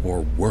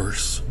 or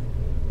worse.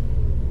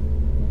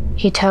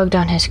 He tugged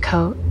on his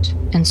coat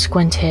and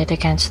squinted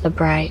against the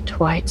bright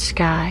white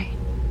sky.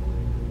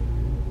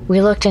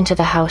 We looked into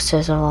the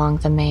houses along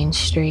the main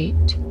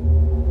street.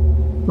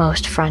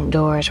 Most front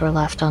doors were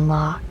left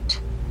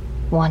unlocked.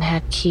 One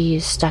had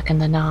keys stuck in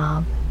the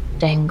knob,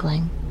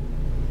 dangling.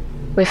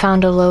 We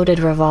found a loaded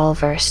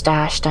revolver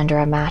stashed under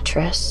a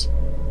mattress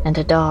and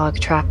a dog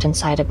trapped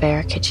inside a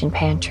bare kitchen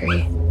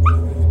pantry.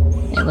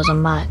 It was a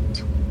mutt,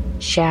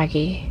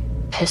 shaggy,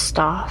 pissed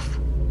off.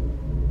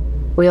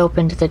 We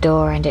opened the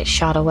door and it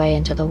shot away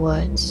into the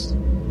woods.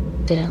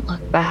 Didn't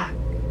look back.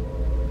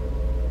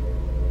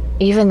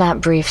 Even that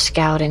brief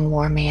scouting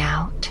wore me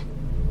out.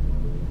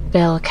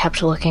 Bill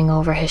kept looking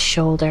over his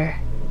shoulder,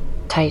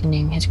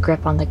 tightening his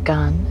grip on the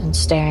gun and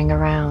staring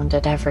around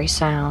at every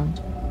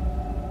sound.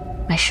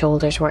 My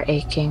shoulders were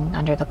aching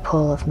under the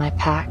pull of my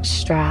packed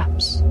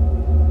straps.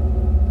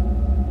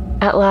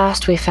 At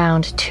last we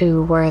found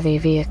 2 worthy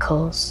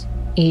vehicles,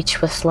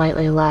 each with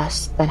slightly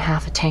less than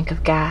half a tank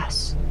of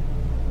gas.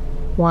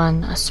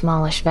 One a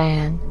smallish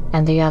van,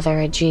 and the other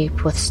a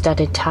Jeep with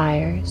studded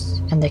tires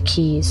and the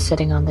keys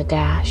sitting on the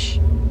dash.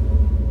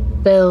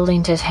 Bill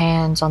leaned his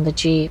hands on the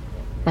Jeep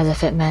as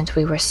if it meant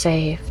we were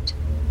saved,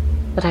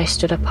 but I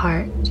stood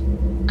apart,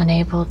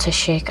 unable to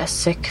shake a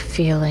sick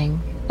feeling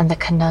and the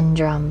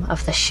conundrum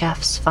of the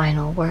chef's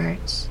final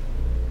words.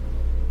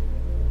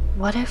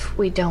 What if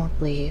we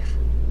don't leave?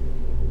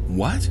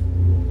 What?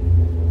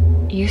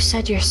 You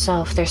said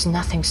yourself there's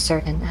nothing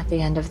certain at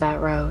the end of that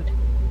road.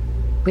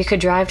 We could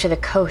drive to the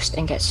coast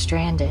and get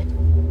stranded.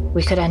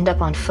 We could end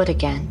up on foot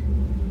again,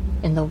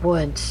 in the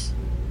woods,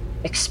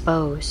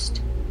 exposed.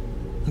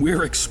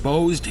 We're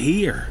exposed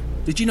here.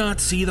 Did you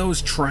not see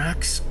those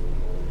tracks?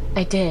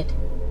 I did.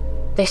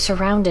 They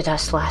surrounded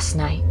us last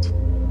night.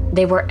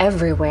 They were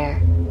everywhere.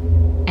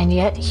 And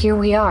yet here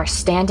we are,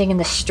 standing in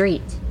the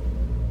street,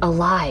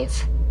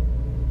 alive.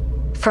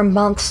 For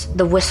months,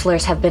 the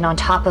whistlers have been on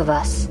top of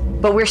us,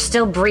 but we're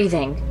still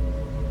breathing.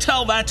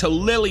 Tell that to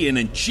Lillian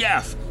and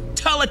Jeff.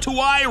 Tell it to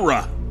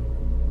Ira.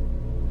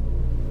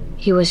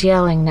 He was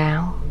yelling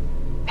now,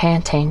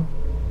 panting.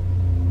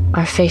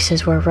 Our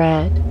faces were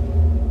red,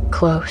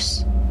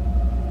 close.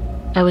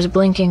 I was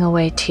blinking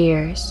away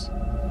tears,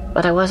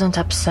 but I wasn't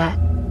upset,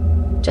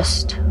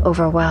 just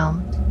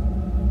overwhelmed.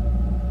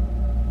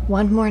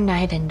 One more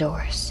night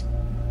indoors.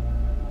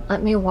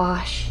 Let me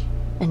wash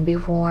and be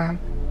warm,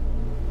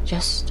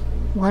 just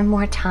one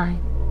more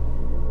time.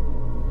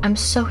 I'm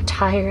so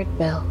tired,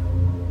 Bill.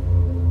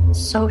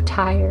 So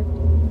tired.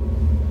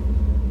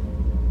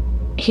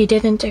 He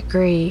didn't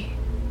agree,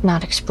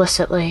 not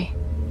explicitly,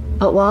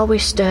 but while we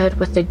stood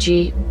with the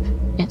Jeep,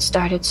 it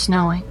started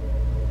snowing,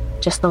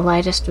 just the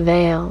lightest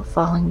veil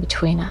falling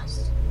between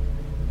us.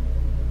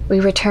 We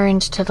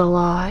returned to the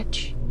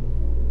lodge.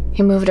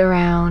 He moved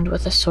around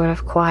with a sort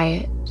of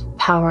quiet,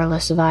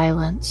 powerless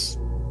violence,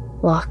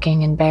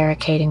 locking and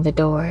barricading the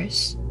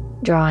doors,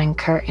 drawing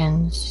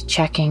curtains,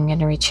 checking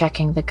and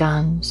rechecking the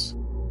guns.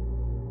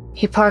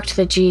 He parked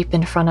the Jeep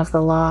in front of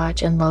the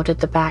lodge and loaded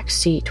the back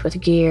seat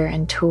with gear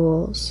and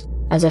tools,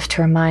 as if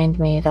to remind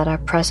me that our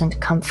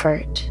present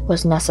comfort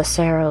was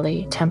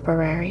necessarily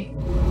temporary.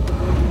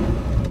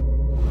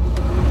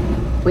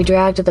 We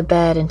dragged the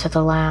bed into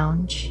the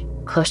lounge,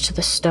 close to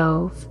the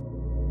stove.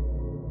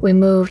 We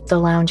moved the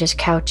lounge's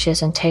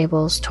couches and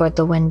tables toward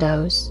the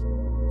windows,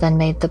 then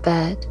made the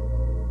bed,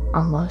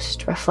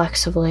 almost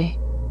reflexively,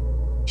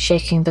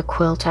 shaking the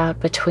quilt out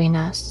between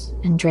us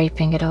and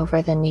draping it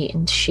over the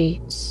neatened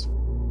sheets.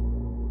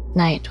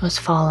 Night was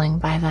falling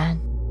by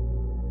then.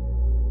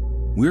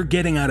 We're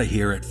getting out of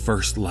here at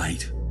first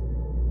light.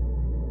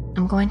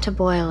 I'm going to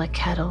boil a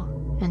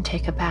kettle and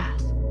take a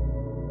bath.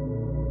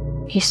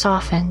 He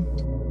softened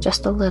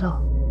just a little.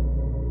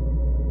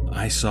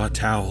 I saw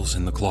towels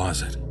in the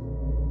closet.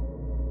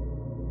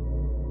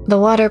 The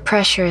water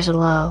pressure is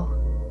low,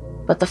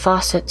 but the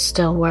faucets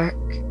still work,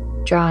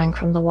 drawing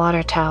from the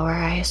water tower,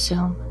 I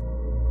assume.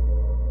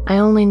 I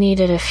only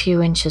needed a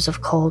few inches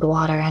of cold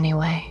water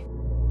anyway.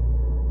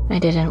 I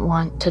didn't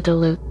want to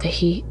dilute the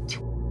heat.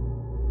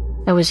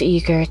 I was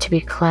eager to be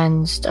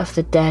cleansed of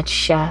the dead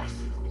chef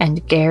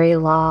and Gary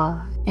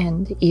Law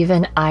and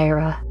even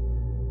Ira.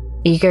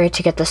 Eager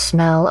to get the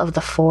smell of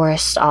the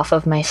forest off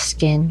of my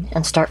skin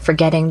and start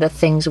forgetting the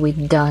things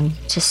we'd done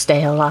to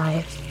stay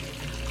alive.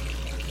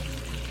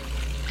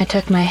 I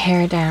took my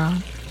hair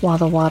down while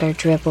the water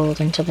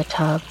dribbled into the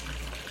tub.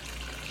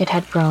 It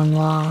had grown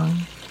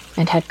long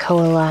and had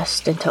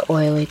coalesced into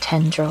oily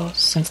tendrils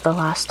since the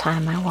last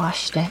time I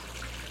washed it.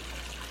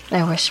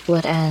 There were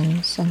split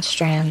ends and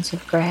strands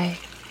of gray.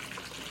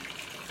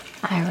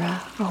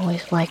 Ira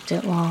always liked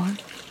it long.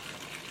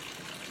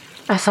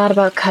 I thought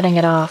about cutting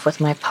it off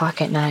with my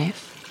pocket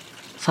knife,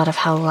 thought of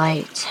how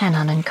light and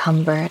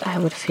unencumbered I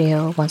would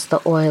feel once the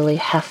oily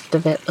heft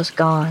of it was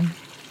gone.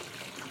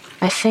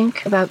 I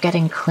think about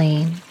getting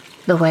clean,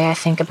 the way I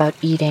think about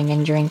eating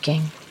and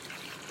drinking.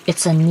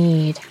 It's a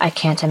need I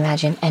can't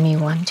imagine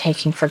anyone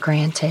taking for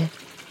granted,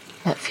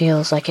 that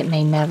feels like it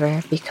may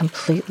never be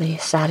completely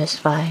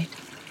satisfied.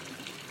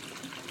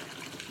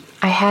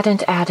 I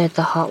hadn't added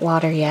the hot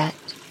water yet,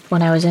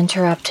 when I was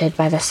interrupted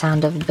by the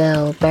sound of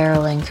Bill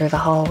barreling through the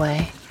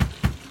hallway.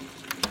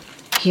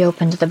 He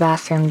opened the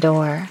bathroom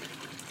door,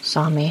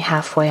 saw me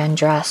halfway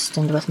undressed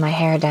and with my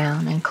hair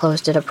down, and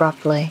closed it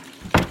abruptly.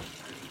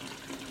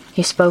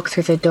 He spoke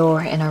through the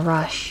door in a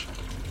rush.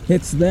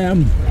 It's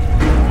them.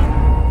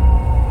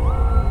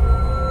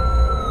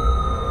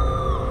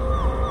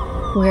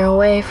 We're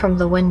away from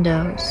the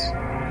windows,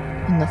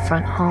 in the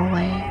front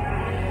hallway,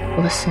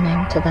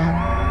 listening to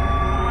them.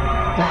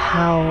 The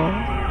howl,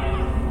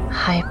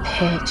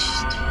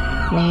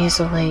 high-pitched,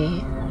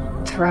 nasally,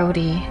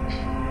 throaty.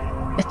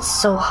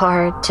 It's so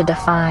hard to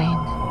define.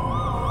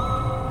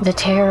 The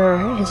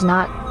terror is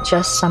not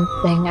just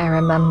something I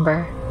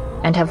remember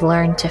and have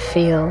learned to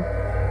feel,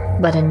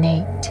 but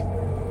innate.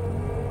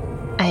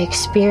 I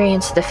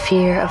experience the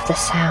fear of the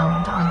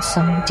sound on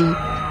some deep,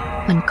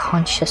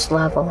 unconscious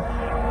level.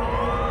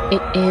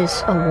 It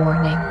is a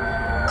warning,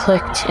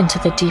 clicked into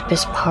the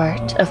deepest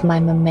part of my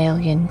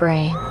mammalian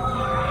brain.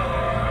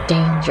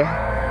 Danger.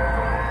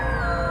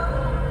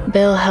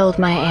 Bill held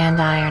my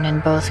andiron in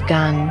both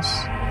guns,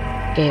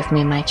 gave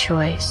me my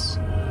choice.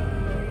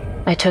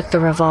 I took the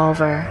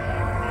revolver,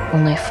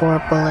 only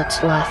 4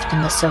 bullets left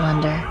in the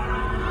cylinder.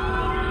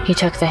 He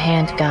took the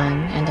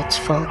handgun and its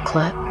full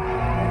clip.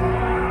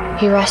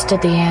 He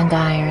rested the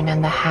andiron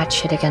and the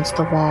hatchet against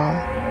the wall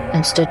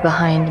and stood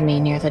behind me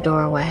near the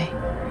doorway,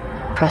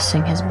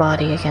 pressing his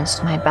body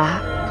against my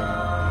back,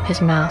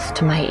 his mouth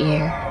to my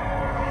ear.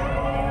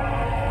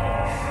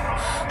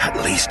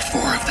 At least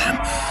 4 of them.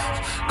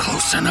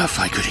 Close enough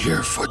I could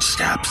hear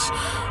footsteps.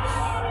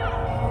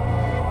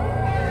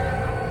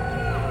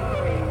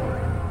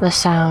 The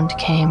sound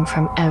came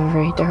from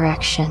every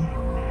direction.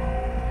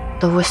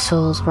 The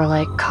whistles were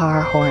like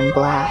car horn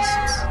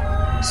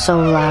blasts, so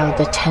loud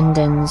the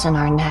tendons in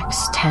our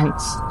necks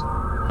tensed.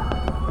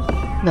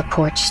 The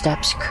porch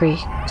steps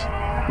creaked,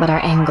 but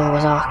our angle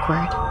was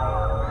awkward.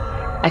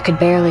 I could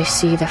barely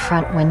see the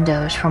front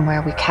windows from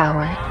where we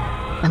cowered,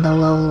 and the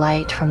low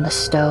light from the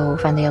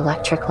stove and the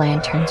electric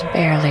lanterns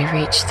barely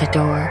reached the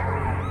door.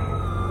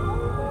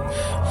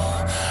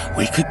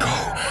 We could go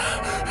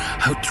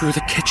out through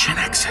the kitchen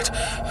exit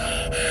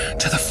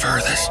to the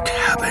furthest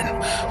cabin.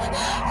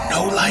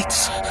 No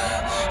lights.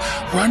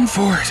 Run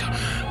for it.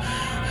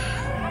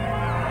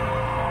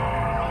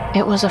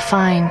 It was a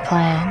fine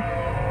plan.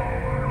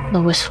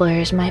 The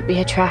whistlers might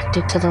be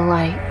attracted to the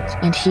light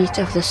and heat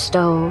of the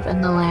stove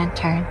and the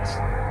lanterns,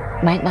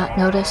 might not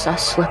notice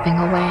us slipping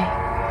away.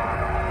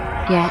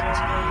 Yet,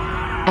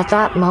 at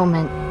that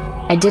moment,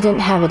 I didn't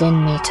have it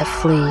in me to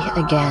flee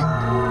again.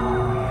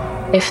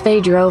 If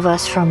they drove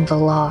us from the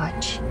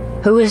lodge,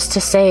 who is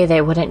to say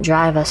they wouldn't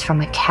drive us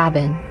from a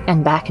cabin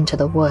and back into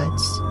the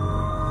woods?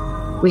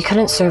 We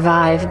couldn't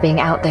survive being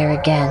out there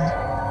again,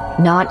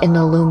 not in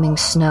the looming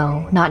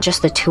snow, not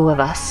just the 2 of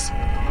us.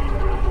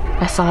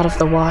 I thought of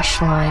the wash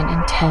line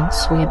and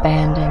tents we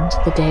abandoned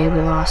the day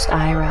we lost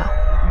Ira,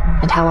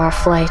 and how our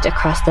flight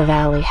across the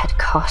valley had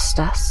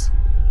cost us.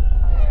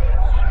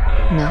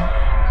 No,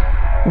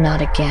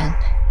 not again.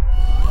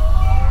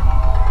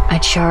 I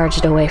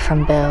charged away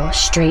from Bill,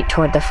 straight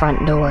toward the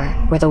front door,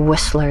 where the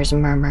whistlers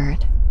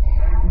murmured.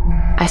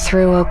 I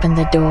threw open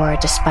the door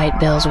despite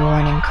Bill's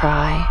warning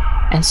cry,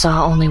 and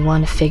saw only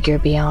one figure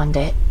beyond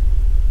it.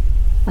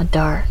 A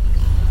dark,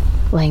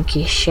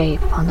 lanky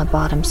shape on the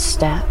bottom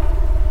step,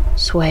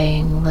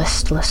 swaying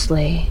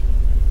listlessly,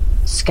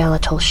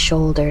 skeletal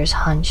shoulders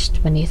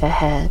hunched beneath a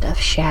head of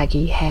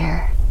shaggy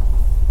hair.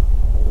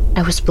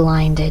 I was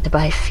blinded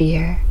by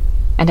fear,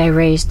 and I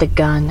raised the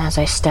gun as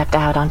I stepped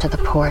out onto the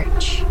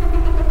porch.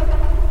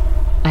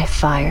 I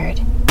fired.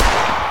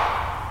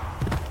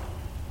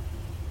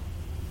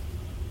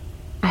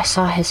 I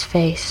saw his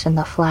face in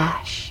the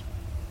flash,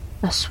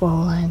 a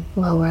swollen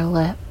lower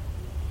lip,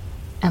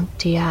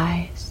 empty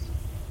eyes,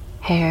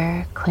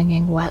 hair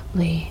clinging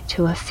wetly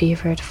to a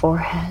fevered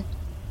forehead.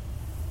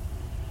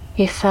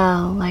 He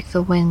fell like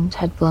the wind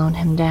had blown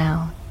him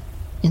down,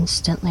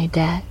 instantly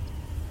dead,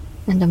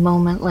 and a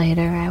moment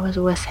later I was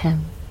with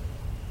him,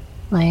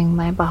 laying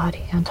my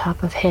body on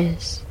top of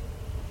his,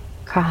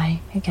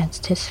 crying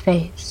against his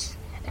face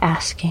and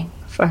asking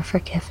for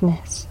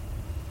forgiveness.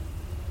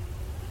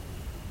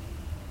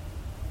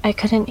 I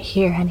couldn't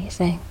hear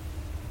anything,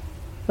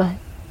 but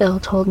Bill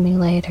told me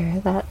later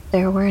that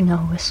there were no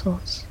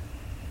whistles,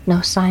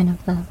 no sign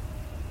of them,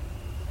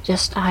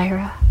 just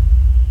Ira,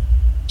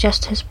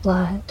 just his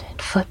blood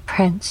and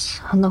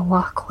footprints on the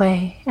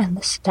walkway and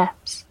the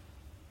steps.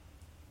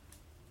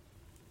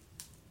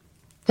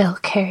 Bill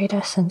carried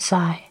us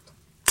inside.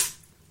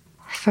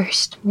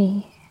 First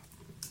me,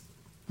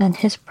 then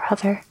his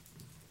brother.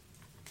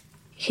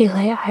 He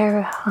lay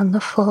Ira on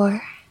the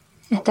floor,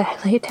 and I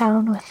lay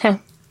down with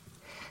him,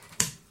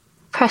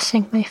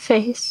 pressing my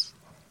face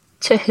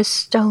to his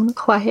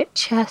stone-quiet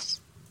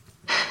chest,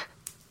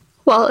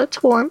 while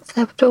its warmth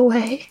ebbed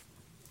away,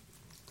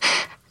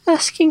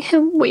 asking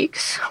him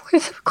weeks'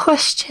 worth of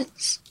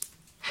questions,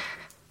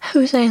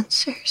 whose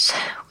answers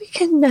we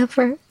can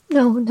never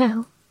know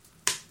now.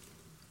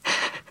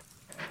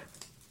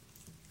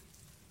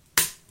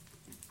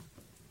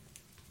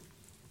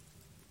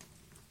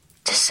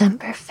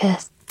 December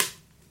 5th.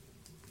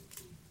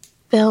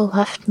 Bill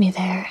left me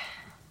there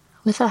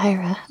with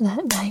Ira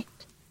that night.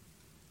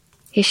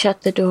 He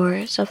shut the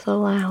doors of the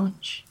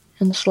lounge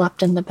and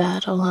slept in the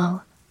bed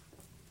alone.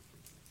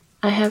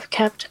 I have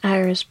kept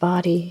Ira's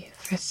body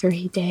for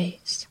 3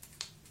 days,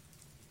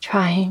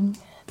 trying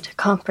to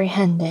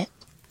comprehend it.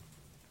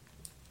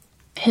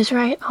 His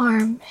right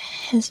arm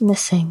is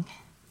missing,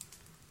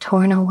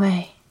 torn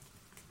away,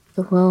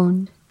 the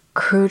wound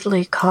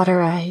crudely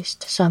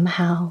cauterized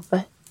somehow,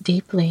 but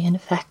deeply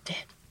infected.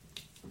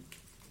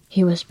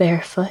 He was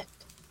barefoot,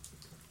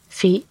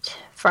 feet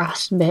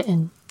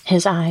frostbitten,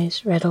 his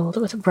eyes riddled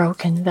with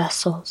broken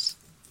vessels,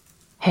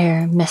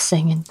 hair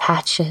missing in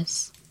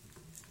patches,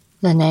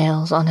 the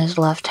nails on his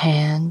left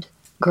hand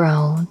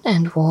grown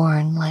and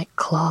worn like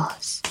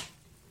claws.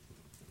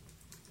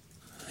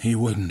 He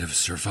wouldn't have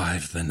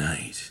survived the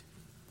night.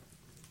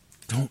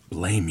 Don't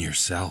blame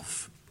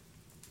yourself.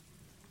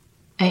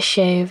 I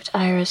shaved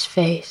Ira's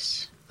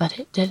face, but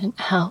it didn't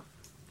help.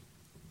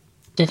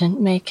 Didn't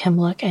make him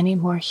look any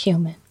more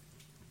human.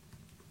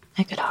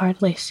 I could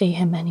hardly see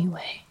him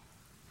anyway,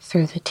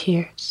 through the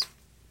tears.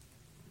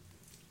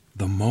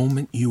 The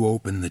moment you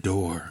opened the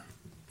door,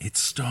 it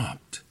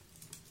stopped.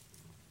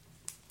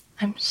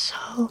 I'm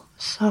so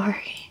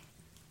sorry.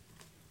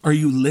 Are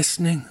you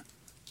listening?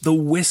 The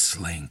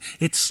whistling,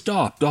 it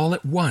stopped all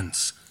at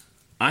once.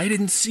 I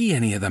didn't see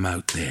any of them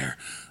out there.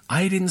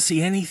 I didn't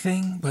see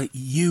anything but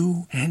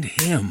you and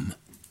him.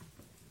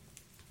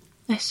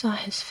 I saw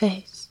his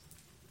face.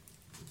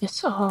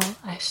 It's all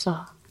I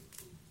saw.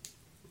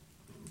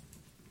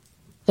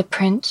 The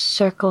prince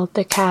circled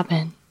the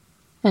cabin,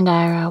 and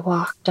Ira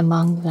walked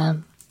among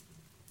them.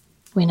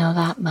 We know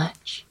that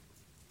much.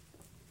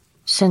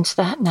 Since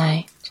that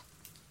night,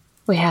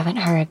 we haven't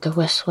heard the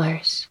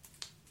whistlers.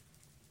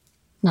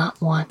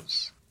 Not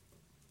once.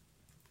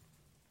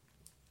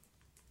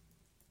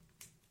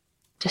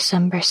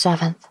 December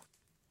 7th.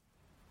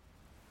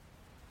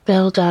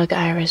 Bill dug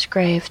Ira's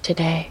grave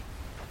today.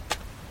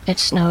 It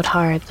snowed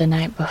hard the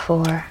night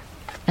before,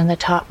 and the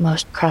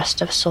topmost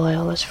crust of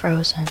soil was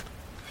frozen,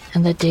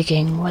 and the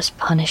digging was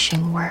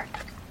punishing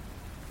work.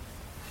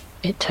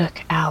 It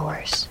took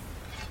hours.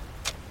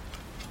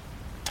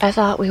 I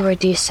thought we were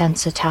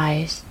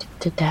desensitized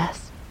to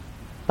death,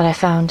 but I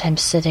found him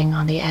sitting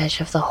on the edge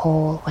of the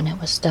hole when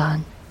it was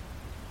done,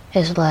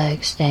 his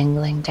legs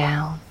dangling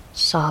down,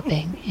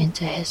 sobbing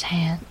into his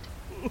hand.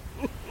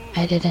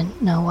 I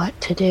didn't know what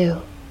to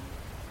do,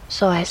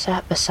 so I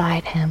sat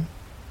beside him.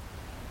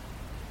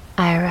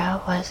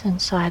 Ira was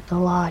inside the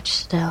lodge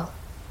still,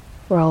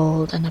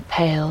 rolled in a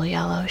pale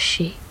yellow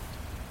sheet,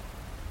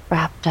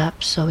 wrapped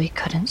up so we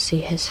couldn't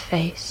see his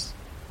face.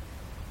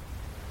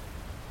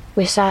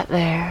 We sat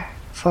there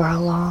for a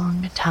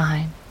long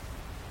time,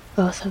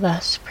 both of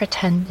us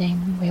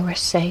pretending we were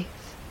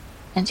safe,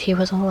 and he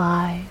was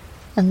alive,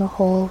 and the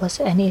hole was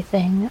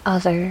anything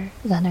other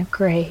than a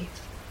grave.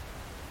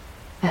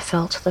 I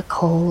felt the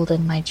cold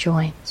in my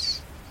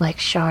joints, like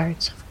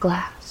shards of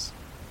glass.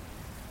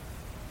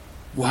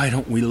 Why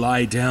don't we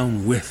lie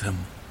down with him?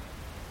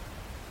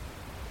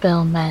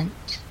 Bill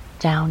meant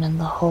down in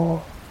the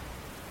hole.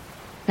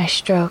 I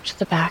stroked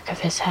the back of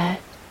his head.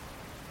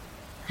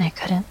 I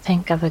couldn't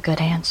think of a good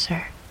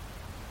answer.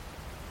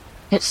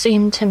 It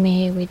seemed to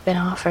me we'd been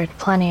offered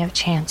plenty of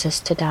chances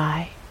to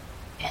die,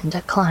 and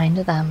declined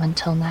them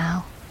until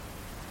now.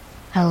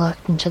 I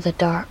looked into the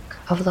dark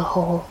of the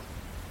hole,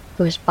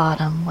 whose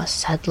bottom was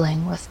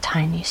settling with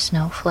tiny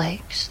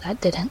snowflakes that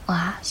didn't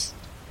last.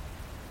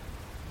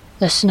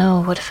 The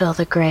snow would fill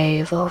the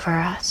grave over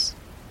us,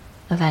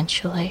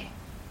 eventually,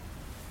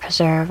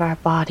 preserve our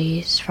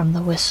bodies from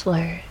the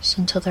whistlers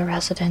until the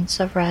residents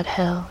of Red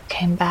Hill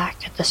came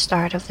back at the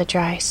start of the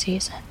dry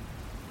season.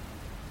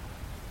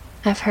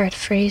 I've heard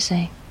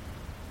freezing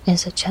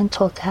is a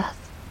gentle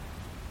death,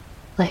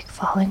 like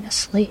falling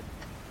asleep.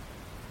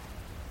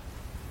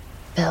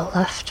 Bill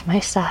left my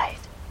side,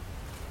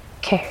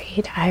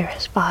 carried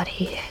Ira's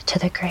body to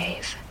the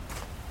grave,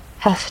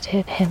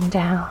 hefted him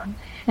down,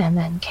 and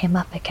then came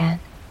up again,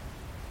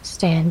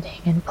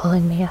 standing and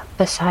pulling me up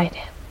beside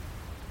him,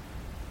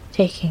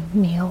 taking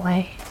me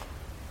away.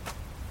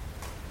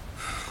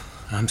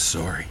 I'm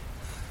sorry.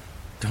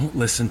 Don't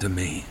listen to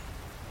me.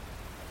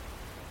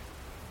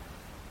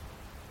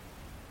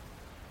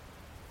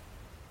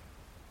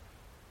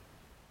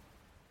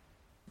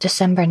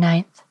 December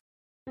 9th.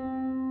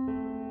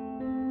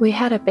 We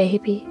had a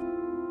baby,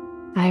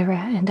 Ira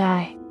and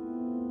I,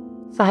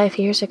 5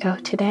 years ago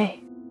today.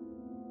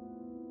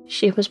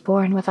 She was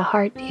born with a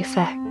heart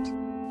defect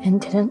and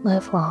didn't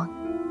live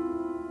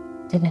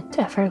long. Didn't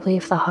ever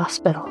leave the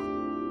hospital.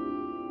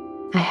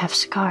 I have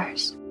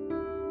scars.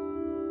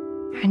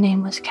 Her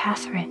name was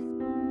Catherine.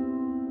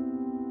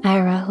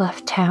 Ira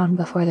left town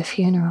before the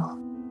funeral,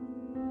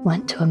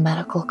 went to a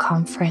medical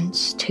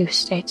conference 2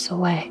 states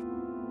away.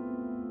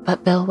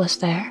 But Bill was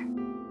there.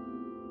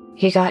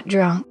 He got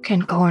drunk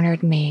and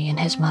cornered me in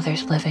his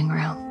mother's living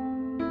room.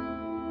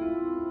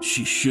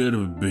 She should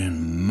have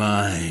been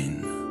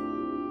mine.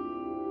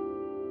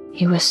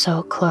 He was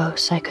so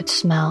close I could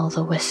smell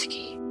the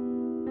whiskey.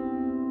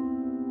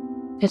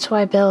 It's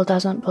why Bill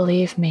doesn't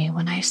believe me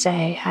when I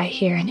say I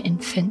hear an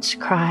infant's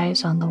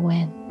cries on the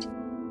wind.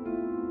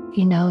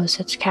 He knows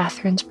it's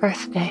Catherine's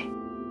birthday.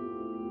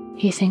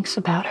 He thinks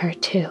about her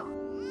too.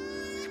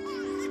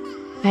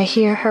 I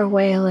hear her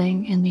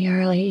wailing in the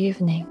early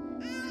evening,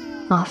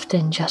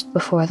 often just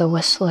before the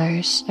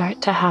whistlers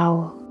start to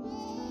howl.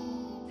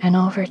 An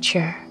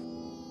overture,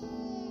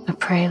 a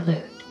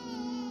prelude.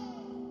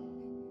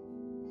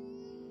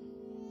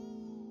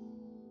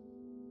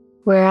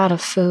 We're out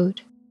of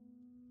food.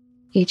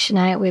 Each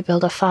night we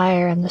build a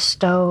fire in the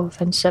stove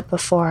and sit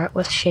before it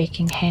with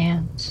shaking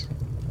hands,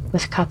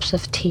 with cups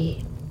of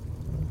tea.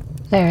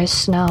 There is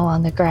snow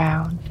on the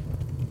ground,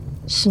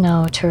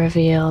 snow to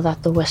reveal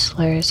that the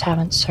whistlers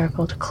haven't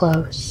circled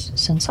close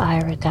since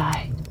Ira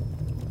died.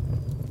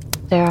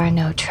 There are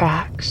no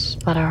tracks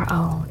but our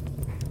own.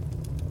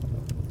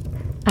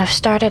 I've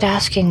started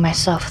asking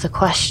myself the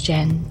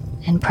question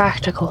in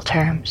practical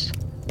terms.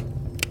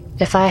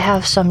 If I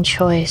have some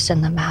choice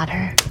in the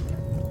matter,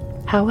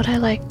 how would I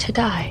like to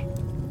die?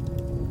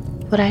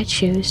 Would I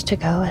choose to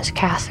go as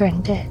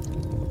Catherine did,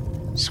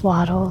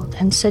 swaddled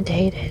and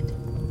sedated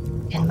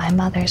in my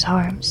mother's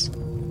arms?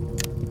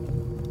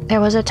 There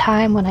was a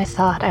time when I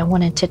thought I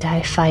wanted to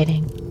die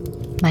fighting,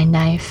 my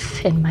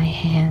knife in my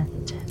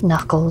hand,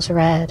 knuckles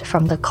red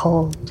from the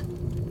cold.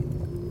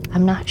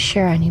 I'm not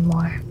sure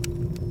anymore.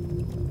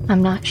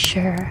 I'm not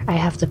sure I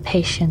have the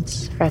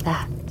patience for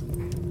that.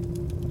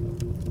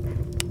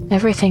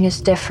 Everything is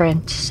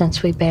different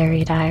since we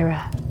buried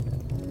Ira.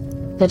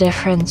 The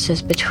difference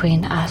is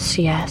between us,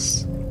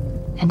 yes,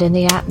 and in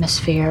the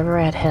atmosphere of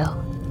Red Hill.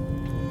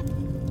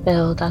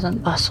 Bill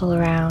doesn't bustle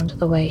around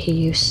the way he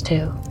used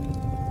to,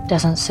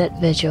 doesn't sit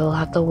vigil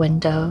at the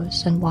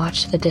windows and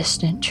watch the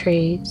distant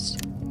trees.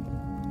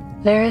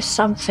 There is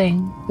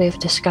something we've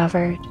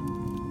discovered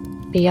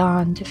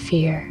beyond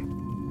fear,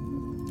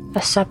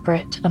 a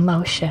separate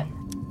emotion,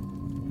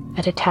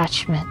 a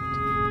detachment.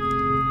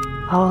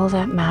 All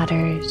that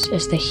matters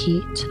is the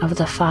heat of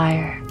the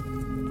fire,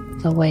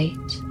 the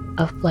weight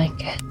of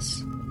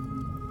blankets.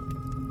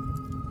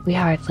 We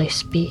hardly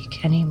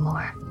speak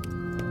anymore.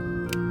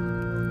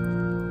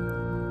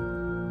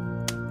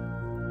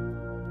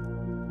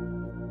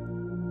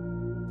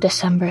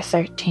 December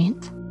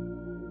 13th.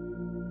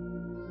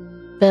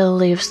 Bill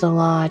leaves the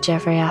lodge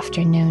every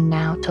afternoon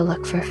now to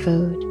look for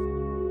food.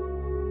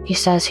 He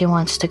says he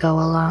wants to go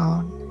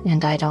alone,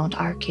 and I don't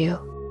argue.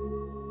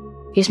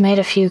 He's made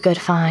a few good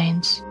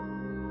finds: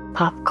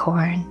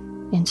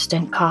 popcorn,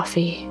 instant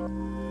coffee,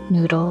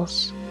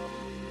 noodles,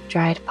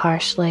 dried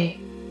parsley,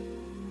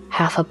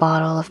 half a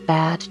bottle of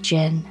bad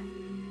gin.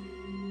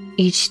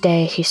 Each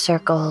day he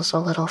circles a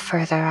little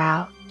further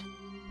out,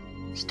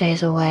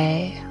 stays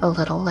away a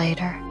little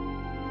later.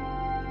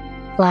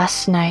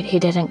 Last night he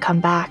didn't come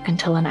back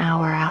until an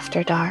hour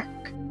after dark,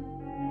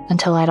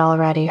 until I'd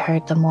already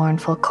heard the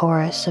mournful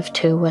chorus of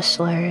two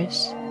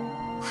whistlers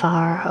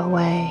far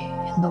away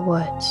in the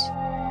woods.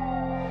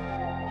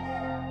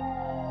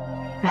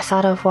 I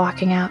thought of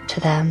walking out to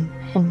them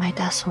in my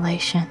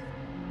desolation.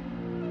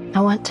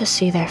 I want to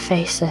see their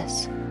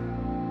faces,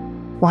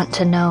 want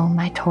to know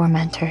my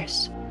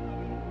tormentors.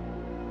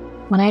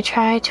 When I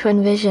try to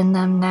envision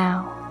them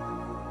now,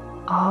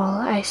 all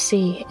I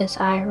see is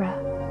Ira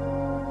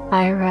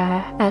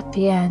at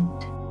the end,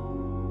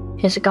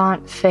 his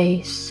gaunt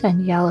face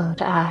and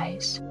yellowed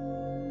eyes.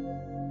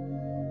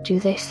 Do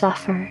they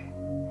suffer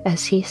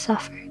as he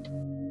suffered?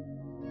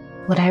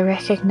 Would I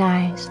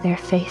recognize their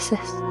faces?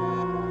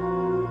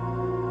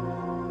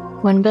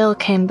 When Bill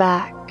came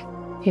back,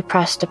 he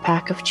pressed a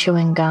pack of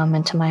chewing gum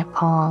into my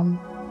palm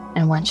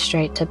and went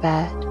straight to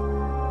bed.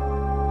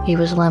 He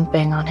was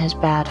limping on his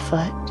bad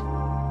foot.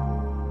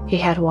 He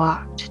had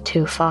walked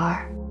too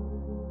far.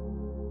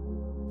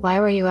 Why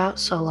were you out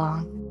so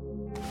long?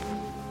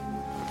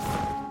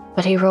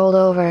 But he rolled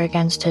over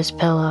against his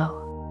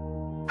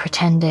pillow,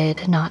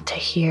 pretended not to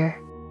hear.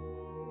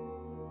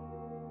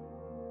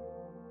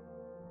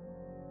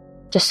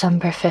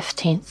 December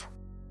 15th.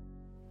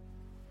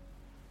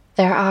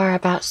 There are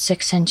about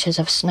 6 inches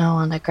of snow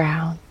on the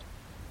ground.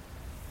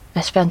 I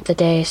spent the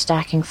day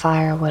stacking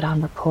firewood on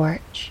the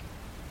porch.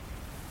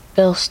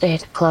 Bill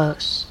stayed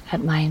close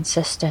at my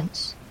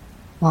insistence,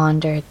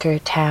 wandered through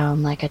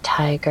town like a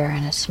tiger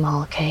in a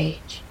small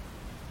cage.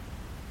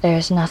 There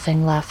is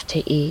nothing left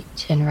to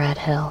eat in Red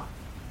Hill,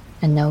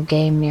 and no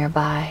game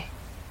nearby.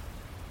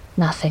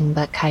 Nothing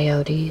but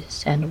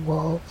coyotes and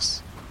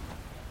wolves.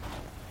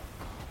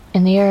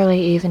 In the early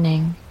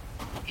evening,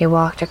 he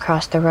walked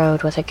across the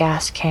road with a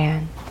gas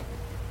can,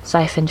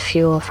 siphoned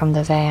fuel from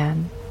the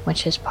van,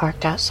 which is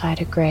parked outside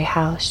a gray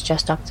house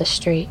just up the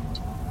street.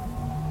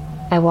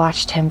 I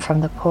watched him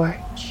from the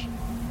porch.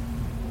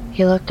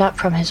 He looked up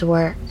from his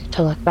work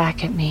to look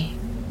back at me,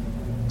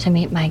 to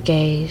meet my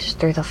gaze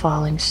through the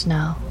falling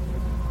snow.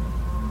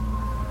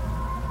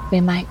 We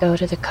might go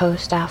to the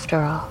coast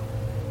after all.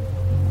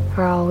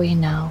 For all we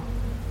know,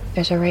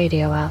 there's a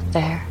radio out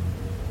there,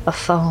 a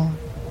phone,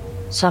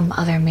 some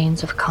other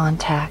means of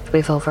contact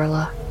we've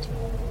overlooked.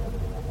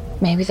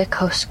 Maybe the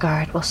Coast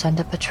Guard will send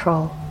a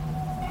patrol.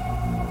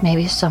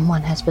 Maybe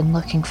someone has been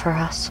looking for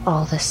us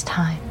all this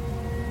time.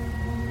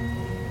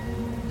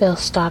 Bill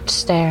stopped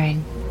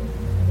staring.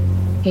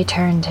 He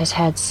turned his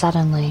head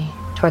suddenly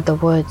toward the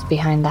woods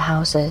behind the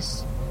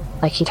houses,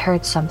 like he'd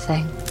heard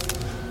something.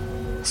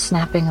 The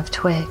snapping of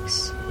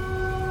twigs.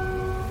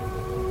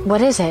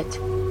 What is it?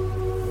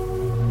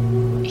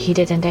 He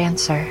didn't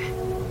answer.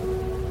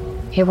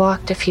 He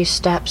walked a few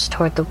steps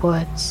toward the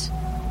woods,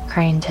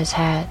 craned his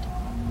head,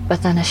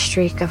 but then a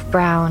streak of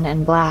brown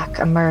and black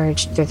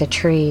emerged through the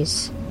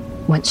trees.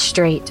 went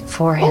straight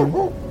for him.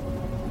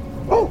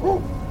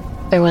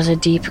 There was a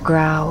deep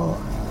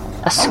growl,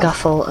 a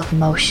scuffle of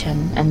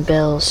motion, and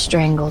Bill's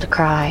strangled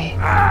cry.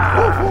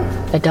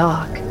 The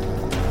dog.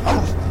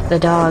 The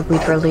dog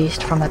we'd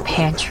released from a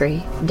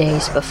pantry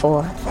days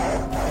before.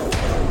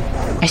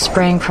 I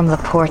sprang from the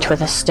porch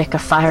with a stick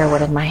of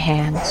firewood in my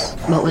hands,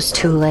 but was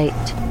too late.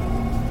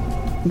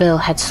 Bill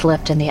had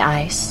slipped in the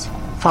ice,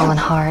 fallen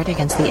hard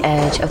against the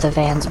edge of the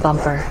van's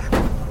bumper.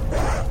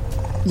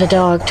 The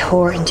dog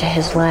tore into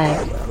his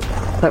leg,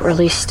 but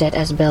released it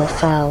as Bill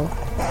fell,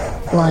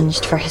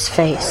 lunged for his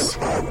face.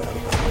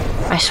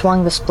 I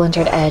swung the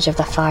splintered edge of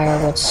the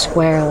firewood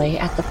squarely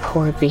at the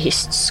poor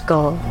beast's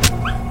skull.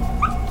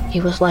 He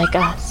was like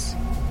us,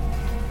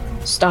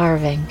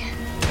 starving,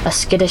 a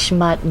skittish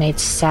mutt made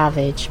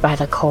savage by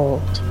the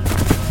cold.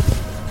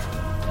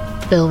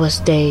 Bill was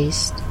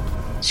dazed,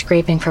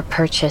 scraping for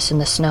purchase in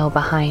the snow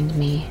behind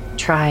me,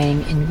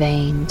 trying in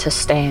vain to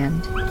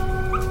stand.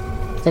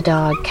 The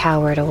dog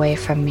cowered away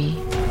from me,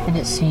 and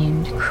it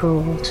seemed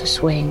cruel to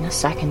swing a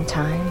second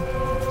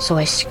time, so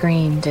I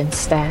screamed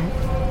instead,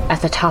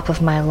 at the top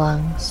of my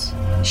lungs,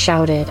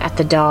 shouted at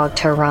the dog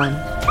to run.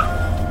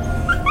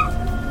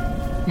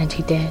 And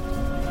he did.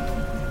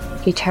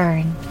 He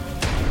turned.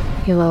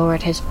 He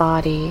lowered his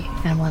body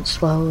and went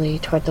slowly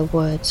toward the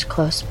woods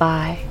close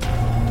by,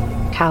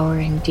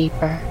 cowering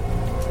deeper,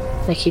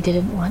 like he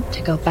didn't want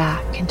to go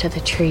back into the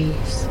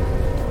trees.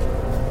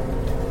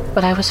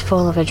 But I was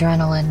full of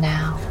adrenaline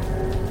now,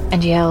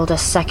 and yelled a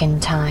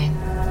second time,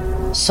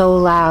 so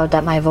loud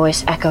that my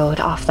voice echoed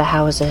off the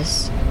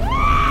houses.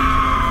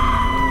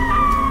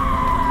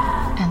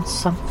 And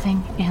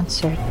something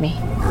answered me.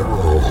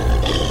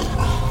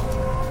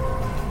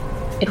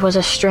 It was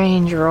a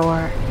strange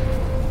roar,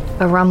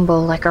 a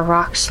rumble like a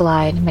rock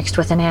slide mixed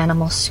with an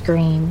animal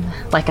scream,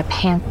 like a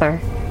panther.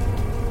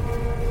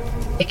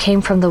 It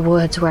came from the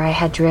woods where I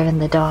had driven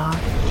the dog,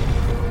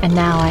 and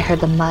now I heard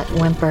the mutt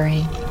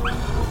whimpering.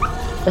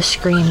 The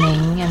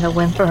screaming and the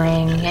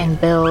whimpering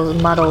and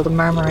Bill's muddled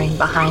murmuring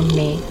behind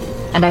me,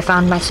 and I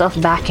found myself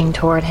backing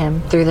toward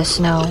him through the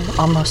snow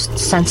almost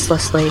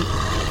senselessly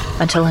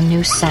until a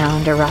new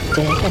sound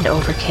erupted and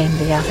overcame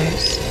the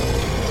others.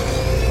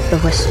 The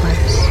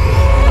whistlers.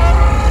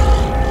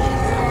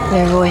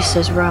 Their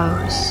voices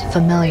rose,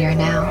 familiar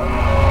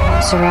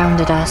now,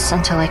 surrounded us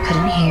until I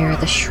couldn't hear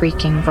the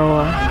shrieking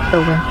roar.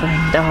 The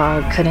whimpering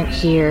dog couldn't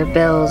hear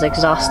Bill's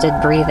exhausted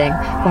breathing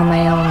or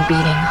my own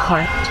beating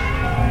heart.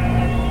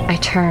 I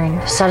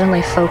turned,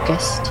 suddenly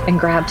focused, and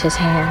grabbed his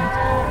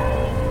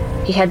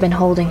hand. He had been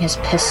holding his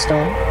pistol,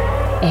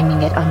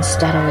 aiming it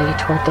unsteadily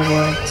toward the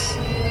woods.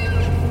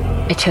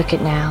 I took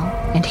it now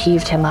and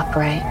heaved him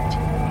upright.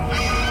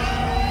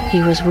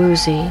 He was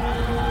woozy,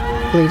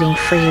 bleeding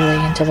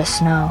freely into the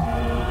snow.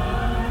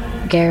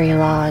 Gary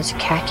Law's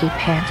khaki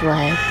pant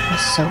leg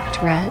was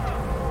soaked red.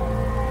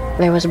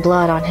 There was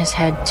blood on his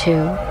head,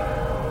 too,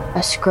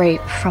 a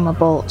scrape from a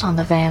bolt on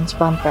the van's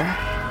bumper.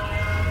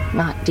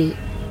 Not deep.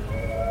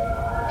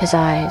 His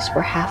eyes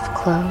were half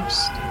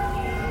closed.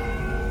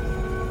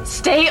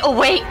 "Stay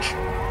awake!"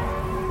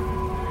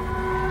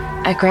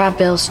 I grabbed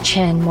Bill's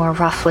chin more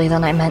roughly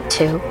than I meant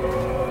to,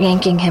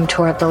 yanking him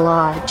toward the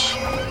lodge.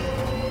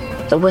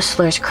 The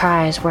whistler's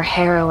cries were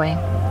harrowing,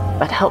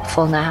 but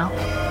helpful now.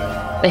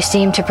 They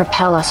seemed to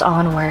propel us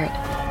onward,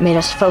 made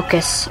us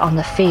focus on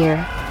the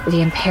fear,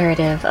 the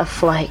imperative of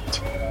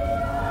flight.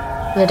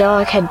 The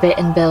dog had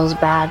bitten Bill's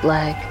bad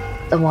leg,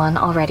 the one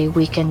already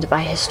weakened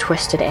by his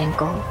twisted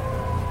ankle.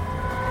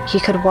 He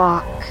could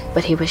walk,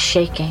 but he was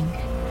shaking.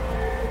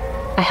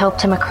 I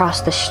helped him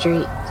across the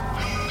street,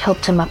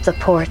 helped him up the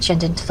porch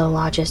and into the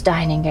lodge's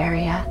dining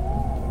area.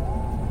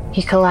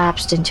 He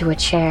collapsed into a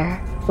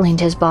chair, leaned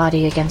his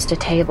body against a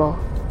table.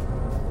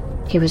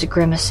 He was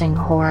grimacing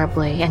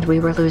horribly, and we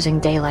were losing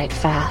daylight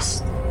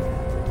fast.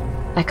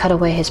 I cut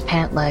away his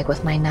pant leg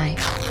with my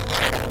knife.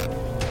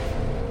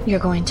 "You're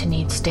going to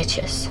need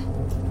stitches."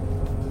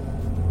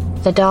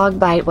 The dog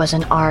bite was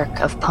an arc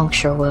of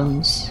puncture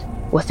wounds,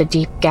 with a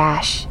deep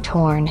gash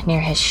torn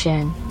near his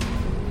shin.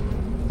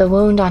 The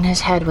wound on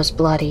his head was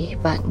bloody,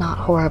 but not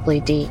horribly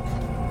deep,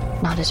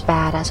 not as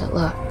bad as it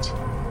looked.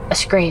 A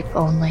scrape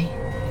only,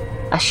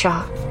 a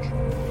shock,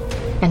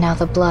 and now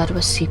the blood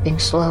was seeping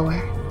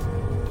slower.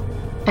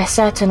 I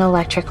set an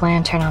electric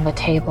lantern on the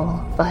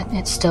table, but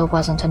it still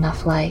wasn't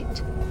enough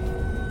light.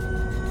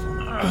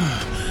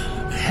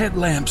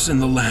 Headlamps in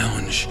the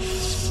lounge.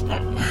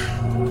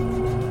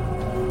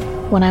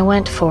 When I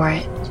went for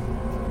it,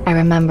 I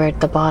remembered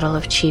the bottle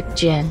of cheap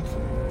gin.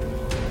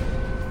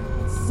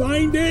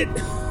 Find it!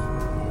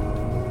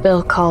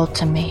 Bill called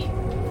to me.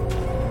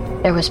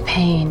 There was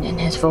pain in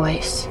his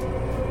voice.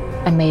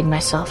 I made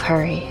myself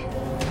hurry.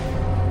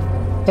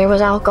 There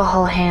was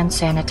alcohol hand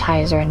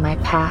sanitizer in my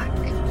pack,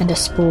 and a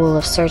spool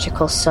of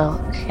surgical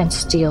silk and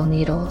steel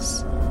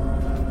needles.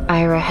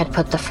 Ira had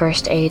put the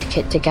first aid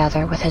kit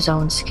together with his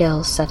own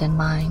skills set in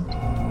mind.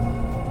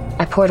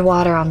 I poured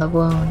water on the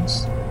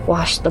wounds,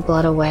 washed the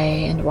blood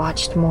away, and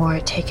watched more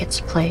take its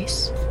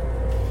place.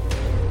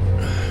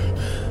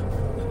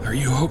 Are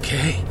you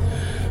okay?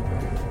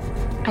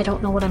 I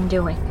don't know what I'm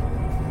doing.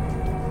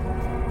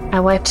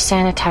 I wiped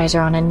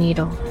sanitizer on a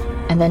needle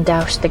and then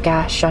doused the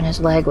gash on his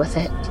leg with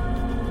it.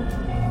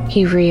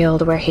 He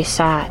reeled where he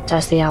sat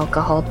as the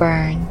alcohol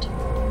burned.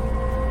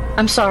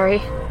 I'm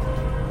sorry.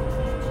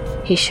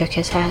 He shook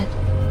his head.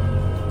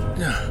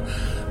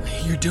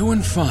 You're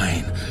doing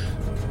fine.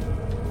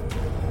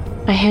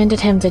 I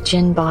handed him the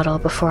gin bottle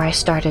before I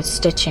started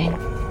stitching.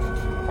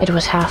 It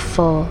was half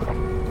full,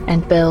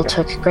 and Bill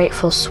took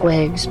grateful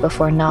swigs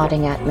before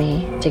nodding at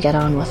me to get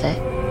on with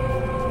it.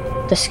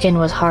 The skin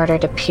was harder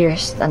to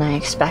pierce than I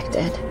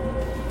expected,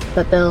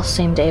 but Bill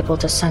seemed able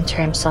to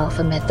center himself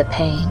amid the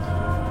pain.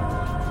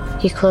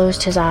 He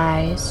closed his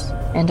eyes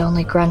and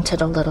only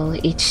grunted a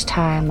little each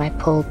time I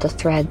pulled the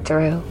thread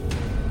through.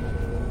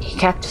 He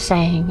kept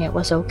saying it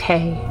was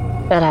okay,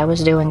 that I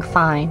was doing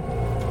fine.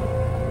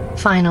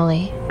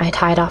 Finally, I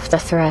tied off the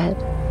thread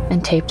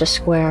and taped a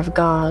square of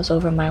gauze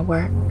over my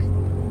work.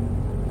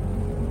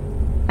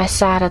 I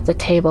sat at the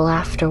table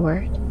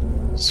afterward,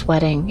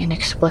 sweating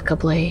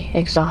inexplicably,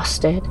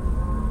 exhausted,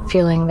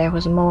 feeling there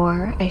was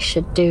more I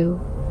should do,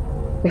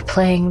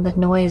 replaying the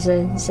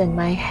noises in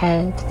my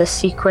head, the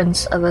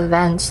sequence of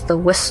events, the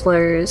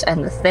whistlers,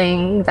 and the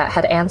thing that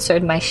had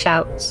answered my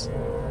shouts.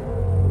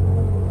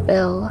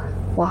 Bill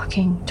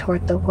walking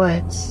toward the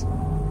woods,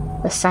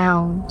 the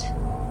sound,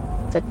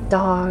 the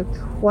dog,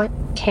 what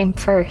came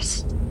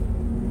first?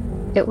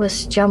 It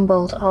was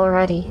jumbled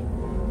already,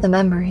 the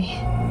memory.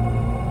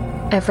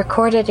 I've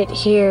recorded it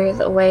here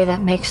the way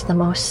that makes the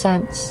most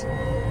sense.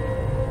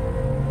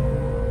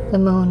 The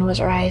moon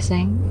was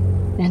rising,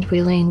 and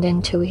we leaned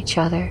into each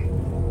other,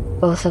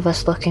 both of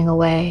us looking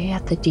away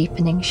at the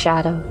deepening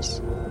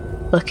shadows,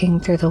 looking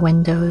through the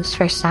windows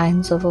for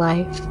signs of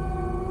life,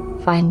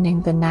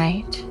 finding the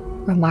night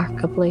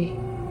remarkably,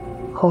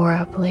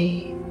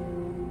 horribly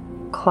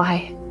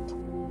quiet.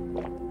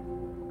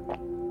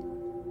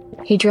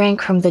 He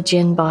drank from the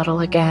gin bottle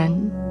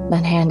again,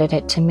 then handed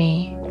it to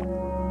me.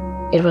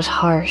 It was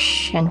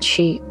harsh and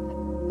cheap,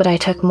 but I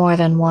took more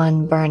than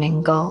one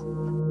burning gulp.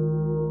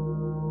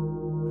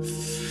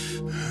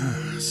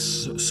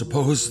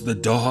 Suppose the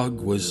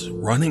dog was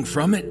running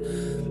from it?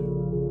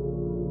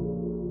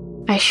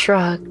 I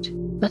shrugged,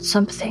 but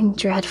something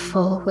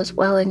dreadful was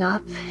welling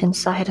up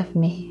inside of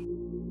me.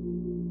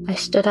 I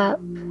stood up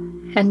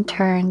and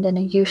turned in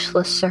a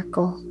useless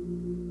circle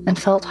and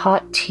felt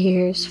hot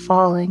tears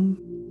falling,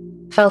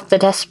 felt the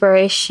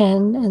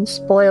desperation and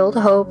spoiled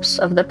hopes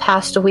of the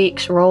past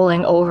weeks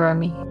rolling over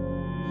me.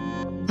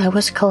 I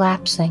was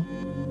collapsing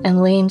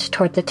and leaned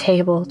toward the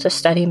table to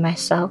steady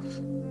myself,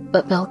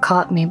 but Bill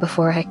caught me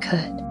before I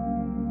could.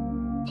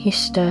 He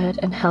stood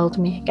and held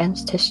me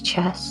against his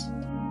chest.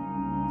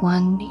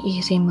 One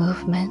easy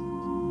movement,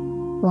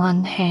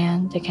 one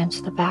hand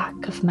against the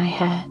back of my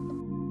head.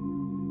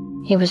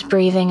 He was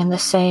breathing in the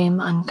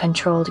same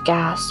uncontrolled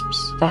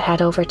gasps that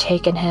had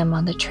overtaken him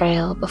on the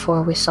trail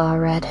before we saw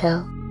Red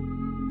Hill,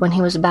 when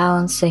he was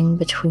balancing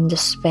between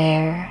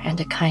despair and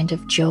a kind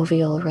of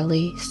jovial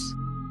release.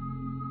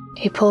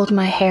 He pulled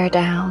my hair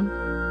down,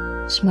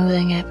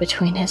 smoothing it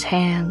between his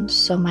hands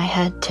so my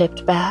head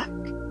tipped back,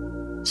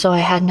 so I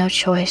had no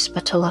choice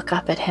but to look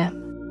up at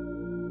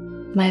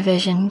him. My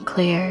vision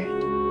cleared,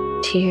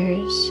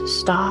 tears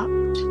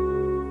stopped,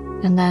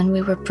 and then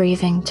we were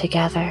breathing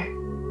together,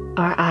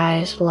 our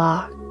eyes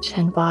locked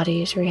and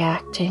bodies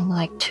reacting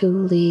like two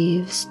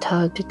leaves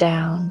tugged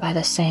down by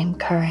the same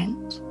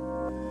current,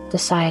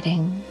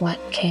 deciding what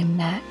came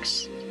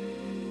next.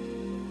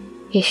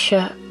 He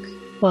shook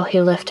while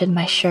he lifted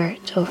my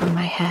shirt over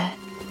my head.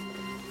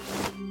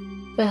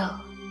 Bill.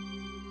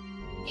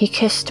 He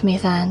kissed me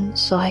then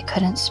so I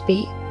couldn't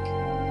speak,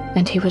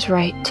 and he was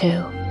right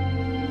too.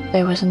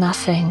 There was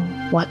nothing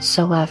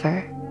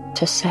whatsoever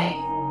to say.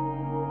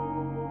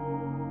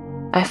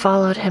 I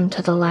followed him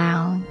to the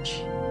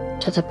lounge,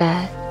 to the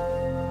bed.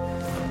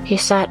 He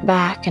sat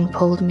back and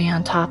pulled me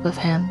on top of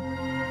him,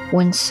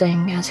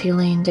 wincing as he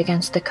leaned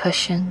against the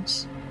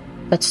cushions,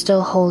 but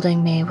still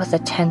holding me with a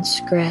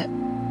tense grip,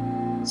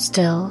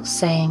 still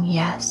saying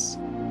yes.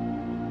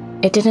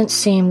 It didn't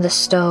seem the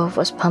stove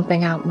was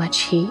pumping out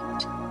much heat,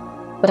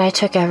 but I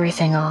took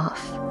everything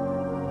off,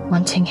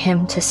 wanting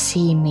him to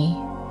see me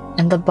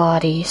and the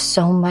body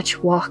so much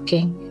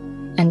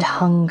walking and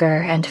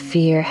hunger and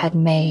fear had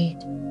made,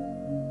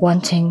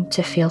 wanting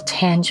to feel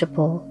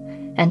tangible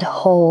and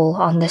whole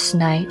on this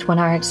night when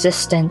our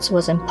existence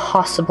was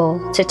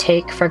impossible to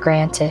take for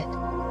granted.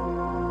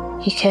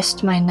 He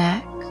kissed my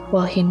neck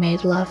while he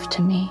made love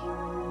to me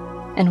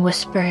and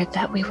whispered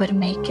that we would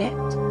make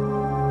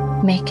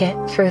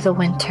it through the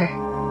winter,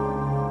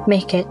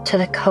 make it to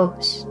the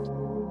coast,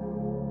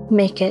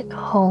 make it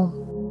home.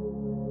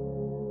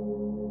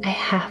 I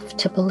have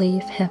to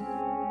believe him.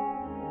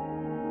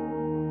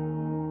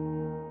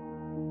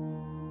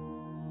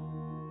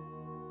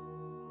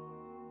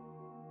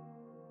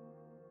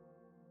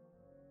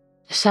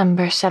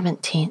 December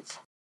 17th.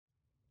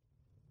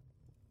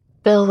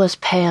 Bill was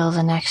pale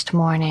the next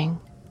morning,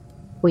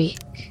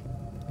 weak,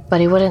 but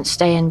he wouldn't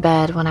stay in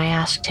bed when I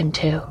asked him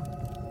to.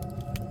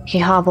 He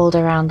hobbled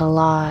around the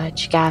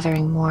lodge,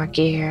 gathering more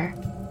gear,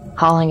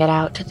 hauling it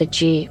out to the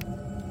Jeep,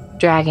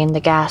 dragging the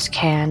gas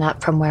can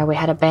up from where we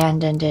had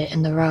abandoned it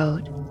in the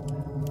road.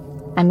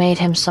 I made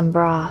him some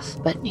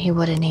broth, but he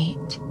wouldn't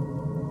eat.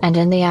 And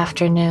in the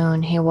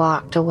afternoon, he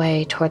walked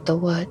away toward the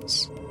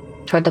woods,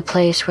 toward the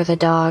place where the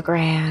dog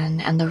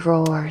ran and the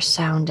roar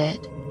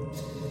sounded.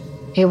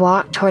 He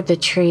walked toward the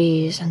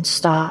trees and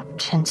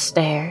stopped and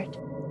stared.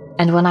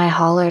 And when I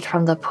hollered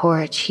from the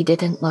porch, he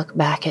didn't look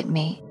back at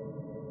me.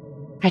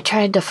 I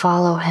tried to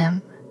follow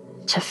him,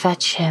 to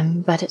fetch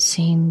him, but it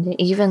seemed,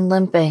 even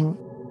limping,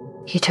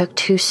 he took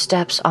 2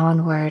 steps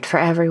onward for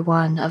every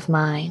one of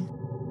mine.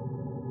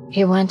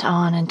 He went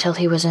on until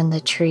he was in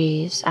the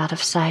trees, out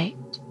of sight,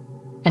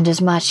 and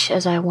as much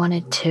as I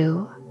wanted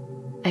to,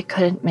 I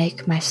couldn't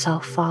make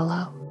myself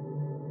follow.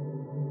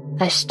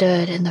 I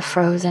stood in the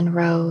frozen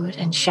road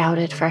and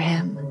shouted for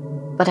him,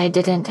 but I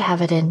didn't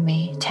have it in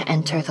me to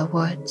enter the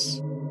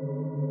woods.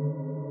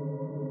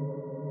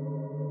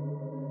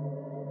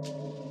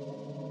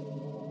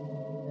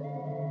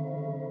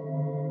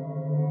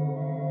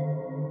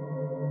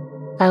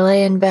 I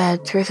lay in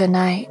bed through the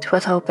night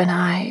with open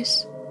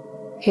eyes,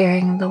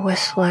 hearing the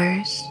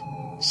whistlers,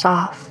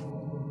 soft,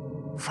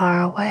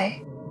 far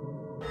away,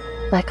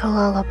 like a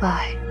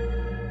lullaby.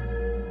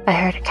 I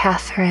heard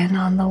Catherine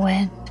on the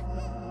wind.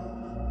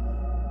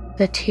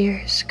 The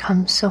tears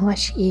come so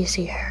much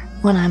easier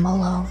when I'm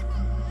alone.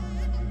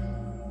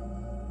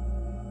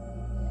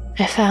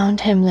 I found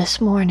him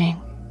this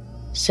morning,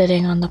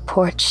 sitting on the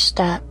porch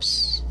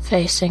steps,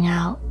 facing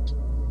out,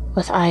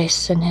 with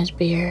ice in his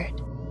beard.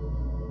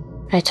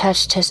 I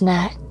touched his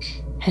neck,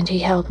 and he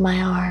held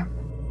my arm.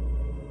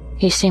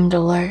 He seemed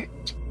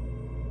alert.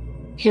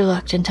 He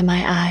looked into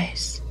my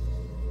eyes.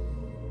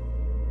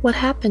 "What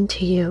happened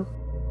to you?"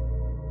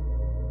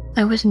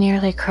 I was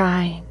nearly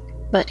crying,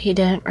 but he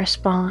didn't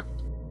respond.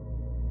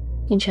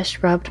 He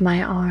just rubbed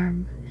my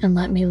arm and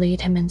let me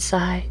lead him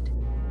inside,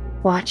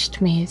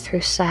 watched me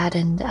through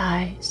saddened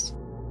eyes.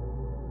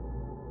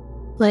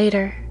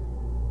 Later,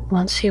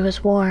 once he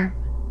was warm,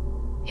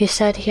 he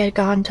said he had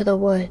gone to the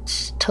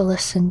woods to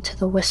listen to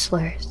the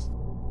whistlers.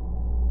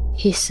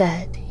 He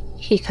said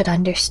he could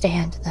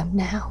understand them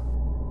now.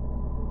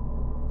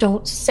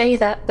 "Don't say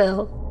that,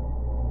 Bill."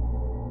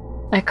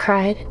 I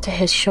cried into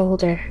his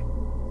shoulder,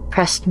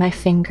 pressed my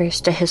fingers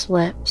to his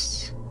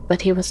lips,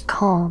 but he was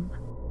calm.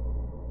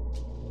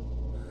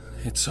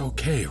 It's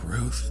okay,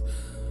 Ruth.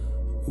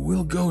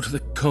 We'll go to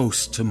the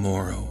coast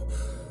tomorrow.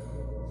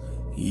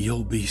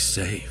 You'll be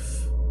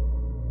safe.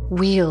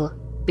 "We'll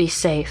be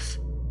safe."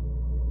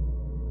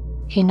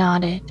 He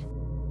nodded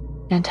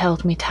and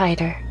held me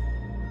tighter.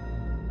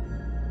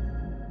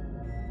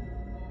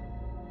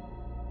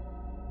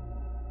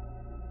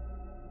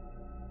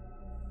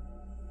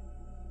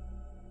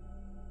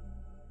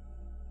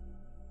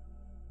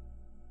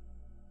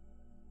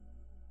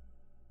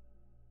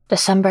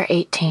 December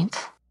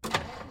 18th.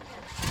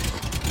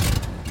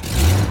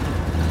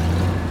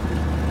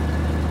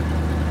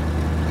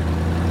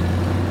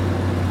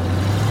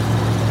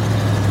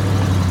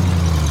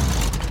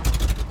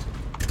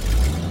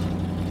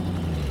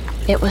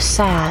 It was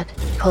sad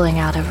pulling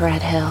out of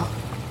Red Hill,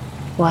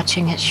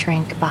 watching it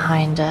shrink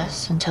behind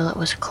us until it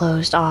was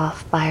closed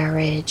off by a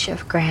ridge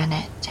of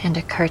granite and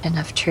a curtain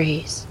of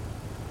trees.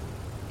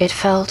 It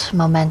felt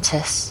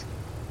momentous,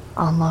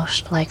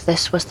 almost like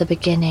this was the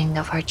beginning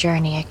of our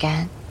journey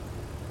again,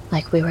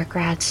 like we were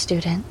grad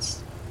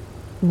students,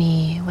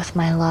 me with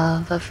my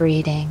love of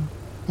reading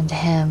and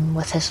him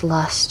with his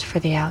lust for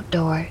the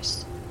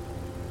outdoors.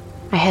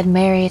 I had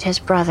married his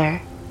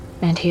brother,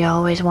 and he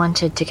always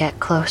wanted to get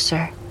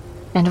closer.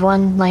 And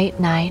one late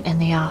night in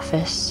the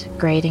office,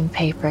 grading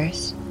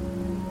papers,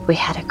 we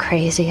had a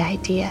crazy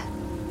idea.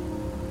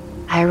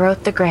 I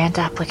wrote the grant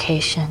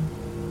application.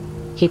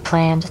 He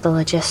planned the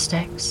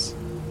logistics.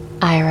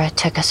 Ira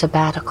took a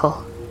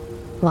sabbatical,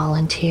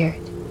 volunteered.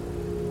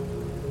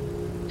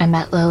 I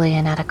met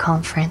Lillian at a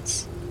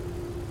conference.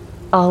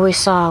 All we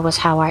saw was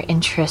how our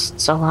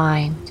interests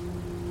aligned.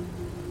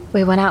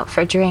 We went out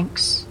for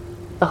drinks,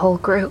 the whole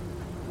group,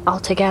 all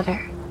together.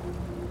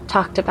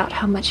 Talked about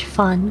how much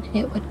fun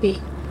it would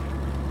be.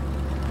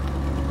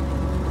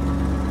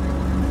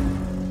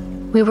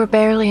 We were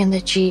barely in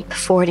the Jeep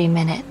 40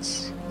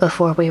 minutes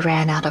before we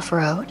ran out of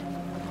road.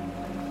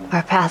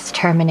 Our path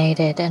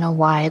terminated in a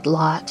wide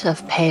lot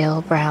of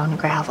pale brown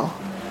gravel.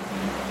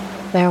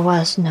 There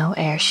was no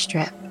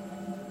airstrip,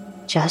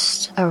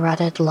 just a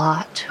rutted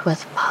lot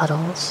with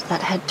puddles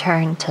that had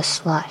turned to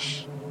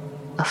slush,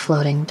 a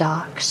floating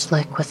dock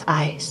slick with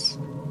ice,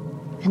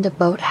 and a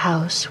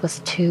boathouse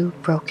with 2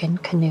 broken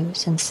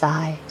canoes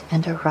inside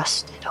and a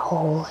rusted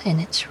hole in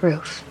its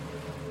roof.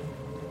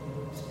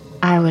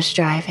 I was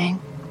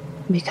driving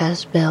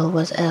because Bill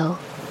was ill,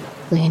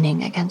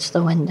 leaning against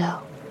the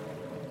window.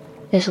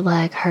 His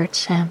leg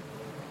hurts him.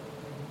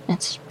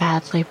 It's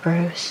badly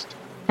bruised,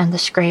 and the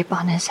scrape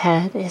on his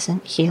head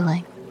isn't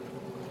healing.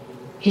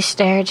 He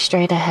stared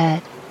straight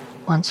ahead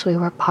once we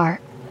were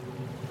parked,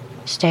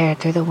 stared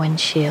through the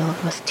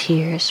windshield with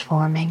tears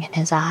forming in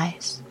his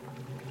eyes.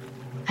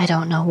 I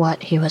don't know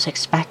what he was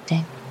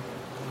expecting.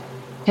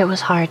 It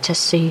was hard to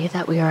see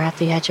that we were at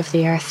the edge of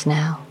the earth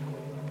now,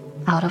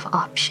 out of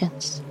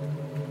options.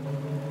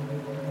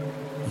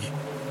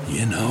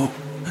 You know,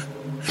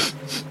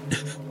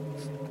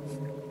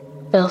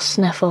 Bill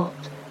sniffled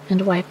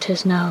and wiped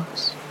his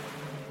nose.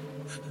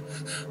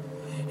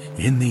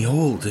 in the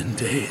olden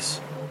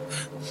days,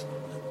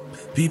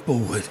 people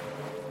would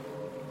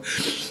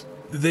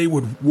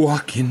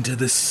walk into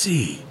the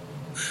sea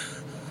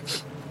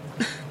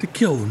to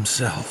kill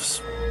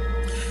themselves.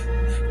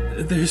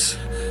 There's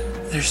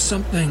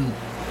something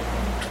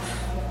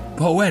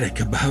poetic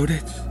about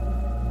it.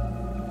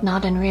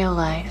 Not in real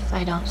life,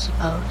 I don't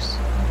suppose.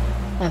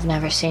 I've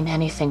never seen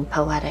anything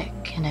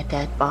poetic in a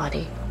dead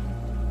body.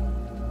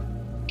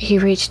 He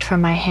reached for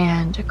my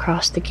hand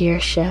across the gear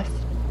shift.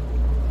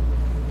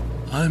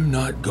 I'm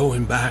not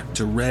going back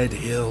to Red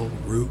Hill,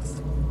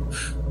 Ruth.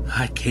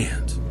 I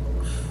can't.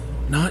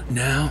 Not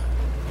now.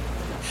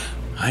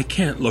 I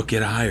can't look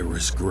at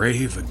Ira's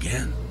grave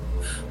again.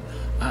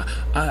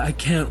 I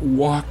can't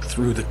walk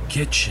through the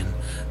kitchen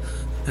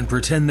and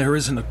pretend there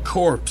isn't a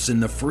corpse in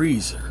the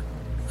freezer.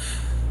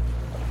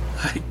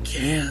 I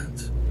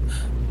can't.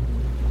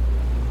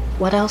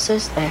 What else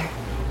is there?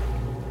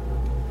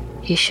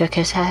 He shook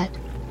his head.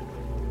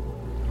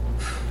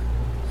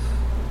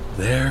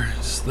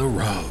 There's the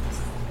rub.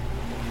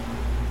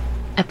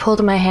 I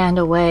pulled my hand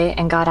away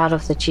and got out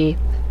of the Jeep.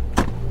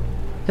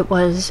 It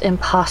was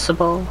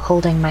impossible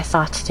holding my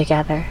thoughts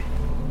together.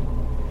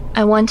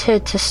 I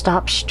wanted to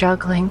stop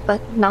struggling,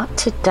 but not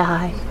to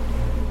die.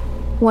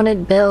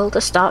 Wanted Bill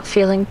to stop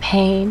feeling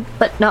pain,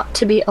 but not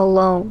to be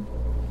alone.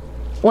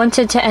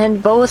 Wanted to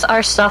end both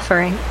our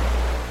suffering.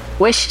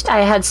 Wished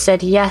I had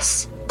said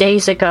yes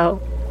days ago,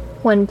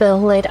 when Bill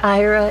laid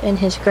Ira in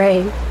his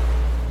grave,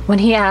 when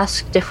he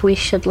asked if we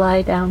should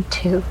lie down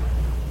too.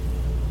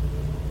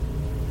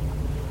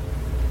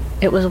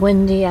 It was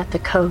windy at the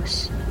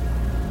coast,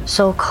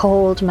 so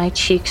cold my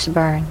cheeks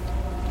burned.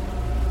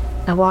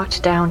 I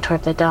walked down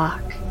toward the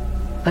dock,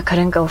 but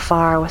couldn't go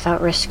far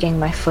without risking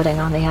my footing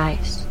on the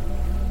ice.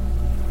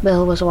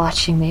 Bill was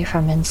watching me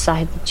from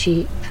inside the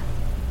Jeep,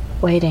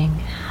 waiting,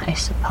 I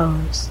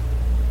suppose,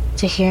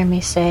 to hear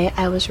me say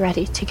I was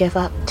ready to give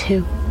up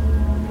too.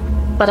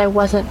 But I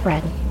wasn't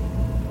ready.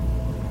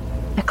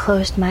 I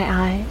closed my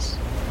eyes,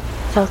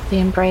 felt the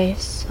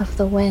embrace of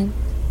the wind,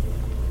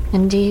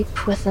 and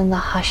deep within the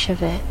hush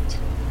of it,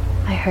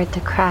 I heard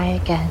the cry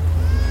again.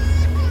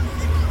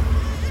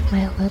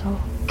 My little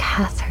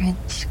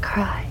Catherine's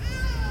cry,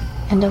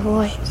 and a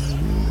voice,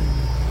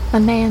 a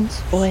man's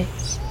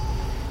voice,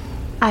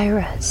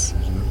 Ira's,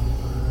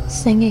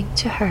 singing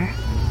to her.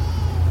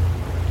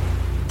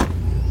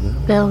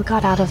 Bill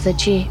got out of the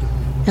Jeep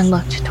and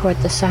looked toward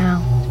the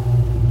sound.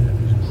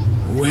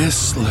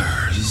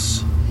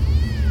 Whistlers.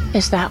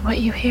 Is that what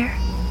you hear?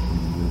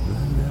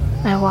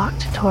 I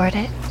walked toward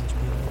it.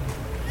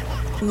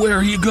 Where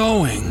are you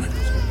going?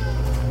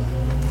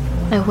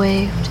 I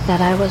waved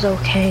that I was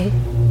okay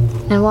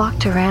and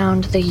walked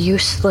around the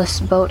useless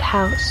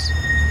boathouse,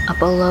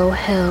 up a low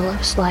hill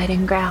of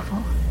sliding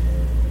gravel.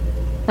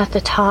 At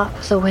the top,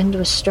 the wind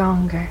was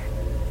stronger,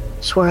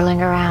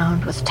 swirling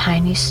around with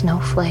tiny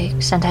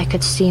snowflakes, and I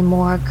could see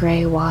more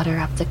gray water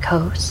up the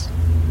coast.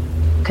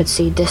 Could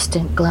see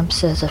distant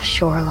glimpses of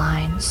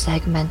shoreline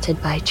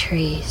segmented by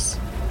trees,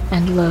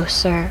 and low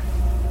surf,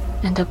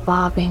 and a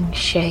bobbing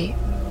shape,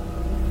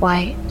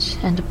 white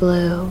and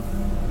blue,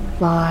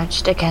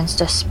 lodged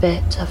against a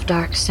spit of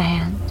dark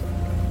sand.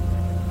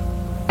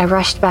 I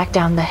rushed back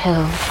down the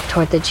hill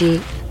toward the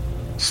Jeep,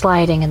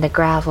 sliding in the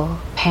gravel,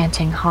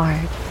 panting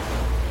hard.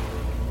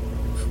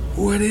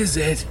 What is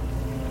it?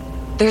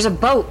 There's a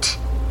boat!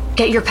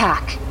 Get your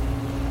pack!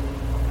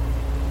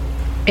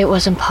 It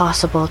was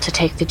impossible to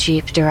take the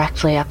Jeep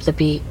directly up the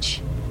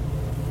beach.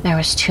 There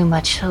was too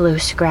much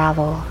loose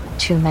gravel,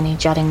 too many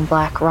jutting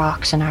black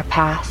rocks in our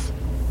path.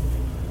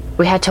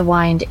 We had to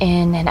wind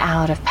in and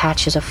out of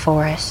patches of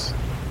forest,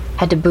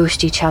 had to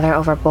boost each other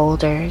over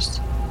boulders,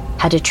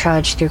 had to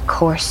trudge through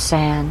coarse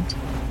sand.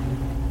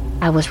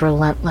 I was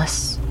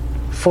relentless,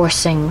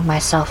 forcing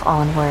myself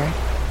onward,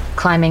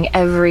 climbing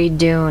every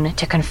dune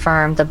to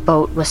confirm the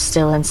boat was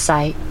still in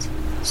sight,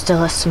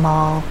 still a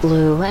small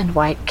blue and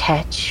white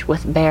ketch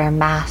with bare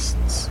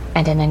masts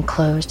and an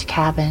enclosed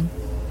cabin.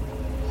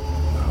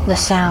 The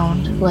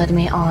sound led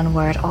me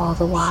onward all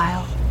the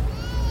while.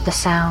 The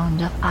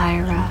sound of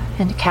Ira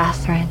and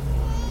Catherine.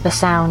 The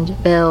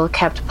sound Bill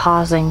kept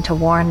pausing to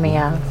warn me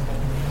of.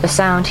 The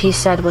sound he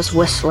said was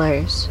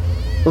whistlers,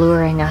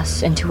 luring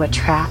us into a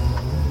trap.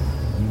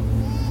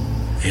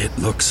 It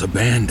looks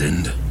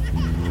abandoned.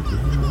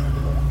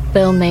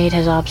 Bill made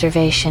his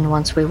observation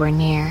once we were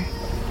near.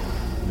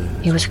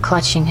 He was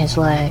clutching his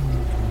leg,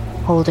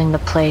 holding the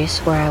place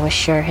where I was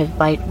sure his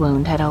bite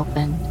wound had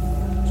opened.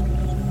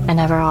 I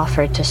never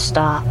offered to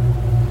stop,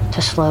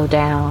 to slow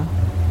down,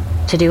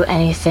 to do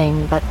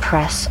anything but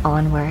press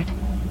onward.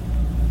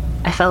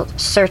 I felt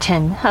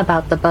certain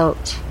about the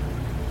boat,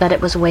 that it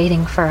was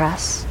waiting for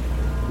us,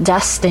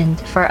 destined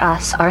for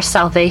us, our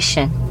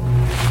salvation.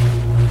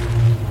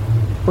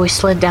 We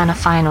slid down a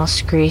final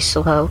scree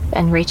slope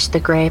and reached the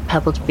gray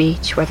pebbled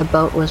beach where the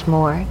boat was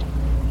moored.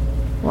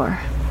 Or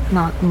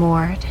not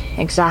moored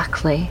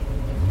exactly,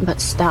 but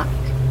stuck.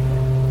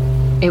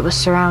 It was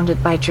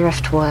surrounded by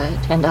driftwood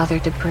and other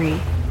debris.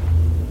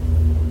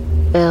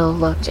 Bill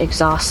looked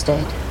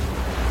exhausted,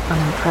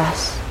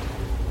 unimpressed.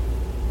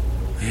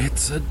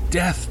 It's a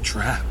death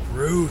trap,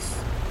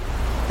 Ruth.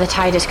 The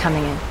tide is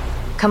coming in.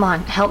 Come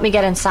on, help me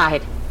get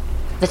inside.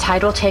 The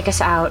tide will take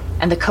us out,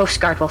 and the Coast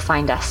Guard will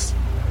find us.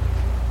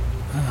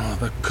 Oh,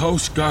 the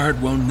Coast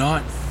Guard will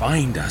not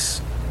find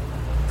us.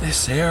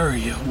 This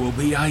area will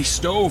be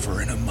iced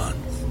over in a month.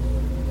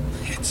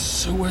 It's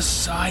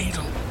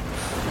suicidal.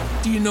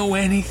 Do you know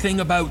anything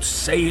about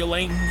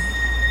sailing?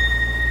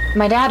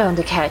 My dad owned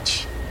a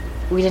ketch.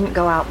 We didn't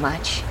go out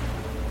much.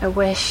 I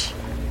wish.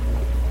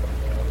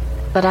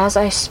 But as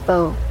I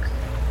spoke,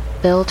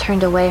 Bill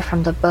turned away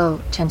from the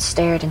boat and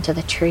stared into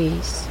the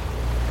trees.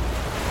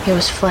 He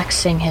was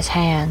flexing his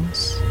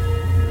hands,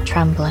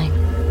 trembling.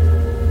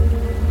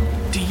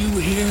 Do you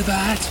hear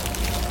that?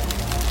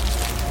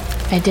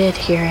 I did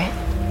hear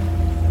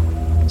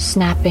it.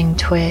 Snapping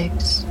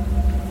twigs,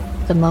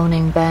 the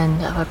moaning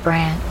bend of a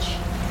branch.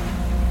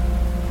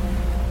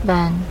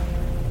 Then,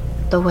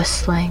 the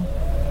whistling,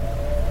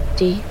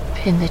 deep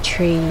in the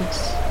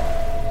trees,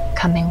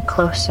 coming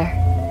closer.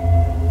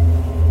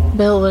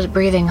 Bill was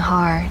breathing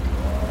hard,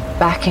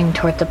 backing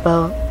toward the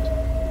boat,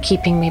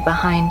 keeping me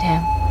behind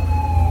him.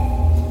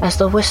 As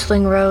the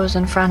whistling rose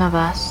in front of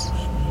us,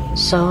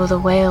 so the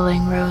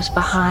wailing rose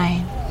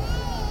behind,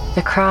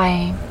 the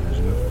crying,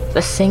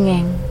 the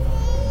singing,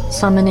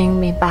 summoning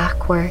me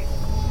backward,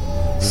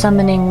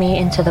 summoning me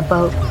into the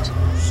boat.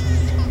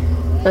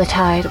 The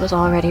tide was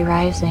already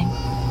rising,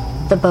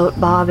 the boat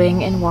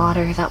bobbing in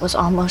water that was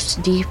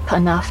almost deep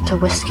enough to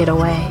whisk it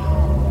away.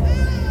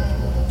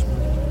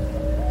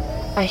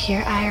 I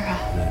hear Ira.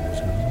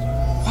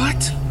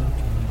 What?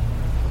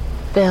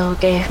 Bill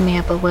gave me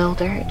a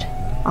bewildered,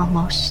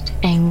 almost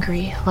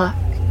angry look.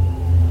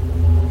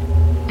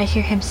 I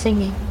hear him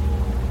singing.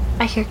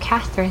 I hear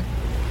Catherine.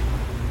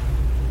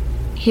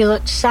 He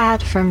looked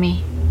sad for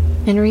me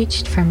and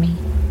reached for me,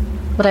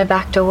 but I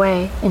backed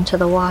away into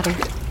the water.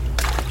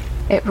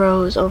 It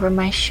rose over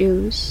my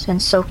shoes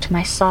and soaked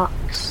my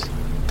socks,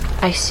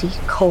 icy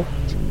cold.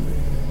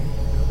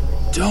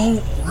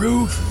 Don't,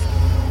 Ruth.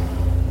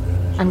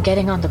 I'm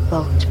getting on the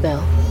boat,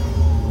 Bill.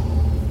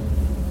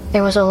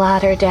 There was a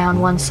ladder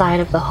down one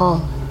side of the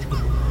hull.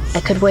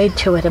 I could wade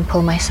to it and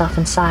pull myself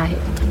inside.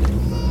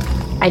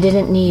 I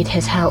didn't need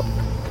his help.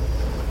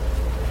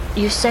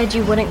 You said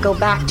you wouldn't go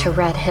back to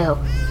Red Hill.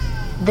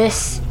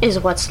 This is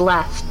what's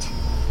left.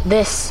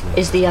 This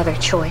is the other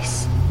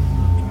choice.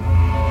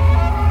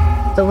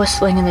 The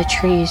whistling in the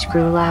trees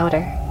grew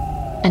louder,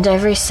 and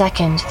every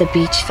second the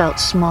beach felt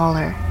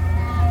smaller,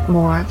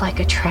 more like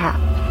a trap.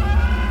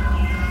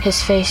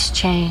 His face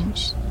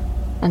changed,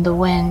 and the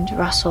wind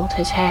rustled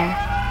his hair.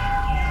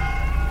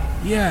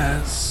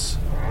 Yes.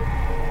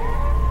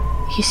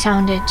 He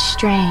sounded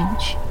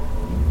strange.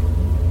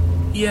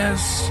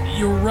 Yes,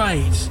 you're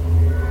right.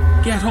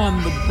 Get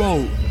on the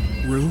boat,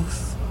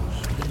 Ruth.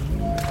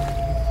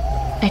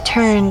 I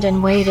turned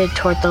and waded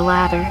toward the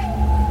ladder,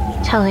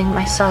 telling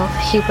myself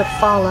he would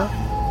follow,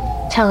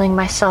 telling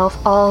myself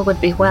all would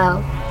be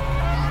well.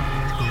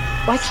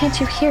 Why can't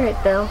you hear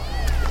it, Bill?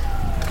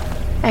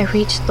 I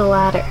reached the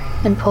ladder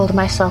and pulled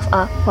myself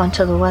up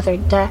onto the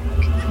weathered deck.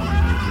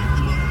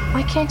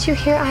 Why can't you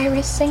hear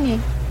Iris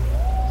singing?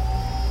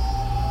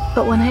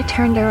 But when I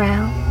turned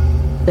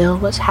around, Bill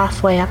was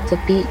halfway up the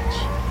beach,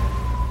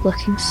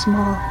 looking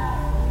small,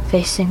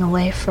 facing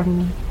away from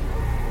me,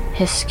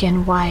 his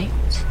skin white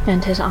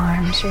and his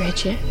arms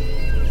rigid.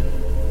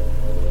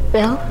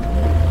 Bill?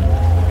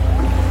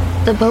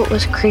 The boat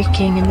was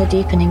creaking in the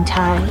deepening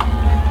tide,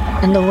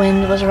 and the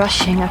wind was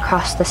rushing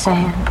across the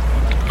sand.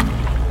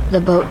 The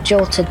boat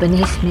jolted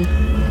beneath me.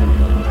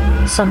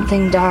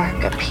 Something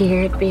dark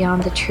appeared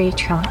beyond the tree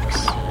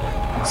trunks,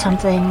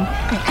 something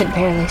I could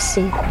barely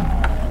see.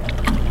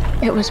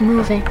 It was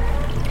moving,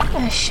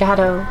 a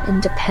shadow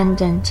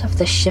independent of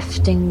the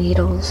shifting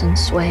needles and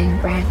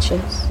swaying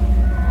branches.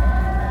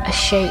 A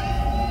shape,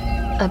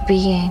 a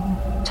being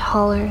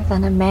taller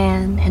than a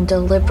man and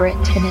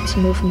deliberate in its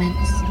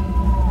movements.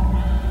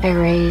 I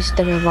raised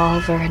the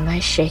revolver in my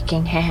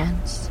shaking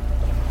hands.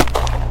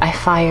 I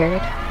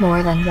fired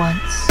more than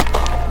once,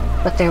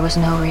 but there was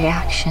no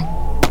reaction.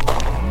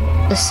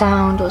 The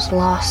sound was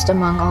lost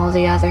among all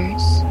the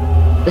others,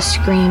 the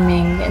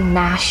screaming and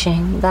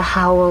gnashing, the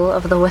howl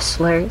of the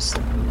whistlers.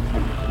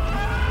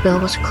 Bill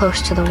was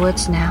close to the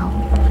woods now.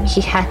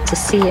 He had to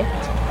see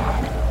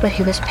it, but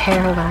he was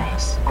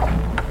paralyzed,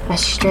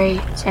 as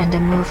straight and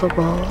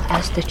immovable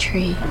as the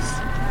trees.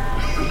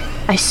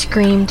 I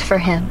screamed for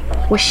him,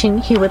 wishing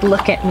he would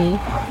look at me,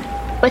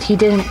 but he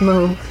didn't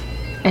move,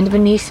 and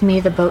beneath me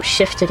the boat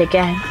shifted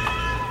again.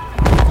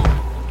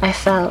 I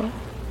fell,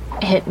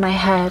 hit my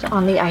head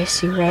on the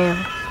icy rail,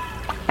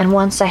 and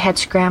once I had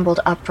scrambled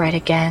upright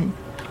again,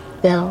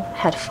 Bill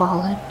had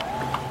fallen.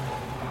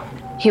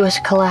 He was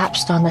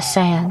collapsed on the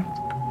sand,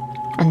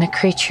 and the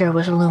creature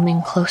was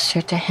looming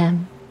closer to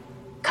him,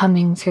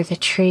 coming through the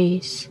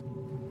trees,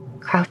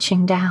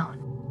 crouching down.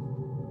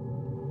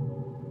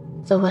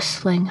 The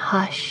whistling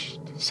hushed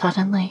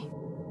suddenly,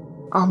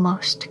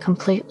 almost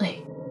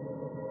completely.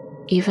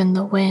 Even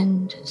the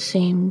wind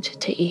seemed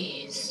to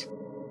ease.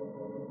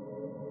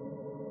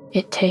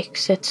 It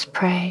takes its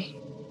prey,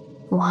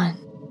 one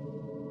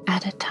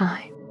at a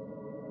time.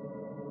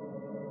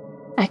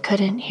 I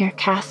couldn't hear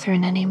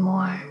Catherine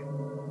anymore,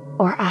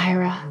 or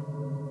Ira,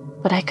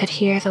 but I could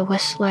hear the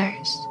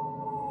whistlers,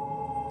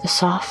 the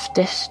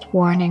softest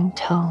warning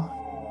tone,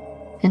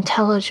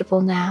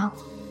 intelligible now,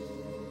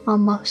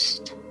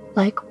 almost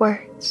like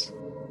words,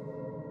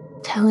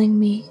 telling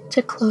me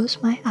to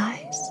close my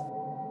eyes.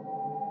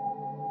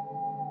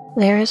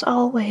 There is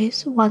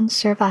always one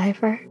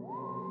survivor,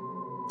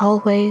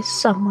 always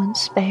someone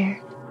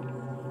spared.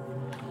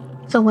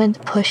 The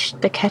wind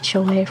pushed the ketch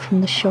away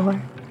from the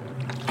shore,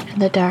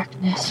 and the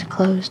darkness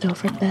closed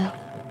over Bill.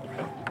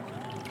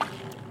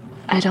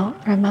 I don't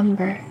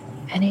remember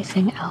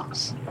anything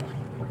else.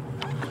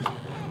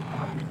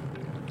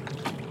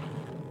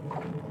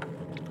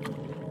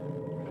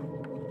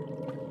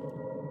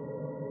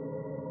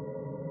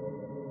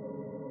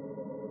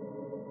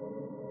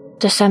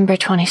 December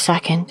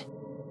 22nd.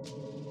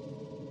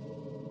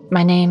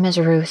 My name is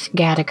Ruth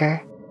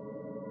Gadiger.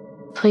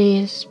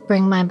 Please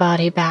bring my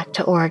body back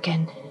to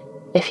Oregon,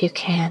 if you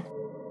can.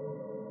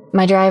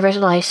 My driver's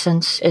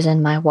license is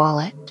in my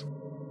wallet.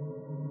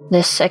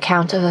 This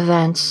account of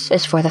events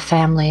is for the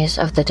families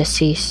of the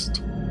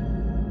deceased,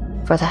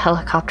 for the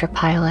helicopter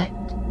pilot,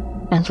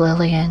 and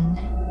Lillian,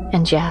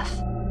 and Jeff,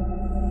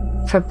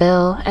 for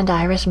Bill and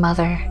Ira's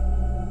mother,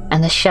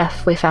 and the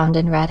chef we found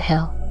in Red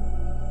Hill.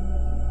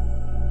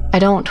 I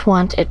don't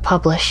want it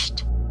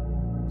published.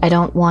 I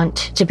don't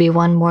want to be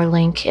one more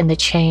link in the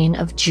chain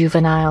of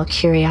juvenile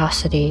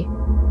curiosity,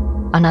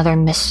 another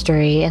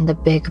mystery in the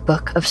big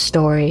book of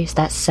stories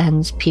that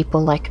sends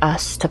people like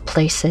us to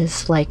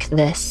places like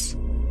this,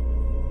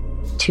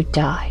 to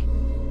die.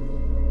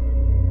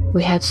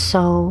 We had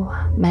so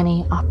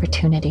many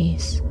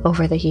opportunities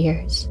over the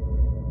years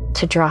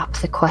to drop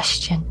the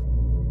question,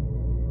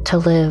 to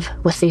live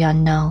with the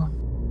unknown.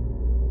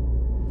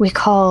 We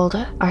called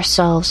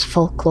ourselves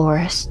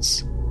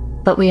folklorists,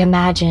 but we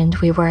imagined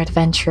we were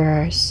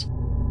adventurers,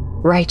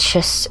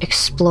 righteous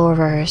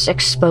explorers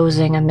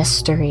exposing a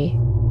mystery.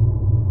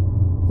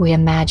 We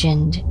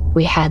imagined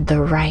we had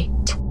the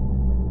right.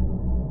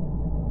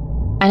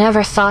 I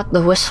never thought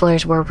the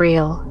whistlers were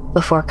real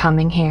before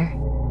coming here.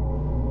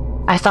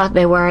 I thought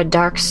they were a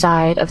dark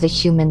side of the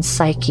human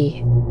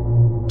psyche,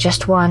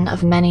 just one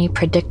of many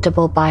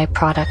predictable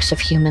byproducts of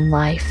human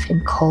life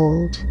in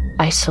cold,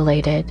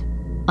 isolated,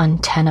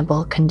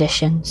 untenable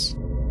conditions.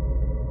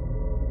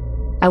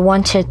 I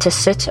wanted to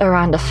sit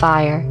around a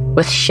fire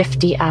with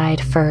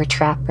shifty-eyed fur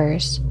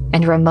trappers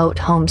and remote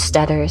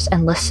homesteaders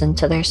and listen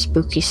to their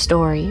spooky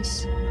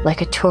stories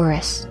like a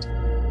tourist.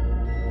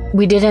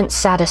 We didn't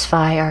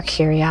satisfy our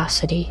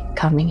curiosity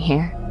coming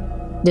here,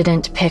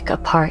 didn't pick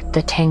apart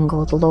the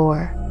tangled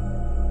lore.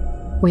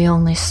 We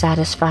only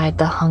satisfied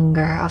the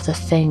hunger of the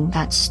thing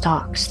that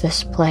stalks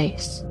this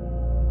place.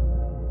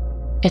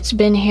 It's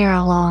been here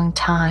a long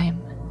time,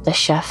 the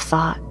chef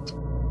thought,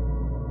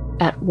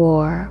 at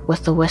war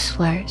with the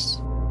whistlers.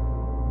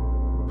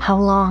 How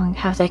long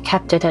have they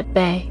kept it at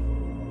bay?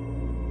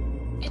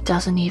 It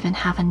doesn't even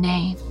have a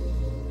name.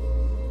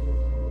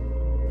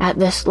 At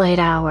this late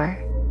hour,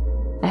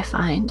 I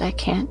find I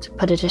can't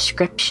put a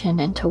description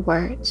into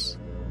words.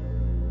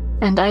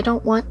 And I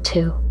don't want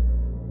to,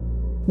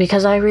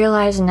 because I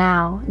realize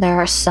now there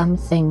are some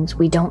things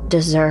we don't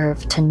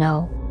deserve to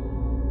know.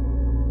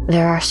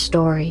 There are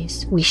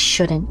stories we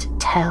shouldn't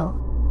tell,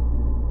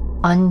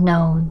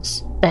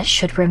 unknowns that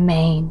should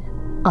remain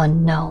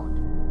unknown.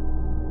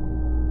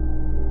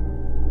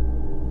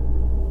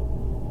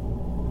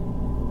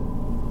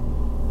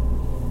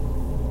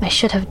 I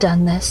should have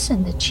done this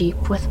in the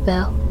Jeep with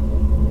Bill.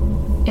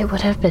 It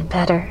would have been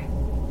better,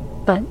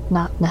 but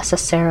not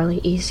necessarily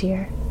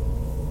easier.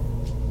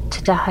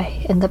 To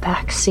die in the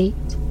back seat,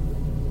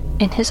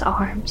 in his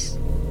arms,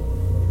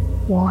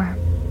 warm,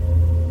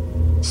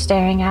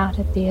 staring out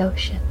at the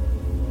ocean.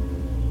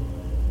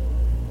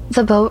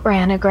 The boat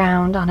ran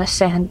aground on a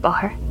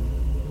sandbar,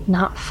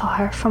 not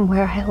far from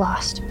where I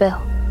lost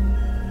Bill.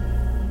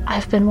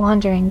 I've been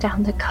wandering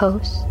down the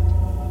coast.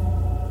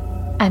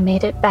 I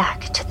made it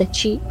back to the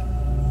Jeep.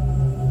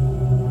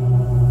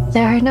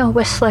 There are no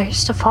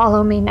whistlers to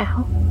follow me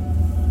now.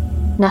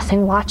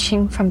 Nothing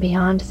watching from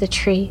beyond the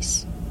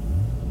trees.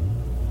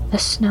 The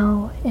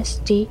snow is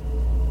deep,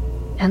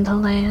 and the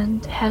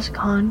land has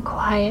gone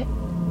quiet.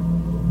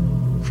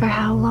 For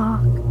how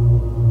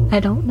long? I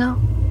don't know.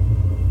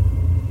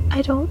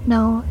 I don't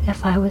know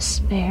if I was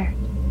spared,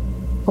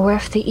 or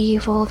if the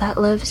evil that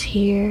lives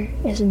here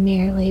is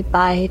merely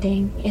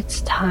biding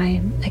its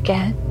time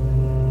again.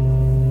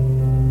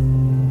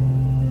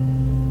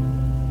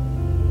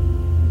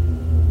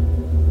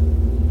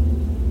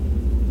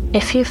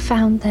 If you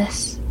found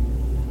this,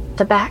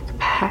 the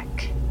backpack,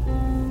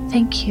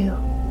 thank you.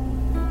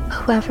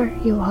 whoever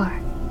you are.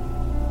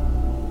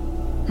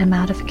 I'm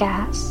out of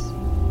gas,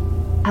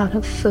 out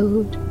of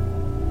food,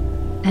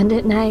 and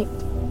at night,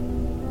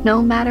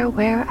 no matter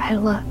where I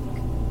look,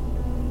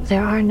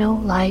 there are no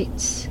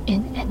lights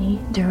in any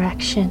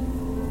direction.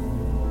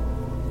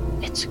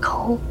 It's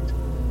cold.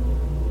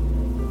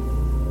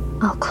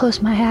 I'll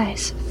close my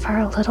eyes for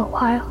a little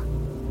while.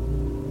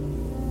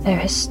 There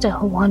is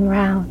still one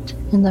round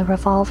in the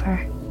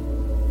revolver.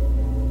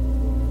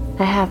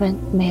 I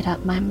haven't made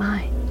up my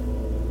mind.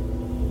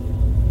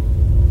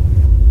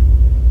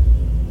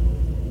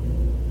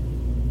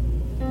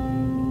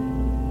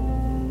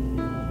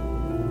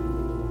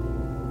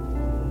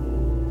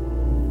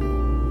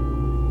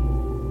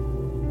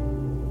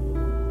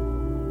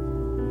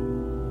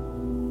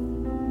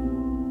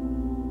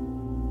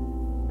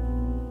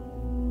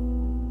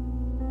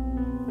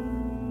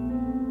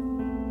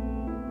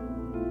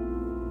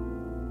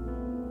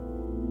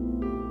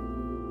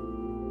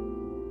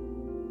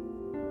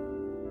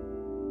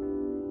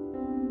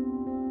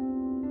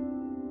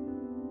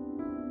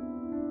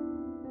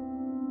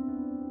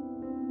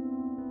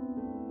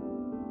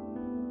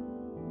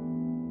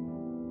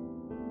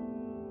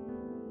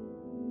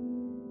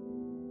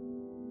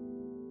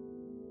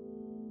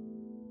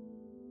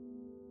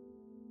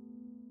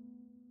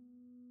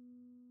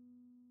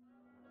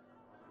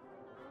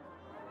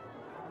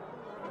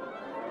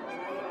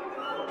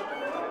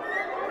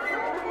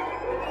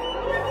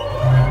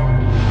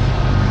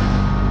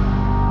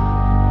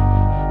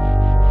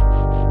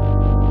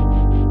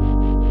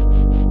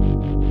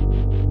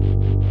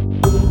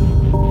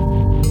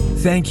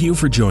 Thank you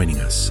for joining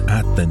us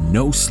at the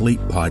No Sleep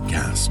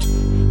Podcast.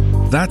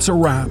 That's a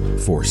wrap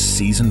for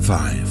Season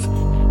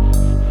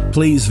 5.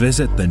 Please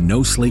visit the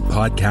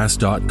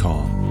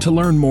NoSleepPodcast.com to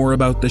learn more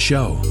about the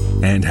show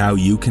and how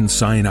you can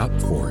sign up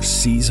for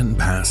Season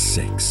Pass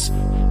 6.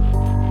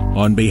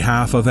 On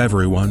behalf of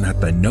everyone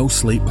at the No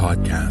Sleep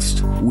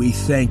Podcast, we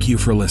thank you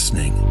for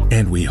listening,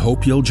 and we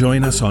hope you'll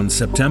join us on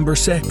September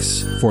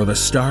 6 for the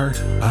start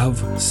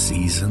of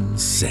Season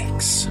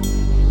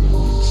 6.